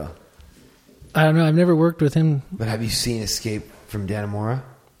Stiller, though? I don't know. I've never worked with him. But have you seen Escape from Dannemora?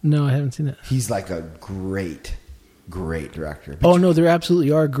 No, I haven't seen that. He's like a great director. Oh, no, there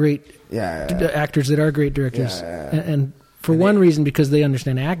absolutely are great yeah. actors that are great directors. Yeah. And for one reason, because they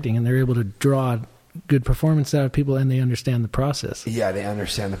understand acting and they're able to draw good performance out of people and they understand the process. Yeah, they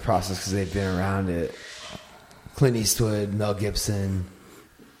understand the process because they've been around it. Clint Eastwood, Mel Gibson,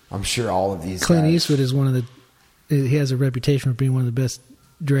 I'm sure all of these Clint guys. Eastwood is he has a reputation for being one of the best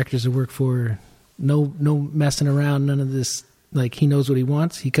directors to work for. No messing around, none of this. Like, he knows what he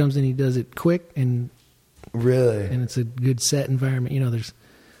wants. He comes in, he does it quick, and really, and it's a good set environment.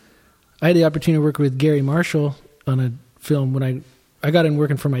 I had the opportunity to work with Gary Marshall on a film when I got in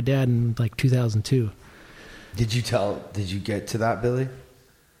working for my dad in like 2002. Did you get to that, Billy?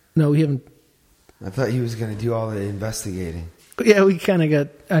 No, we haven't. I thought he was going to do all the investigating. Yeah, we kind of got.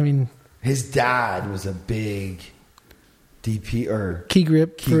 His dad was a big DP or key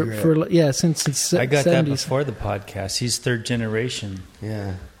grip for since the I got 70s. that before the podcast. He's third generation.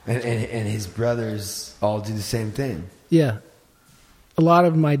 Yeah, and his brothers all do the same thing. Yeah, a lot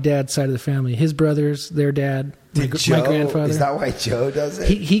of my dad's side of the family, his brothers, their dad, my grandfather. Is that why Joe does it?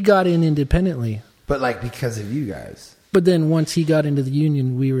 He got in independently, but like because of you guys. But then once he got into the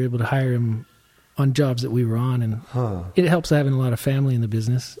union, we were able to hire him on jobs that we were on, and it helps having a lot of family in the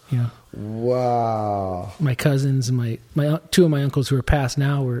business. Wow. My cousins and my two of my uncles who are passed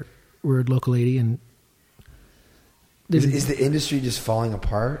now were at Local 80, and is the industry just falling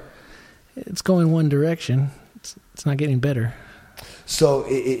apart? It's going one direction. It's not getting better. So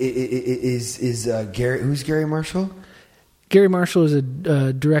is Gary? Who's Gary Marshall? Gary Marshall is a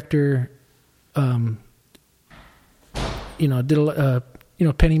director. Did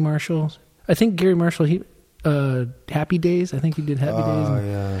Penny Marshall. I think Gary Marshall. Happy Days. I think he did Happy Days. Oh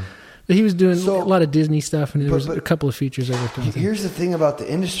yeah. But he was doing a lot of Disney stuff, and there was a couple of features I worked on. Here's the thing about the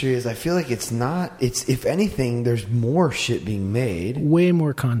industry is I feel like it's not. It's if anything, there's more shit being made. Way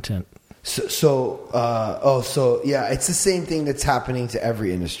more content. So it's the same thing that's happening to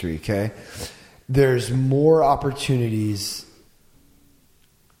every industry. Okay, there's more opportunities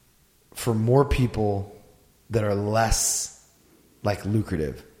for more people that are less like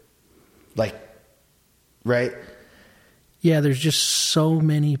lucrative, right? Yeah, there's just so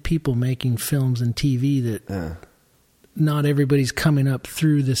many people making films and TV that not everybody's coming up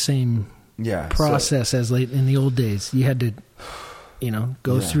through the same process as late in the old days. You had to,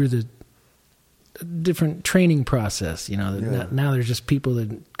 go through the different training process. Now there's just people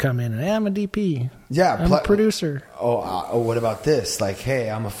that come in and, hey, I'm a DP. Yeah, I'm a producer. What about this? Like, hey,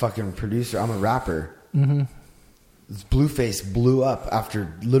 I'm a fucking producer. I'm a rapper. Mm-hmm. Blueface blew up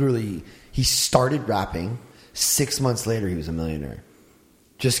after literally he started rapping. 6 months later, he was a millionaire.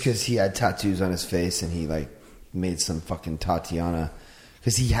 Just because he had tattoos on his face and he made some fucking Tatiana.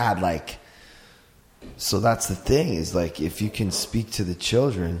 Because he had so that's the thing is if you can speak to the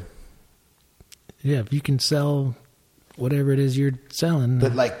children. Yeah, if you can sell whatever it is you're selling.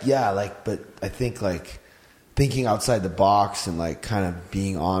 But but I think thinking outside the box and kind of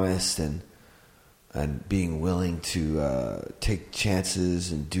being honest and being willing to take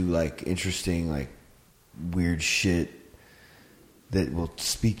chances and do interesting weird shit that will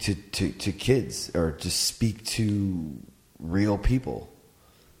speak to kids or just speak to real people.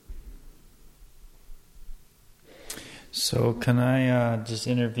 So can I just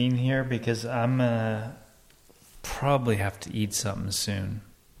intervene here because I'm gonna probably have to eat something soon.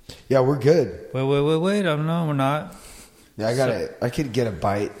 Yeah, we're good. Wait. No, we're not. Yeah, I could get a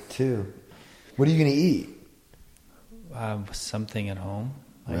bite too. What are you gonna eat? Something at home,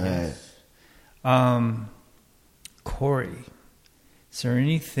 I right. guess. Corey, is there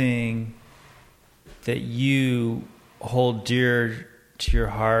anything that you hold dear to your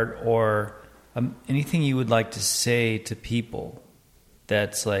heart or anything you would like to say to people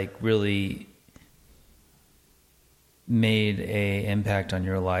that's really made a impact on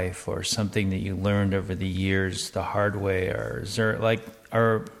your life or something that you learned over the years the hard way, or is there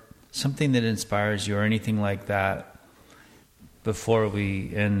or something that inspires you or anything like that before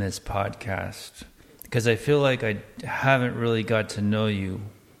we end this podcast? Because I feel like I haven't really got to know you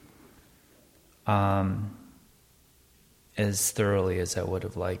as thoroughly as I would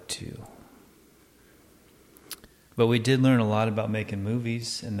have liked to. But we did learn a lot about making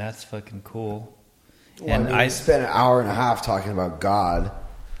movies, and that's fucking cool. Well, and I spent an hour and a half talking about God.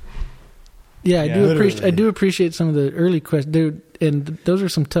 Yeah, Yeah. I do appreciate some of the early questions, and those are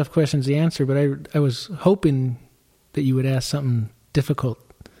some tough questions to answer. But I was hoping that you would ask something difficult,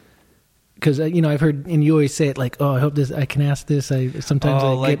 because I've heard, and you always say it like, "Oh, I hope I can ask this." I go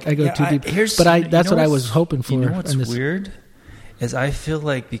too deep, but that's what I was hoping for. You know what's weird is I feel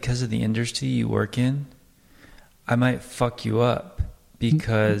like because of the industry you work in, I might fuck you up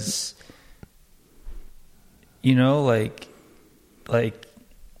because like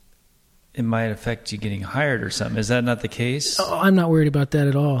it might affect you getting hired or something. Is that not the case? Oh, I'm not worried about that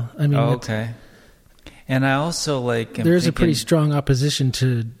at all. I mean, okay. And I also there's a pretty strong opposition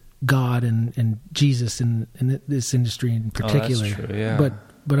to God and Jesus in this industry in particular. That's true, yeah.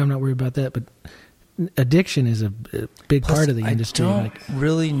 But I'm not worried about that. But addiction is a big part of the industry. I don't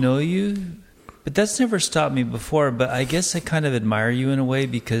really know you, but that's never stopped me before. But I guess I kind of admire you in a way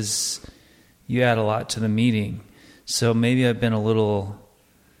because you add a lot to the meeting. So maybe I've been a little,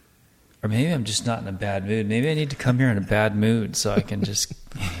 or maybe I'm just not in a bad mood. Maybe I need to come here in a bad mood so I can just,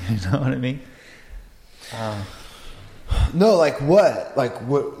 you know what I mean? No, like what? Like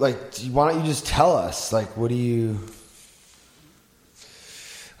what? Like, why don't you just tell us? Like, what do you?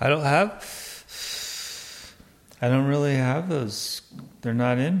 I don't really have those. They're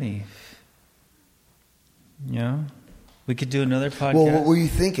not in me. You know? We could do another podcast. Well, what were you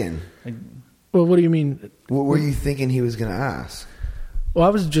thinking? Well, what do you mean? What were you thinking he was going to ask? Well, I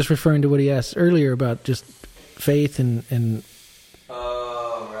was just referring to what he asked earlier about just faith and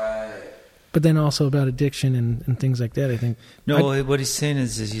oh, right. But then also about addiction and things like that, I think. No, what he's saying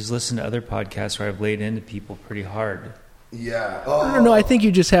is he's listened to other podcasts where I've laid into people pretty hard. Yeah. Oh. No, I think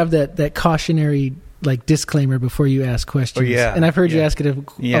you just have that cautionary disclaimer before you ask questions. Oh, yeah. And I've heard you ask it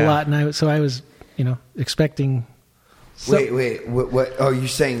a lot, and I was expecting. Wait. What? Oh, you're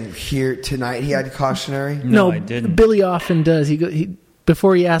saying here tonight he had cautionary? No, I didn't. Billy often does. He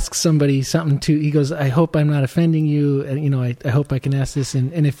before he asks somebody something he goes, "I hope I'm not offending you, and I hope I can ask this,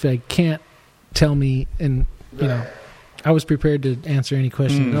 and if I can't, tell me." And I was prepared to answer any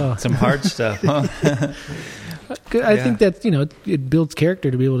question at all. Some hard stuff, huh? I think that it builds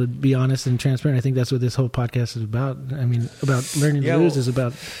character to be able to be honest and transparent. I think that's what this whole podcast is about. I mean, about learning to lose is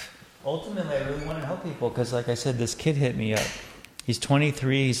about. Ultimately, I really want to help people because, like I said, this kid hit me up. He's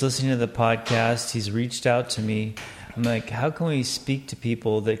 23. He's listening to the podcast. He's reached out to me. I'm like, how can we speak to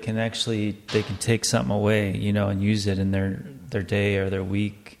people that can they can take something away, and use it in their day or their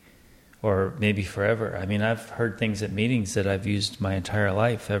week or maybe forever. I mean, I've heard things at meetings that I've used my entire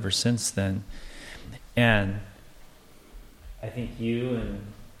life ever since then. And I think you and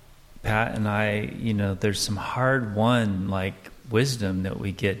Pat and I, there's some hard-won, wisdom that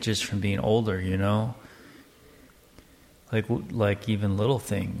we get just from being older, like even little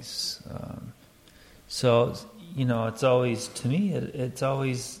things. So, it's always, to me, it's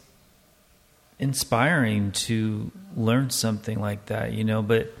always inspiring to learn something like that,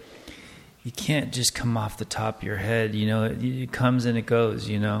 but you can't just come off the top of your head, it comes and it goes,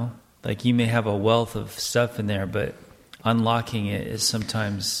 like you may have a wealth of stuff in there, but unlocking it is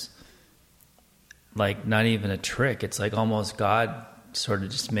sometimes not even a trick. It's like almost God sort of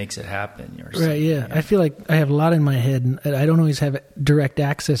just makes it happen. Right, yeah. I feel like I have a lot in my head, and I don't always have direct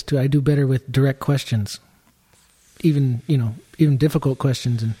access to it. I do better with direct questions, even difficult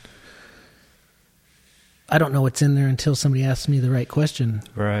questions, and I don't know what's in there until somebody asks me the right question.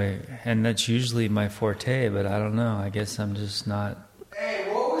 Right, and that's usually my forte, but I don't know. I guess I'm just not... Hey,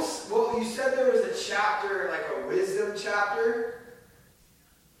 you said there was a chapter, like a wisdom chapter?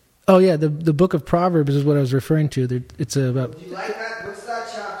 Oh yeah, the book of Proverbs is what I was referring to. It's about. Do you like that? What's that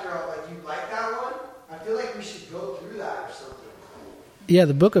chapter? Do you like that one? I feel like we should go through that or something. Yeah,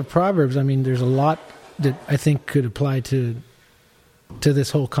 the book of Proverbs. I mean, there's a lot that I think could apply to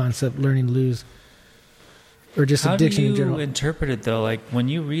this whole concept, learning to lose, or just addiction in general. How do you interpret it though? Like when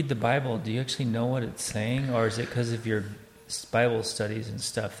you read the Bible, do you actually know what it's saying, or is it because of your Bible studies and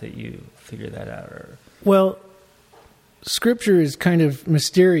stuff that you figure that out? Or well, Scripture is kind of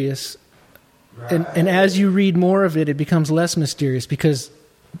mysterious, and as you read more of it, it becomes less mysterious because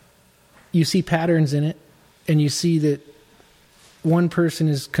you see patterns in it, and you see that one person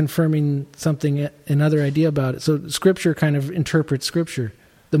is confirming something, another idea about it. So Scripture kind of interprets Scripture.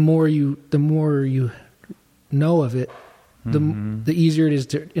 The more you know of it, the easier it is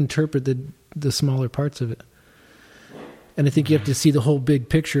to interpret the smaller parts of it. And I think you have to see the whole big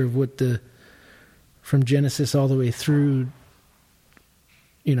picture of what from Genesis all the way through,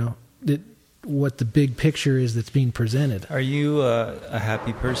 what the big picture is that's being presented. Are you a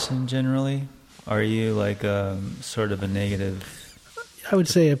happy person generally? Are you like sort of a negative? I would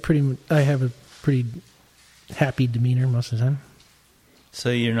say I have a pretty happy demeanor most of the time. So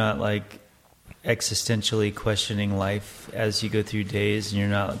you're not like existentially questioning life as you go through days, and you're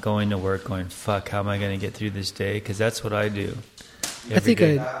not going to work going, fuck, how am I going to get through this day? Because that's what I do.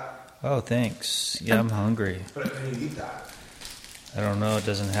 Oh, thanks. Yeah, I'm hungry. But can you eat that? I don't know. It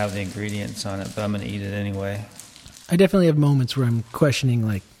doesn't have the ingredients on it, but I'm going to eat it anyway. I definitely have moments where I'm questioning,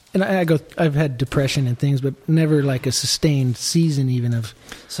 like, and I've had depression and things, but never like a sustained season even of.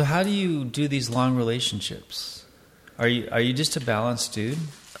 So how do you do these long relationships? Are you just a balanced dude?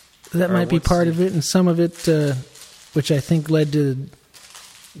 That might be part of it, and some of it, which I think led to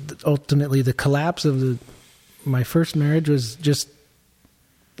ultimately the collapse of my first marriage, was just,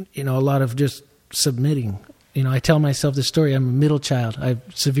 a lot of just submitting. I tell myself this story. I'm a middle child. I have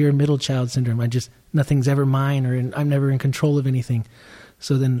severe middle child syndrome. Nothing's ever mine, or I'm never in control of anything.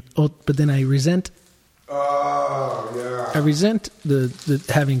 So then, but then I resent. Oh yeah. I resent the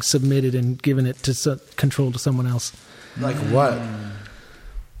having submitted and given it to control to someone else. Like what?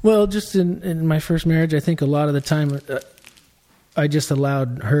 Well, just in my first marriage, I think a lot of the time I just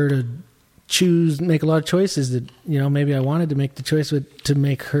allowed her to make a lot of choices that, maybe I wanted to make the choice to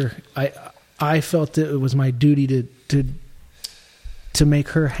make her. I felt that it was my duty to make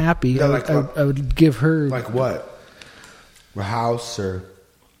her happy. Yeah, I would give her. Like what? A house or?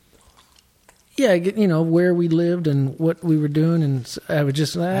 Yeah, where we lived and what we were doing, and I would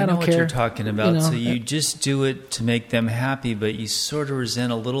just, I know don't what care. You're talking about. So you just do it to make them happy, but you sort of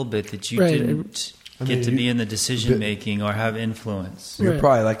resent a little bit that you didn't get to be in the decision making or have influence. You're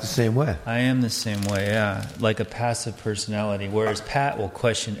probably like the same way. I am the same way, yeah. Like a passive personality, whereas Pat will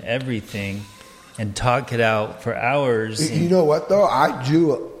question everything and talk it out for hours. You know what though? I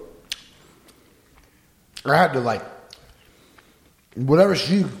had to whatever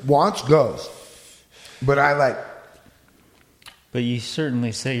she wants goes. But But you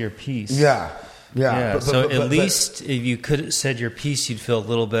certainly say your piece. Yeah. So at least if you could have said your piece, you'd feel a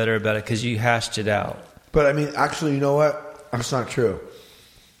little better about it because you hashed it out. But I mean, actually, you know what? That's not true.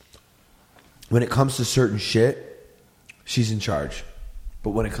 When it comes to certain shit, she's in charge.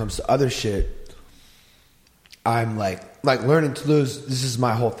 But when it comes to other shit, I'm like learning to lose. This is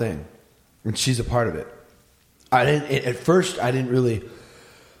my whole thing, and she's a part of it. At first, I didn't really.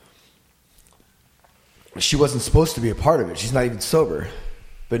 She wasn't supposed to be a part of it. She's not even sober.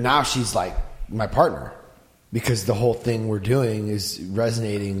 But now she's like my partner because the whole thing we're doing is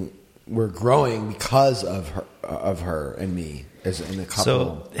resonating. We're growing because of her and me as in a couple.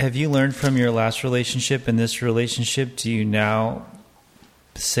 So have you learned from your last relationship and this relationship? Do you now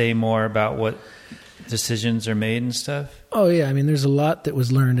say more about what decisions are made and stuff? Oh, yeah. I mean, there's a lot that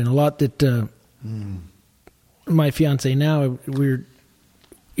was learned and a lot that my fiance now,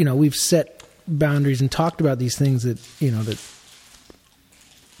 we've set boundaries and talked about these things that that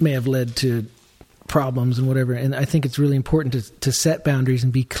may have led to problems and whatever, and I think it's really important to set boundaries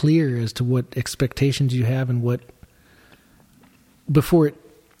and be clear as to what expectations you have and what before it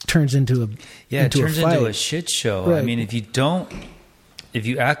turns into a into a shit show. Right. I mean, if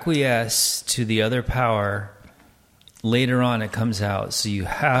you acquiesce to the other power, later on it comes out, so you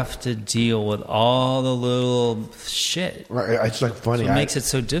have to deal with all the little shit. Right, it's like funny. So it makes it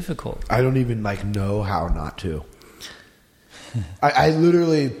so difficult. I don't even know how not to. I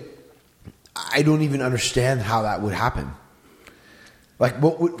literally, I don't even understand how that would happen.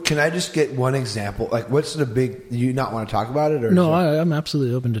 Can I just get one example? What's the big? Do you not want to talk about it? Or no, I'm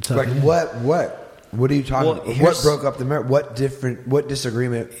absolutely open to talking. What are you talking about? What broke up the marriage? What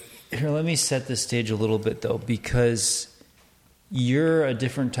disagreement? Here, let me set the stage a little bit, though, because you're a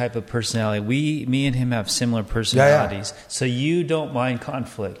different type of personality. Me and him have similar personalities. Yeah. So you don't mind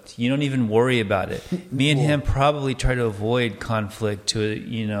conflict. You don't even worry about it. Me and him probably try to avoid conflict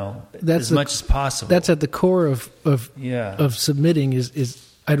as much as possible. That's at the core of submitting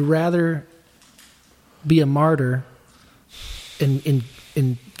is I'd rather be a martyr and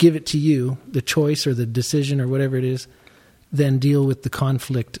give it to you, the choice or the decision or whatever it is, than deal with the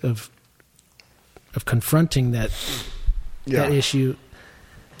conflict of confronting that issue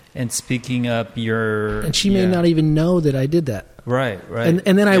and speaking up your. And she may not even know that I did that. Right.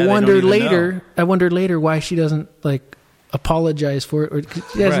 And then I wondered later why she doesn't apologize for it, or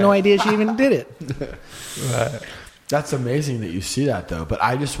she has no idea she even did it. Right. That's amazing that you see that though. But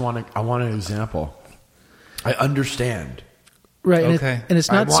I want an example. I understand. Right. Okay. And it's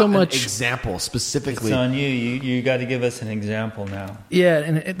not so much an example specifically. It's on you. You got to give us an example now. Yeah,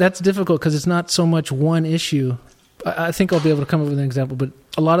 and that's difficult because it's not so much one issue. I think I'll be able to come up with an example, but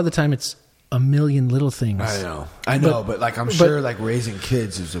a lot of the time it's a million little things. I know, but I'm sure raising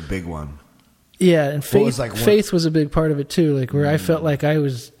kids is a big one. Yeah, and faith was a big part of it too. Where I felt like I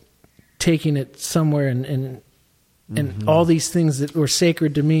was taking it somewhere, and all these things that were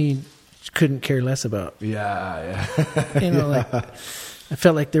sacred to me couldn't care less about. Yeah. Like I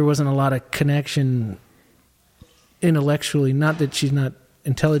felt like there wasn't a lot of connection intellectually. Not that she's not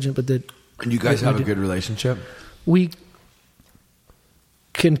intelligent, but that. And you guys have a good relationship? We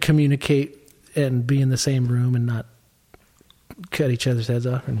can communicate and be in the same room and not cut each other's heads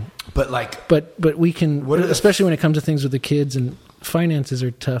off. But we can, especially when it comes to things with the kids, and finances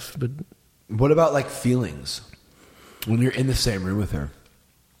are tough. But what about like feelings? When you're in the same room with her,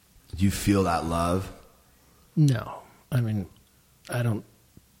 do you feel that love? No. I mean, I don't.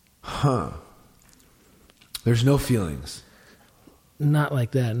 Huh. There's no feelings? Not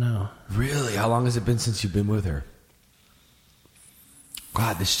like that, no. Really? How long has it been since you've been with her?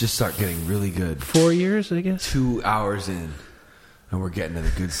 God, this just start getting really good. 4 years, I guess. 2 hours in, and we're getting to the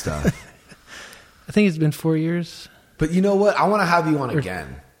good stuff. I think it's been 4 years. But you know what? I want to have you on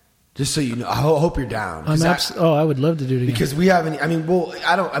again. Just so you know. I hope you're down. I would love to do it again. Because we haven't,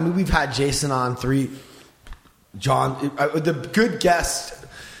 we've had Jason on 3, John, the good guest.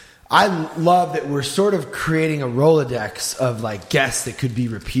 I love that we're sort of creating a Rolodex of like guests that could be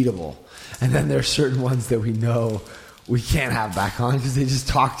repeatable. And then there's certain ones that we know we can't have back on because they just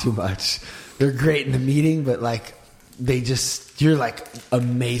talk too much. They're great in the meeting, but like you're like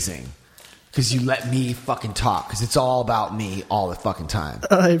amazing because you let me fucking talk because it's all about me all the fucking time.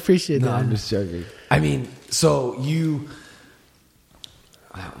 I appreciate that. No, I'm just joking. I mean,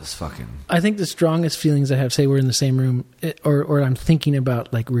 that was fucking... I think the strongest feelings I have, say we're in the same room, or I'm thinking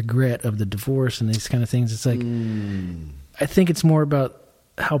about like regret of the divorce and these kind of things. It's like, I think it's more about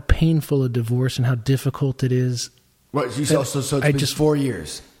how painful a divorce and how difficult it is. What, so it's been 4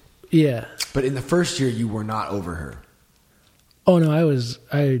 years. Yeah. But in the first year, you were not over her. Oh no,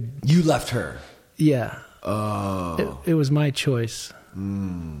 You left her. Yeah. Oh. It was my choice.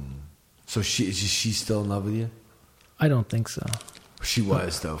 So is she still in love with you? I don't think so. She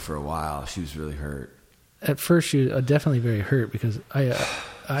was, though, for a while. She was really hurt. At first, she was definitely very hurt because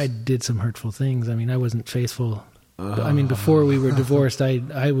I did some hurtful things. I mean, I wasn't faithful. I mean, before we were divorced,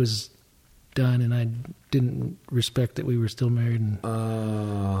 I was done, and I didn't respect that we were still married.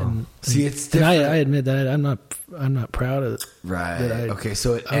 See, it's different. And I admit that I'm not proud of it. Right. Okay,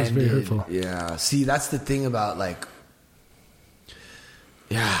 so it I was very hurtful. Yeah. See, that's the thing about like,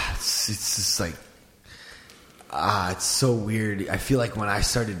 yeah, it's just like. It's so weird. I feel like when I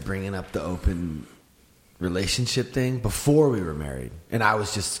started bringing up the open relationship thing before we were married, and I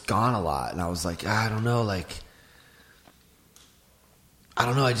was just gone a lot, and I was like, I don't know.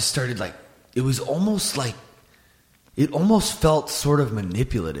 I just started like, it was almost like, it almost felt sort of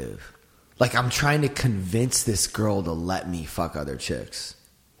manipulative. Like I'm trying to convince this girl to let me fuck other chicks.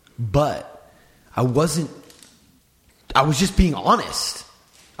 But I was just being honest.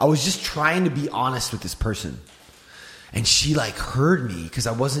 I was just trying to be honest with this person. And she like heard me because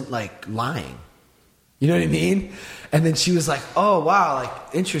I wasn't like lying. You know what I mean? And then she was like, oh wow, like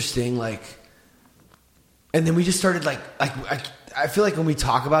interesting. Like, and then we just started like I feel like when we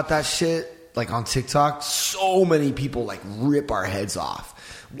talk about that shit, like on TikTok, so many people like rip our heads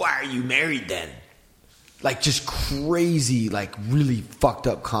off. Why are you married then? Like just crazy, like really fucked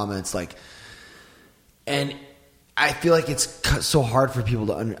up comments. Like, and I feel like it's so hard for people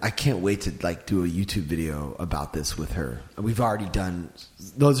to I can't wait to like do a YouTube video about this with her. We've already done.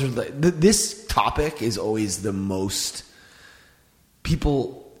 Those are this topic is always the most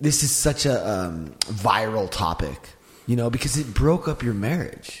people. This is such a viral topic, because it broke up your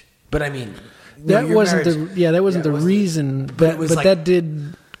marriage. But I mean, that wasn't the reason. But that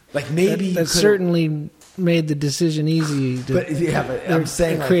did. Like maybe that certainly made the decision easy. But I'm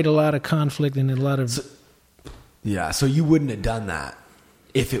saying create a lot of conflict and a lot of. So you wouldn't have done that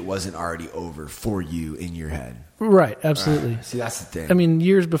if it wasn't already over for you in your head. Right, absolutely. Right. See, that's the thing. I mean,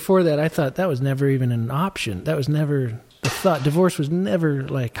 years before that, I thought that was never even an option. That was never a thought. Divorce was never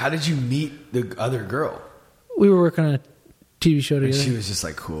like... How did you meet the other girl? We were working on a TV show together. And she was just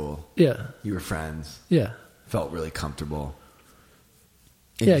like, cool. Yeah. You were friends. Yeah. Felt really comfortable.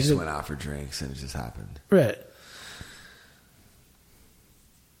 And you just went out for drinks and it just happened. Right.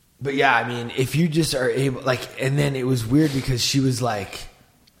 But yeah, I mean, if you just are able, like, and then it was weird because she was like,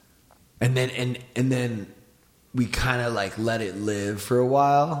 and then we kind of like let it live for a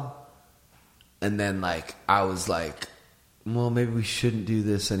while, and then like I was like, well, maybe we shouldn't do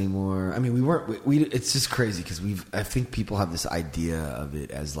this anymore. I mean, we weren't. We it's just crazy because I think people have this idea of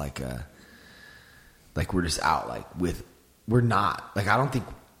it as like we're just out we're not. Like I don't think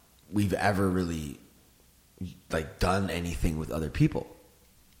we've ever really like done anything with other people.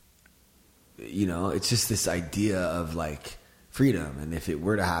 It's just this idea of like freedom, and if it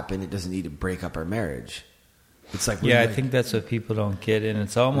were to happen, it doesn't need to break up our marriage. It's like, I think that's what people don't get, and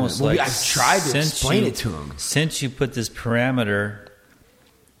it's almost like I've tried to explain it to them. Since you put this parameter,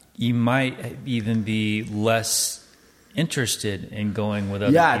 you might even be less interested in going with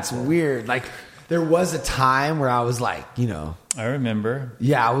other people. It's weird. Like, there was a time where I was like, I remember.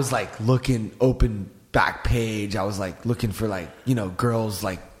 Yeah, I was like looking open back page. I was like looking for like, girls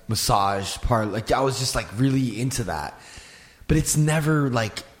like massage part. Like, I was just like really into that. But it's never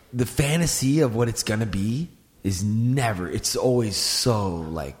like the fantasy of what it's going to be is never, it's always so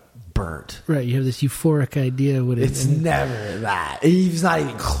like burnt. Right. You have this euphoric idea of what it's never that. It's not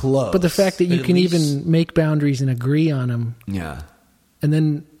even close. But the fact that you can even make boundaries and agree on them. Yeah. And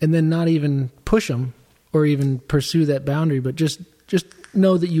then not even push them or even pursue that boundary, but just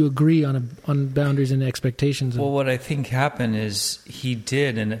know that you agree on boundaries and expectations. Well, what I think happened is he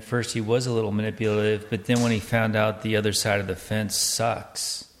did, and at first he was a little manipulative, but then when he found out the other side of the fence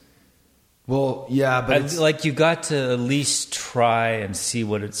sucks. Well, yeah, but like you got to at least try and see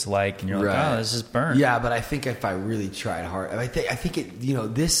what it's like, and you're like, oh, this is burnt. Yeah, but I think if I really tried hard, I think it,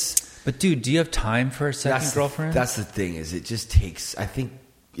 this. But dude, do you have time for a second girlfriend? That's the thing. Is it just takes? I think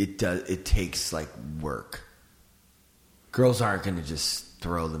it does. It takes like work. Girls aren't going to just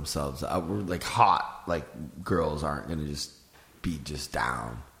throw themselves out. We're like hot. Like girls aren't going to just be just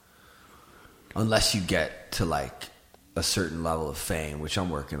down, unless you get to like a certain level of fame, which I'm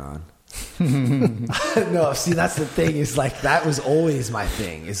working on. No, see, that's the thing, is like that was always my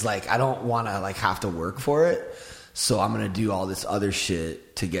thing. Is like I don't want to like have to work for it, so I'm gonna do all this other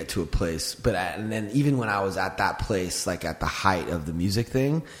shit to get to a place. But and then even when I was at that place, like at the height of the music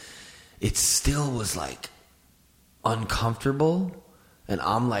thing, it still was like uncomfortable, and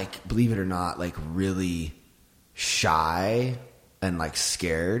I'm like, believe it or not, like really shy and like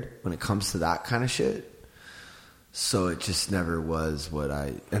scared when it comes to that kind of shit. So it just never was what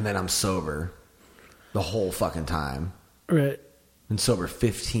and then I'm sober the whole fucking time. Right. Been sober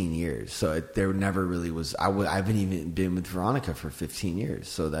 15 years. So there never really was, I haven't even been with Veronica for 15 years.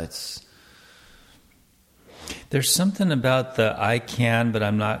 So there's something about the I can, but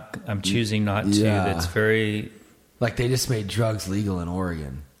I'm choosing not to. That's very. Like they just made drugs legal in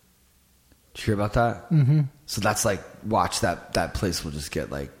Oregon. Did you hear about that? Mm-hmm. So that's like, watch that place will just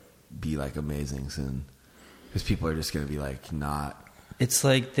be like amazing soon. Because people are just going to be like, not. It's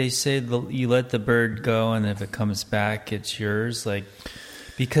like they say you let the bird go, and if it comes back, it's yours. Like,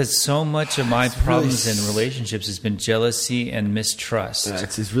 because so much of my problems in relationships has been jealousy and mistrust. Yeah,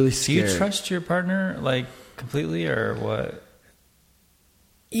 it's really scary. Do you trust your partner like completely, or what?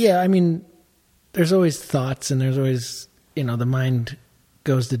 Yeah, I mean, there's always thoughts, and there's always the mind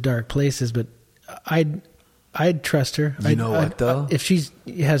goes to dark places. But I'd trust her. You know what though? If she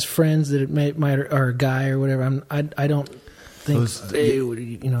has friends that it might or a guy or whatever, I don't think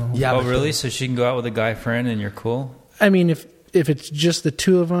Yeah. Oh, really? So she can go out with a guy friend and you're cool? I mean, if it's just the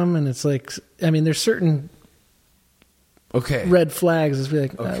two of them, and it's like, I mean, there's certain red flags. It's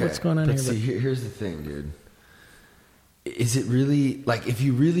like, what's going on here? See, here's the thing, dude. Is it really like if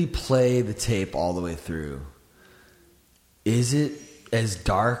you really play the tape all the way through? Is it as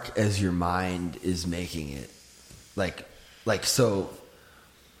dark as your mind is making it? Like so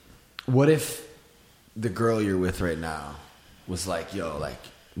what if the girl you're with right now was like, yo, like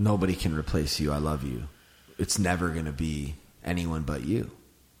nobody can replace you, I love you, it's never gonna be anyone but you,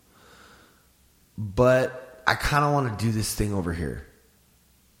 but I kind of want to do this thing over here.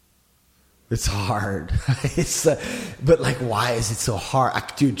 It's hard. But like, why is it so hard?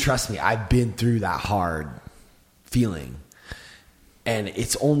 Dude, trust me, I've been through that hard feeling. And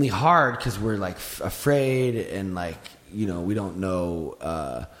it's only hard because we're like afraid, and like, we don't know,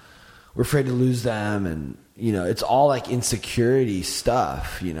 we're afraid to lose them, and it's all like insecurity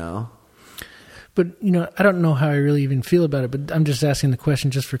stuff, But I don't know how I really even feel about it, but I'm just asking the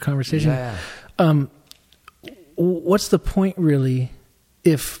question just for conversation. Yeah. What's the point really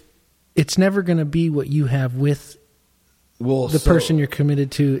if it's never going to be what you have with the person you're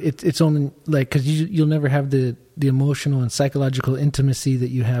committed to? It's only like, because you'll never have the emotional and psychological intimacy that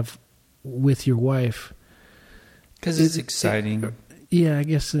you have with your wife. Because it's exciting. Yeah, I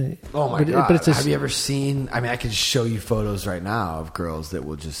guess. Oh my God. But have you ever seen, I mean, I can show you photos right now of girls that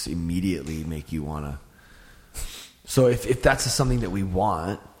will just immediately make you want to. So if that's something that we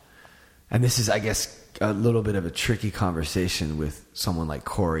want, and this is, I guess, a little bit of a tricky conversation with someone like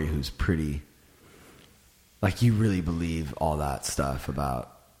Corey, who's pretty, like, you really believe all that stuff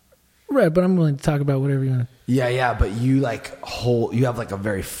about. Right, but I'm willing to talk about whatever you want. Yeah, but you you have like a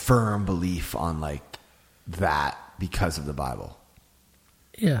very firm belief on like that because of the Bible.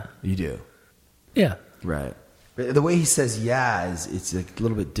 Yeah. You do. Yeah. Right. The way he says it's a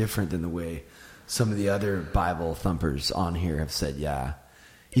little bit different than the way some of the other Bible thumpers on here have said yeah.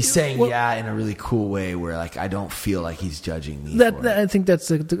 He's saying yeah in a really cool way where like I don't feel like he's judging me. That I think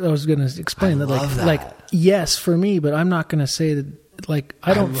that's I was going to explain that like yes for me, but I'm not going to say that like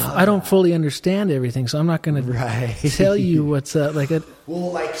I don't fully understand everything, so I'm not going to tell you what's like it.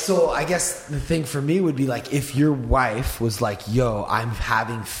 Well, like so I guess the thing for me would be like if your wife was like, "Yo, I'm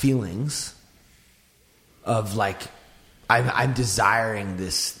having feelings of like I'm desiring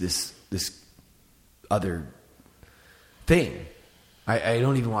this other thing." I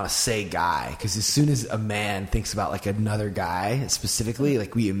don't even want to say guy because as soon as a man thinks about like another guy specifically,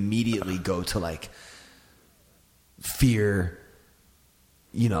 like we immediately go to like fear,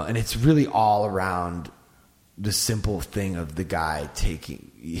 you know, and it's really all around the simple thing of the guy taking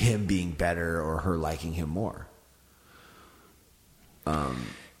him being better or her liking him more.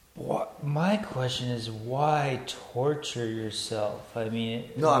 My question is, why torture yourself? I mean,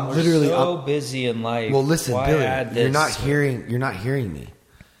 no, I'm we're literally so busy in life. Well, listen, why Billy, add you're this? not hearing me.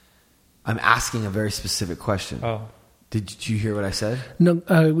 I'm asking a very specific question. Oh, did you hear what I said? No,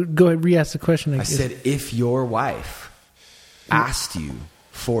 go ahead, re-ask the question. I said, if your wife asked you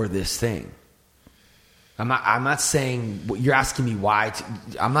for this thing, I'm not saying you're asking me why.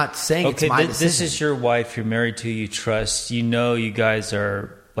 I'm not saying it's my decision. This is your wife. You're married to. You trust. You know, you guys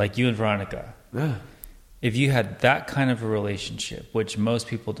are. Like you and Veronica. Yeah. If you had that kind of a relationship, which most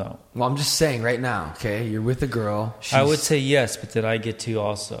people don't. Well, I'm just saying right now, okay? You're with a girl. I would say yes, but did I get to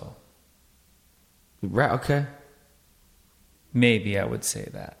also? Right, okay. Maybe I would say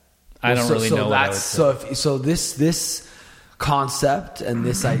that. I don't really know what I would say. So this concept and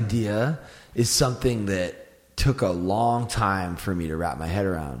this idea is something that took a long time for me to wrap my head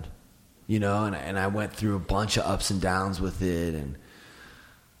around. You know, and I went through a bunch of ups and downs with it, and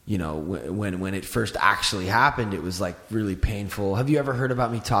you know, when it first actually happened, it was like really painful. Have you ever heard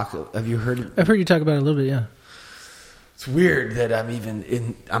about me talk? Have you heard? I've heard you talk about it a little bit. Yeah. It's weird that I'm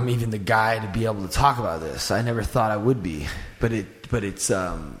even the guy to be able to talk about this. I never thought I would be, but it's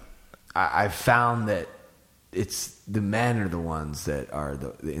I've found that it's the men are the ones that are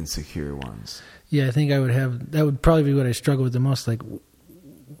the insecure ones. Yeah, I think that would probably be what I struggle with the most. Like,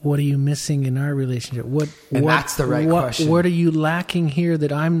 what are you missing in our relationship? That's the right question. What are you lacking here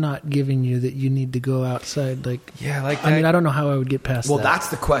that I'm not giving you that you need to go outside? Like, yeah, like I mean, I don't know how I would get past that. Well, that's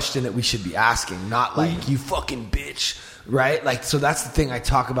the question that we should be asking, not like you fucking bitch, right? Like, so that's the thing I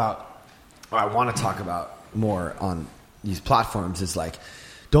talk about, or I want to talk about more on these platforms is like,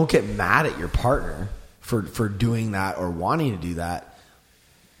 don't get mad at your partner for doing that or wanting to do that.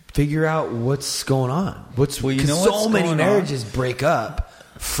 Figure out what's going on. So many marriages break up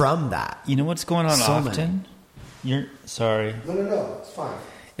from that. You know what's going on so often? You're sorry. No, it's fine.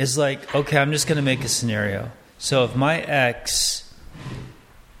 It's like, okay, I'm just going to make a scenario. So if my ex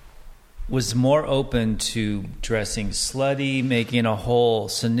was more open to dressing slutty, making a whole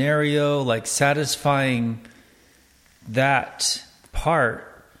scenario, like satisfying that part,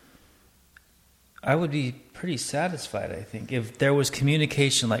 I would be pretty satisfied, I think. If there was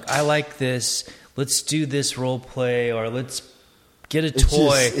communication, like, I like this, let's do this role play, or let's get a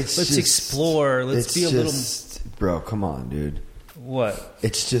toy. Let's explore. Let's be a little. Bro, come on, dude. What?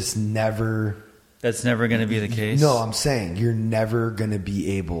 It's just never. That's never going to be the case? No, I'm saying you're never going to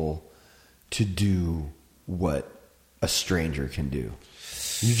be able to do what a stranger can do.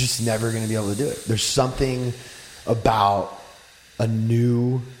 You're just never going to be able to do it. There's something about a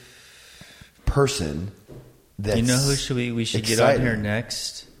new person that's You know who we should exciting. Get on here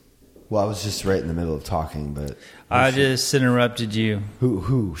next? Well, I was just right in the middle of talking, but I just interrupted you.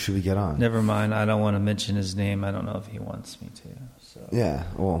 Who should we get on? Never mind. I don't want to mention his name. I don't know if he wants me to. So. Yeah.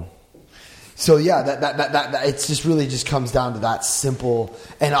 Well. So yeah, that it's just really just comes down to that simple.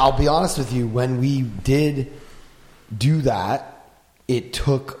 And I'll be honest with you, when we did do that, it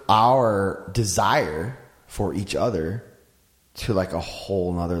took our desire for each other to like a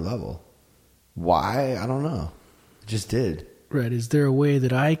whole nother level. Why? I don't know. It just did. Right. Is there a way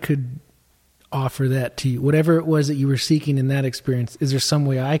that I could offer that to you? Whatever it was that you were seeking in that experience, is there some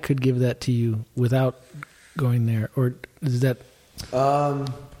way I could give that to you without going there? Or is that...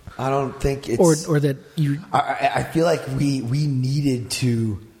 I don't think it's... Or that you... I feel like we needed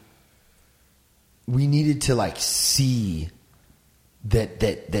to like see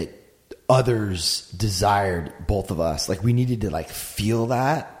that others desired both of us. Like we needed to like feel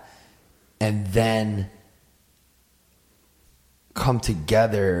that and then come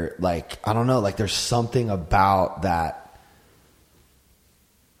together. Like, I don't know, like there's something about that.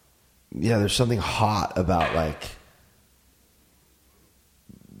 Yeah, there's something hot about like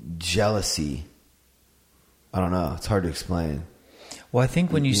jealousy. I don't know. It's hard to explain. Well, I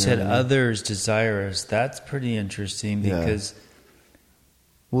think when you said others desire us, that's pretty interesting because.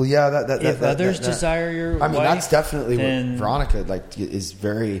 Well, yeah, if others desire your wife, that's definitely what Veronica is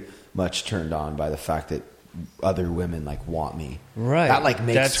very much turned on by the fact that other women want me. Right. That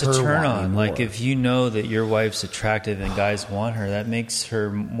makes that's her a turn want on. me more. If you know that your wife's attractive and guys want her, that makes her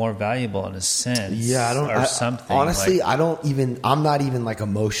more valuable in a sense. Yeah, something. Honestly, I'm not even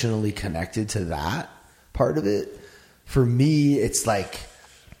emotionally connected to that part of it. For me, it's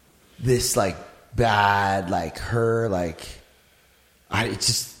this bad her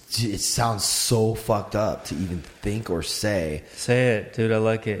it sounds so fucked up to even think or say. Say it, dude. I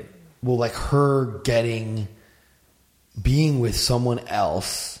like it. Well, her being with someone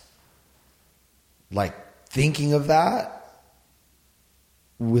else, thinking of that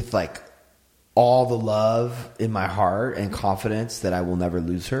with all the love in my heart and confidence that I will never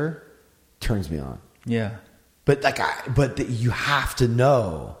lose her, turns me on. Yeah. But you have to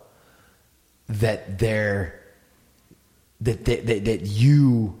know that that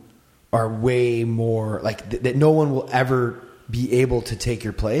you are way more that no one will ever be able to take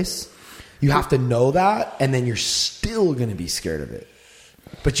your place. You have to know that, and then you're still going to be scared of it.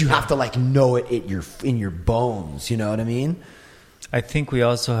 But you have to know it in your bones. You know what I mean? I think we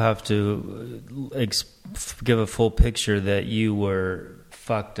also have to give a full picture that you were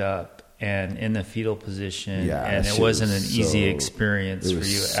fucked up and in the fetal position, and it wasn't an easy experience for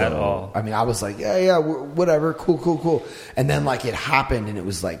you at all. I mean, I was yeah, whatever, cool. And then it happened, and it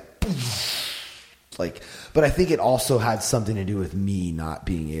was but I think it also had something to do with me not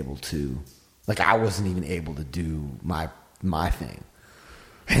being able to, I wasn't even able to do my thing.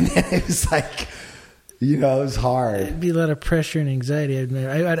 And then it was it was hard. It'd be a lot of pressure and anxiety.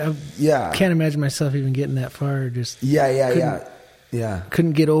 I can't imagine myself even getting that far. Just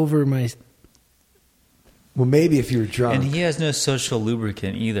couldn't get over my. Well, maybe if you were drunk, and he has no social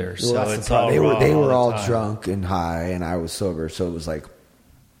lubricant either, so well, it's all they were all time. drunk and high, and I was sober, so it was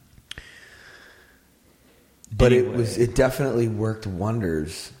But anyway. It definitely worked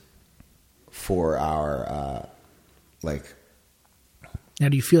wonders for our Now,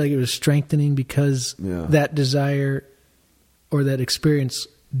 do you feel like it was strengthening because that desire or that experience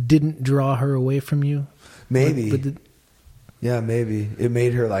didn't draw her away from you? Maybe. Maybe. It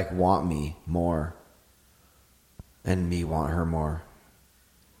made her want me more and me want her more.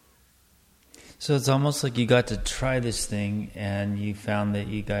 So it's almost like you got to try this thing and you found that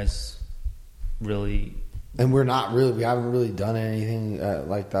you guys really... And we haven't really done anything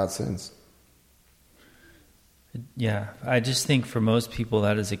like that since. Yeah, I just think for most people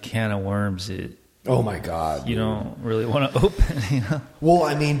that is a can of worms. Oh my God. You don't really want to open, Well,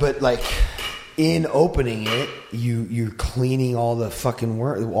 I mean, but in opening it, you're cleaning all the fucking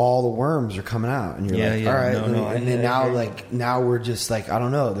all the worms are coming out, and you're all right. Now we're just I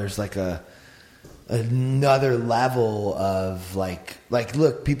don't know. There's another level of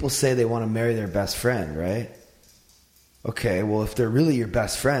look, people say they want to marry their best friend, right? Okay, well, if they're really your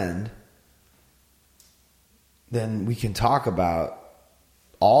best friend, then we can talk about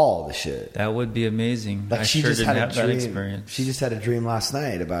all the shit. That would be amazing. I she sure just didn't had have a dream. that experience. She just had a dream last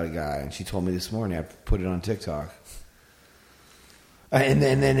night about a guy, and she told me this morning. I put it on TikTok. And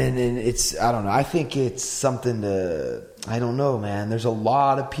then it's, I don't know. I think it's something to, I don't know, man. There's a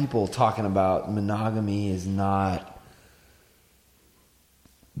lot of people talking about monogamy is not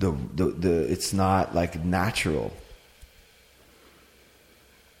it's not natural.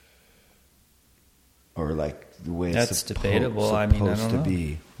 Or the way that's debatable. I mean, I don't know.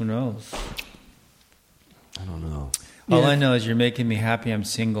 Be. Who knows? I don't know. All I know is you're making me happy I'm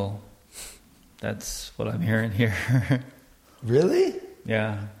single. That's what I'm hearing here. Really?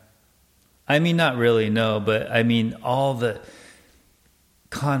 Yeah. I mean, not really, no, but I mean, all the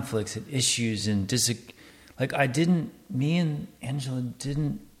conflicts and issues and me and Angela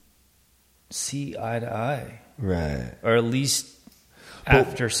didn't see eye to eye. Right. Or at least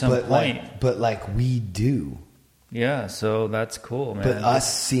after some point. But we do. Yeah, so that's cool, man. But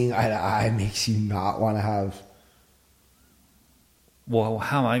us seeing eye to eye makes you not want to have... Well,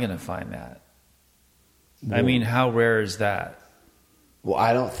 how am I going to find that? Well, I mean, how rare is that? Well,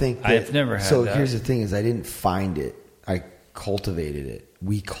 I don't think that... I've never had that. So here's the thing is I didn't find it. I cultivated it.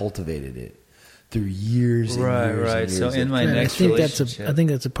 We cultivated it through years and years and years. So in my next relationship... I think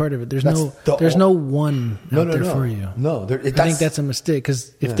that's a part of it. There's no one out there for you. No. I think that's a mistake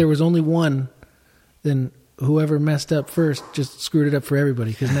because if there was only one, then... whoever messed up first just screwed it up for everybody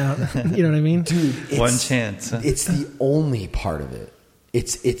because now, you know what I mean? Dude, one chance. It's the only part of it.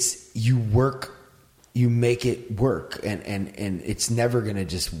 It's you work, you make it work, and it's never going to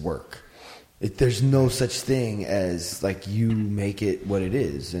just work. There's no such thing as like you make it what it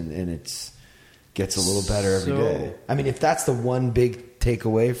is, and it's gets a little better every day. I mean, if that's the one big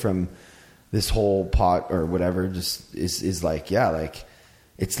takeaway from this whole pot or whatever, just is like, yeah, like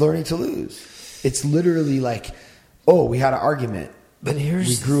it's learning to lose. It's literally like, oh, we had an argument, but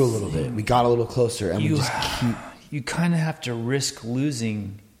we grew a little bit, we got a little closer, and we just keep. You kind of have to risk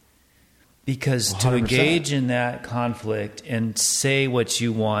losing. Because 100%. To engage in that conflict and say what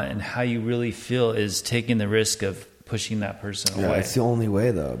you want and how you really feel is taking the risk of pushing that person away. It's the only way,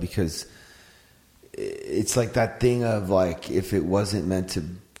 though, because it's like that thing of like, if it wasn't meant to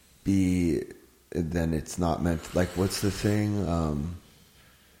be, then it's not meant. Like, what's the thing?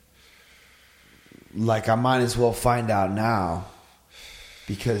 Like, I might as well find out now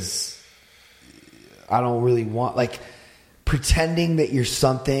because I don't really want like. Pretending that you're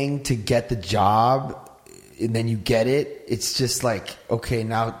something to get the job and then you get it, it's just like, okay,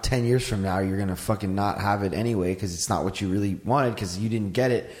 now 10 years from now you're gonna fucking not have it anyway because it's not what you really wanted because you didn't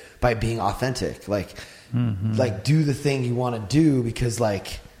get it by being authentic. Like, like do the thing you want to do because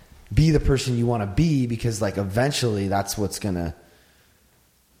like be the person you want to be because like eventually that's what's gonna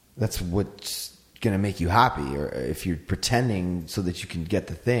make you happy. Or if you're pretending so that you can get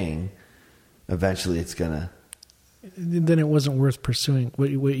the thing, eventually it's gonna. Then it wasn't worth pursuing.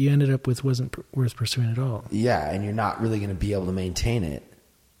 What you ended up with wasn't worth pursuing at all. Yeah, and you're not really going to be able to maintain it.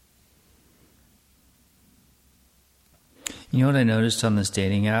 You know what I noticed on this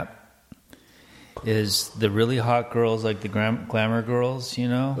dating app is the really hot girls, like the glamour girls, you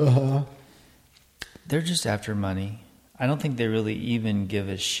know, they're just after money. I don't think they really even give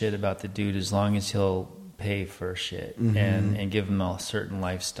a shit about the dude as long as he'll pay for shit and give him a certain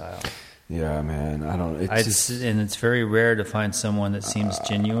lifestyle. Yeah, man. I don't. And it's very rare to find someone that seems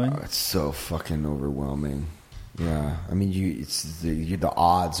genuine. It's so fucking overwhelming. Yeah, I mean, the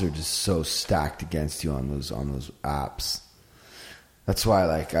odds are just so stacked against you on those apps. That's why,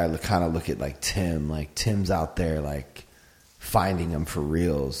 like, I kind of look at like Tim. Like Tim's out there, like finding them for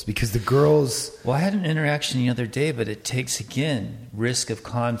reals because the girls. Well, I had an interaction the other day, but it takes again risk of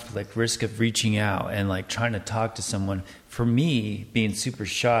conflict, risk of reaching out and like trying to talk to someone. For me, being super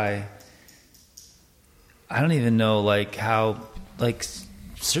shy. I don't even know like how like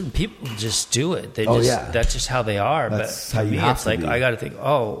certain people just do it. They that's just how they are. That's but how for you me, have it's to like be. I got to think.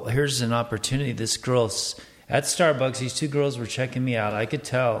 Oh, here's an opportunity. This girl's at Starbucks. These two girls were checking me out. I could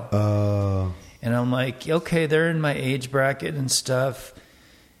tell. And I'm like, okay, they're in my age bracket and stuff.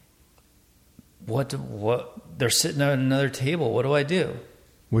 What? They're sitting at another table. What do I do?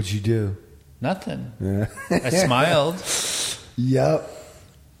 What'd you do? Nothing. Yeah. I smiled. Yep.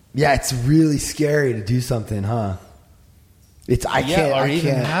 Yeah, it's really scary to do something, huh? I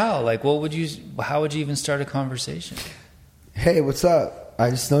can't. How? Like, how would you even start a conversation? Hey, what's up? I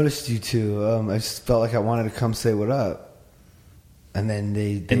just noticed you two. I just felt like I wanted to come say what up. And then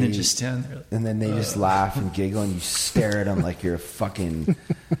they just stand there. And then they just laugh and giggle, and you stare at them like you're a fucking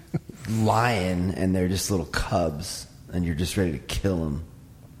lion, and they're just little cubs, and you're just ready to kill them.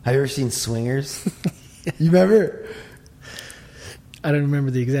 Have you ever seen Swingers? You remember? I don't remember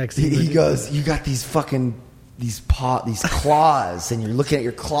the exact scene. He goes, you got these fucking these claws, and you're looking at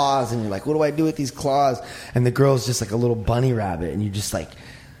your claws, and you're like, what do I do with these claws? And the girl's just like a little bunny rabbit, and you're just like,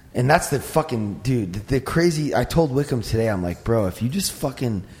 and that's the fucking dude. The crazy. I told Wickham today, I'm like, bro, if you just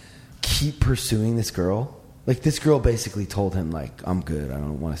fucking keep pursuing this girl, like this girl basically told him like, I'm good, I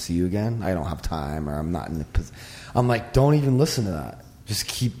don't want to see you again, I don't have time, or I'm not in the position. I'm like, don't even listen to that. Just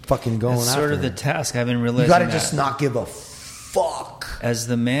keep fucking going. That's sort of her. The task. I've been realizing. You got to just not give a fuck. As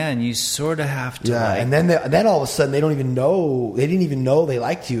the man, you sort of have to. Yeah, and then all of a sudden they don't even know. They didn't even know they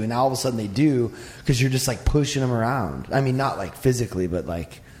liked you, and now all of a sudden they do because you're just like pushing them around. I mean, not like physically, but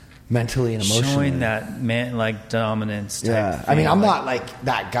like mentally and emotionally. Showing that man like dominance. Type thing. I mean, I'm not like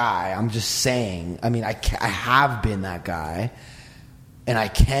that guy. I'm just saying. I mean, I have been that guy, and I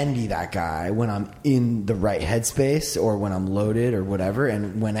can be that guy when I'm in the right headspace or when I'm loaded or whatever.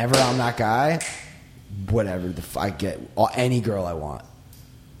 And whenever I'm that guy, whatever I get any girl I want.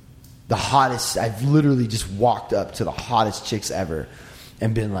 The hottest. I've literally just walked up to the hottest chicks ever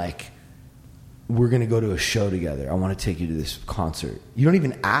and been like, we're going to go to a show together. I want to take you to this concert. You don't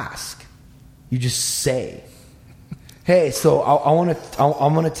even ask. You just say, hey, so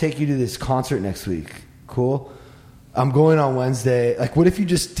I'm going to take you to this concert next week. Cool? I'm going on Wednesday. Like, what if you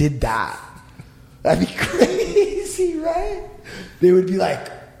just did that? That'd be crazy, right? They would be like,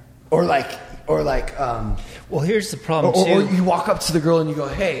 well, here's the problem, too. Or you walk up to the girl and you go,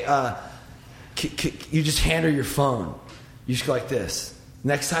 hey, you just hand her your phone. You just go like this.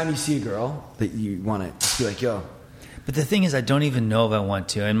 Next time you see a girl that you want to, just be like, yo. But the thing is, I don't even know if I want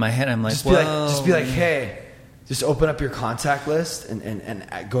to. In my head, I'm like, just be like, hey, just open up your contact list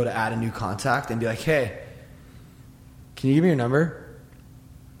and go to add a new contact and be like, hey, can you give me your number?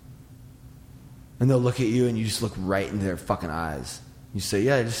 And they'll look at you and you just look right into their fucking eyes. You say,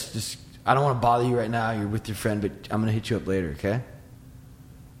 yeah, just I don't want to bother you right now. You're with your friend, but I'm going to hit you up later, okay?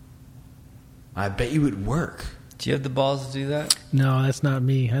 I bet you would work. Do you have the balls to do that? No, that's not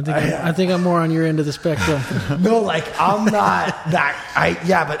me. I think I'm more on your end of the spectrum. No, like I'm not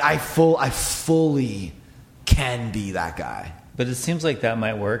that. But I fully can be that guy. But it seems like that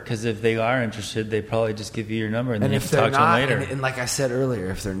might work because if they are interested, they probably just give you your number and then if you can they're talk not, to them later. And like I said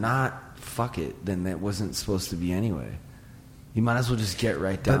earlier, if they're not, fuck it. Then that wasn't supposed to be anyway. You might as well just get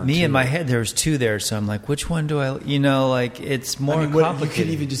right down. But me to in my it. head, there was two there, so I'm like, which one do I? You know, like it's more complicated. You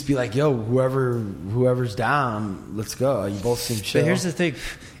could even just be like, yo, whoever's down, let's go. You both seem chill. But here's the thing,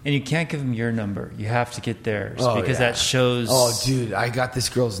 and you can't give them your number. You have to get theirs because yeah. that shows. Oh, dude, I got this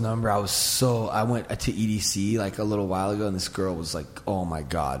girl's number. I went to EDC like a little while ago, and this girl was like, oh my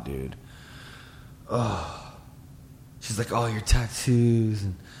god, dude. Oh, she's like, oh, your tattoos,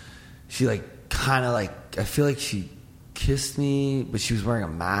 and she like kind of like I feel like she kissed me, but she was wearing a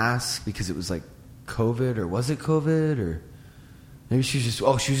mask because it was like COVID, or was it COVID, or maybe she was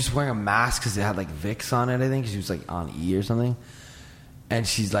just wearing a mask because it had like Vicks on it. I think she was like on E or something. And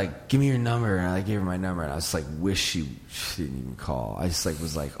she's like, give me your number. And I gave her my number. And I was like, wish she didn't even call. I just like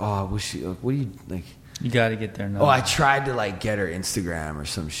was like, oh, I wish she, what do you, like. You got to get their number. Oh, I tried to like get her Instagram or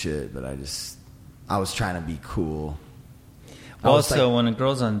some shit, but I was trying to be cool. Also, like, when a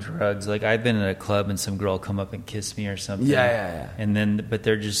girl's on drugs, like I've been at a club and some girl come up and kiss me or something. Yeah. And then, but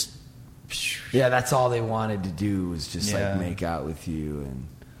they're just. Yeah, that's all they wanted to do was just like make out with you and.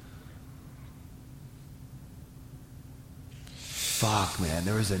 Fuck, man.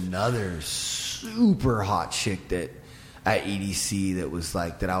 There was another super hot chick that at EDC that was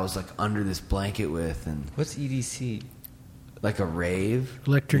like that I was like under this blanket with. And what's EDC? Like a rave.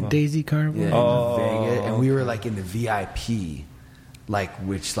 Electric Daisy Carnival. Yeah, in Vegas. And we were like in the VIP, like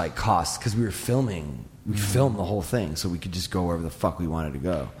which like costs because we were filming. We filmed the whole thing, so we could just go wherever the fuck we wanted to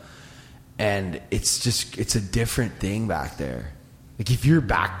go. And it's a different thing back there. Like if you're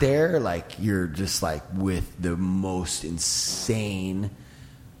back there, like you're just like with the most insane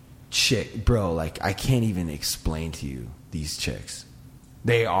chick, bro. Like I can't even explain to you these chicks.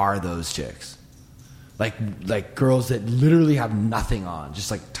 They are those chicks. Like girls that literally have nothing on,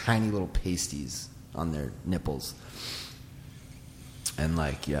 just like tiny little pasties on their nipples. And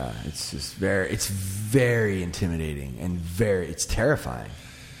like, yeah, it's very intimidating and it's terrifying.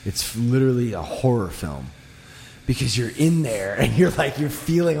 It's literally a horror film. Because you're in there and you're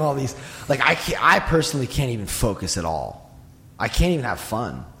feeling all these, like I personally can't even focus at all. I can't even have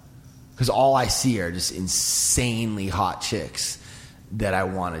fun because all I see are just insanely hot chicks that I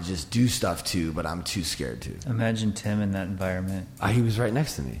want to just do stuff to, but I'm too scared to. Imagine Tim in that environment. He was right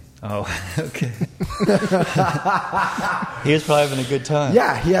next to me. Oh, okay. He was probably having a good time.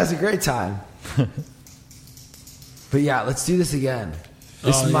 Yeah, he has a great time. But yeah, let's do this again.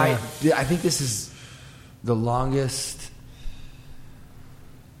 I think this is the longest.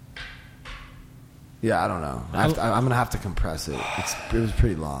 Yeah, I don't know. I'm gonna have to compress it. It was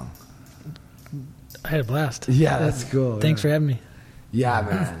pretty long. I had a blast. Yeah, that's cool. Thanks for having me. Yeah,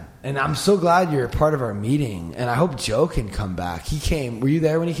 man. And I'm so glad you're a part of our meeting. And I hope Joe can come back. He came. Were you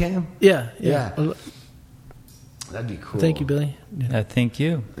there when he came? Yeah. That'd be cool. Thank you, Billy. Thank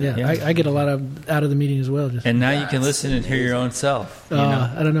you. Yeah. I get a lot out of the meeting as well. And now you can listen and hear your own self. You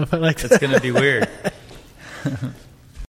know? I don't know if I like that. That's going to be weird.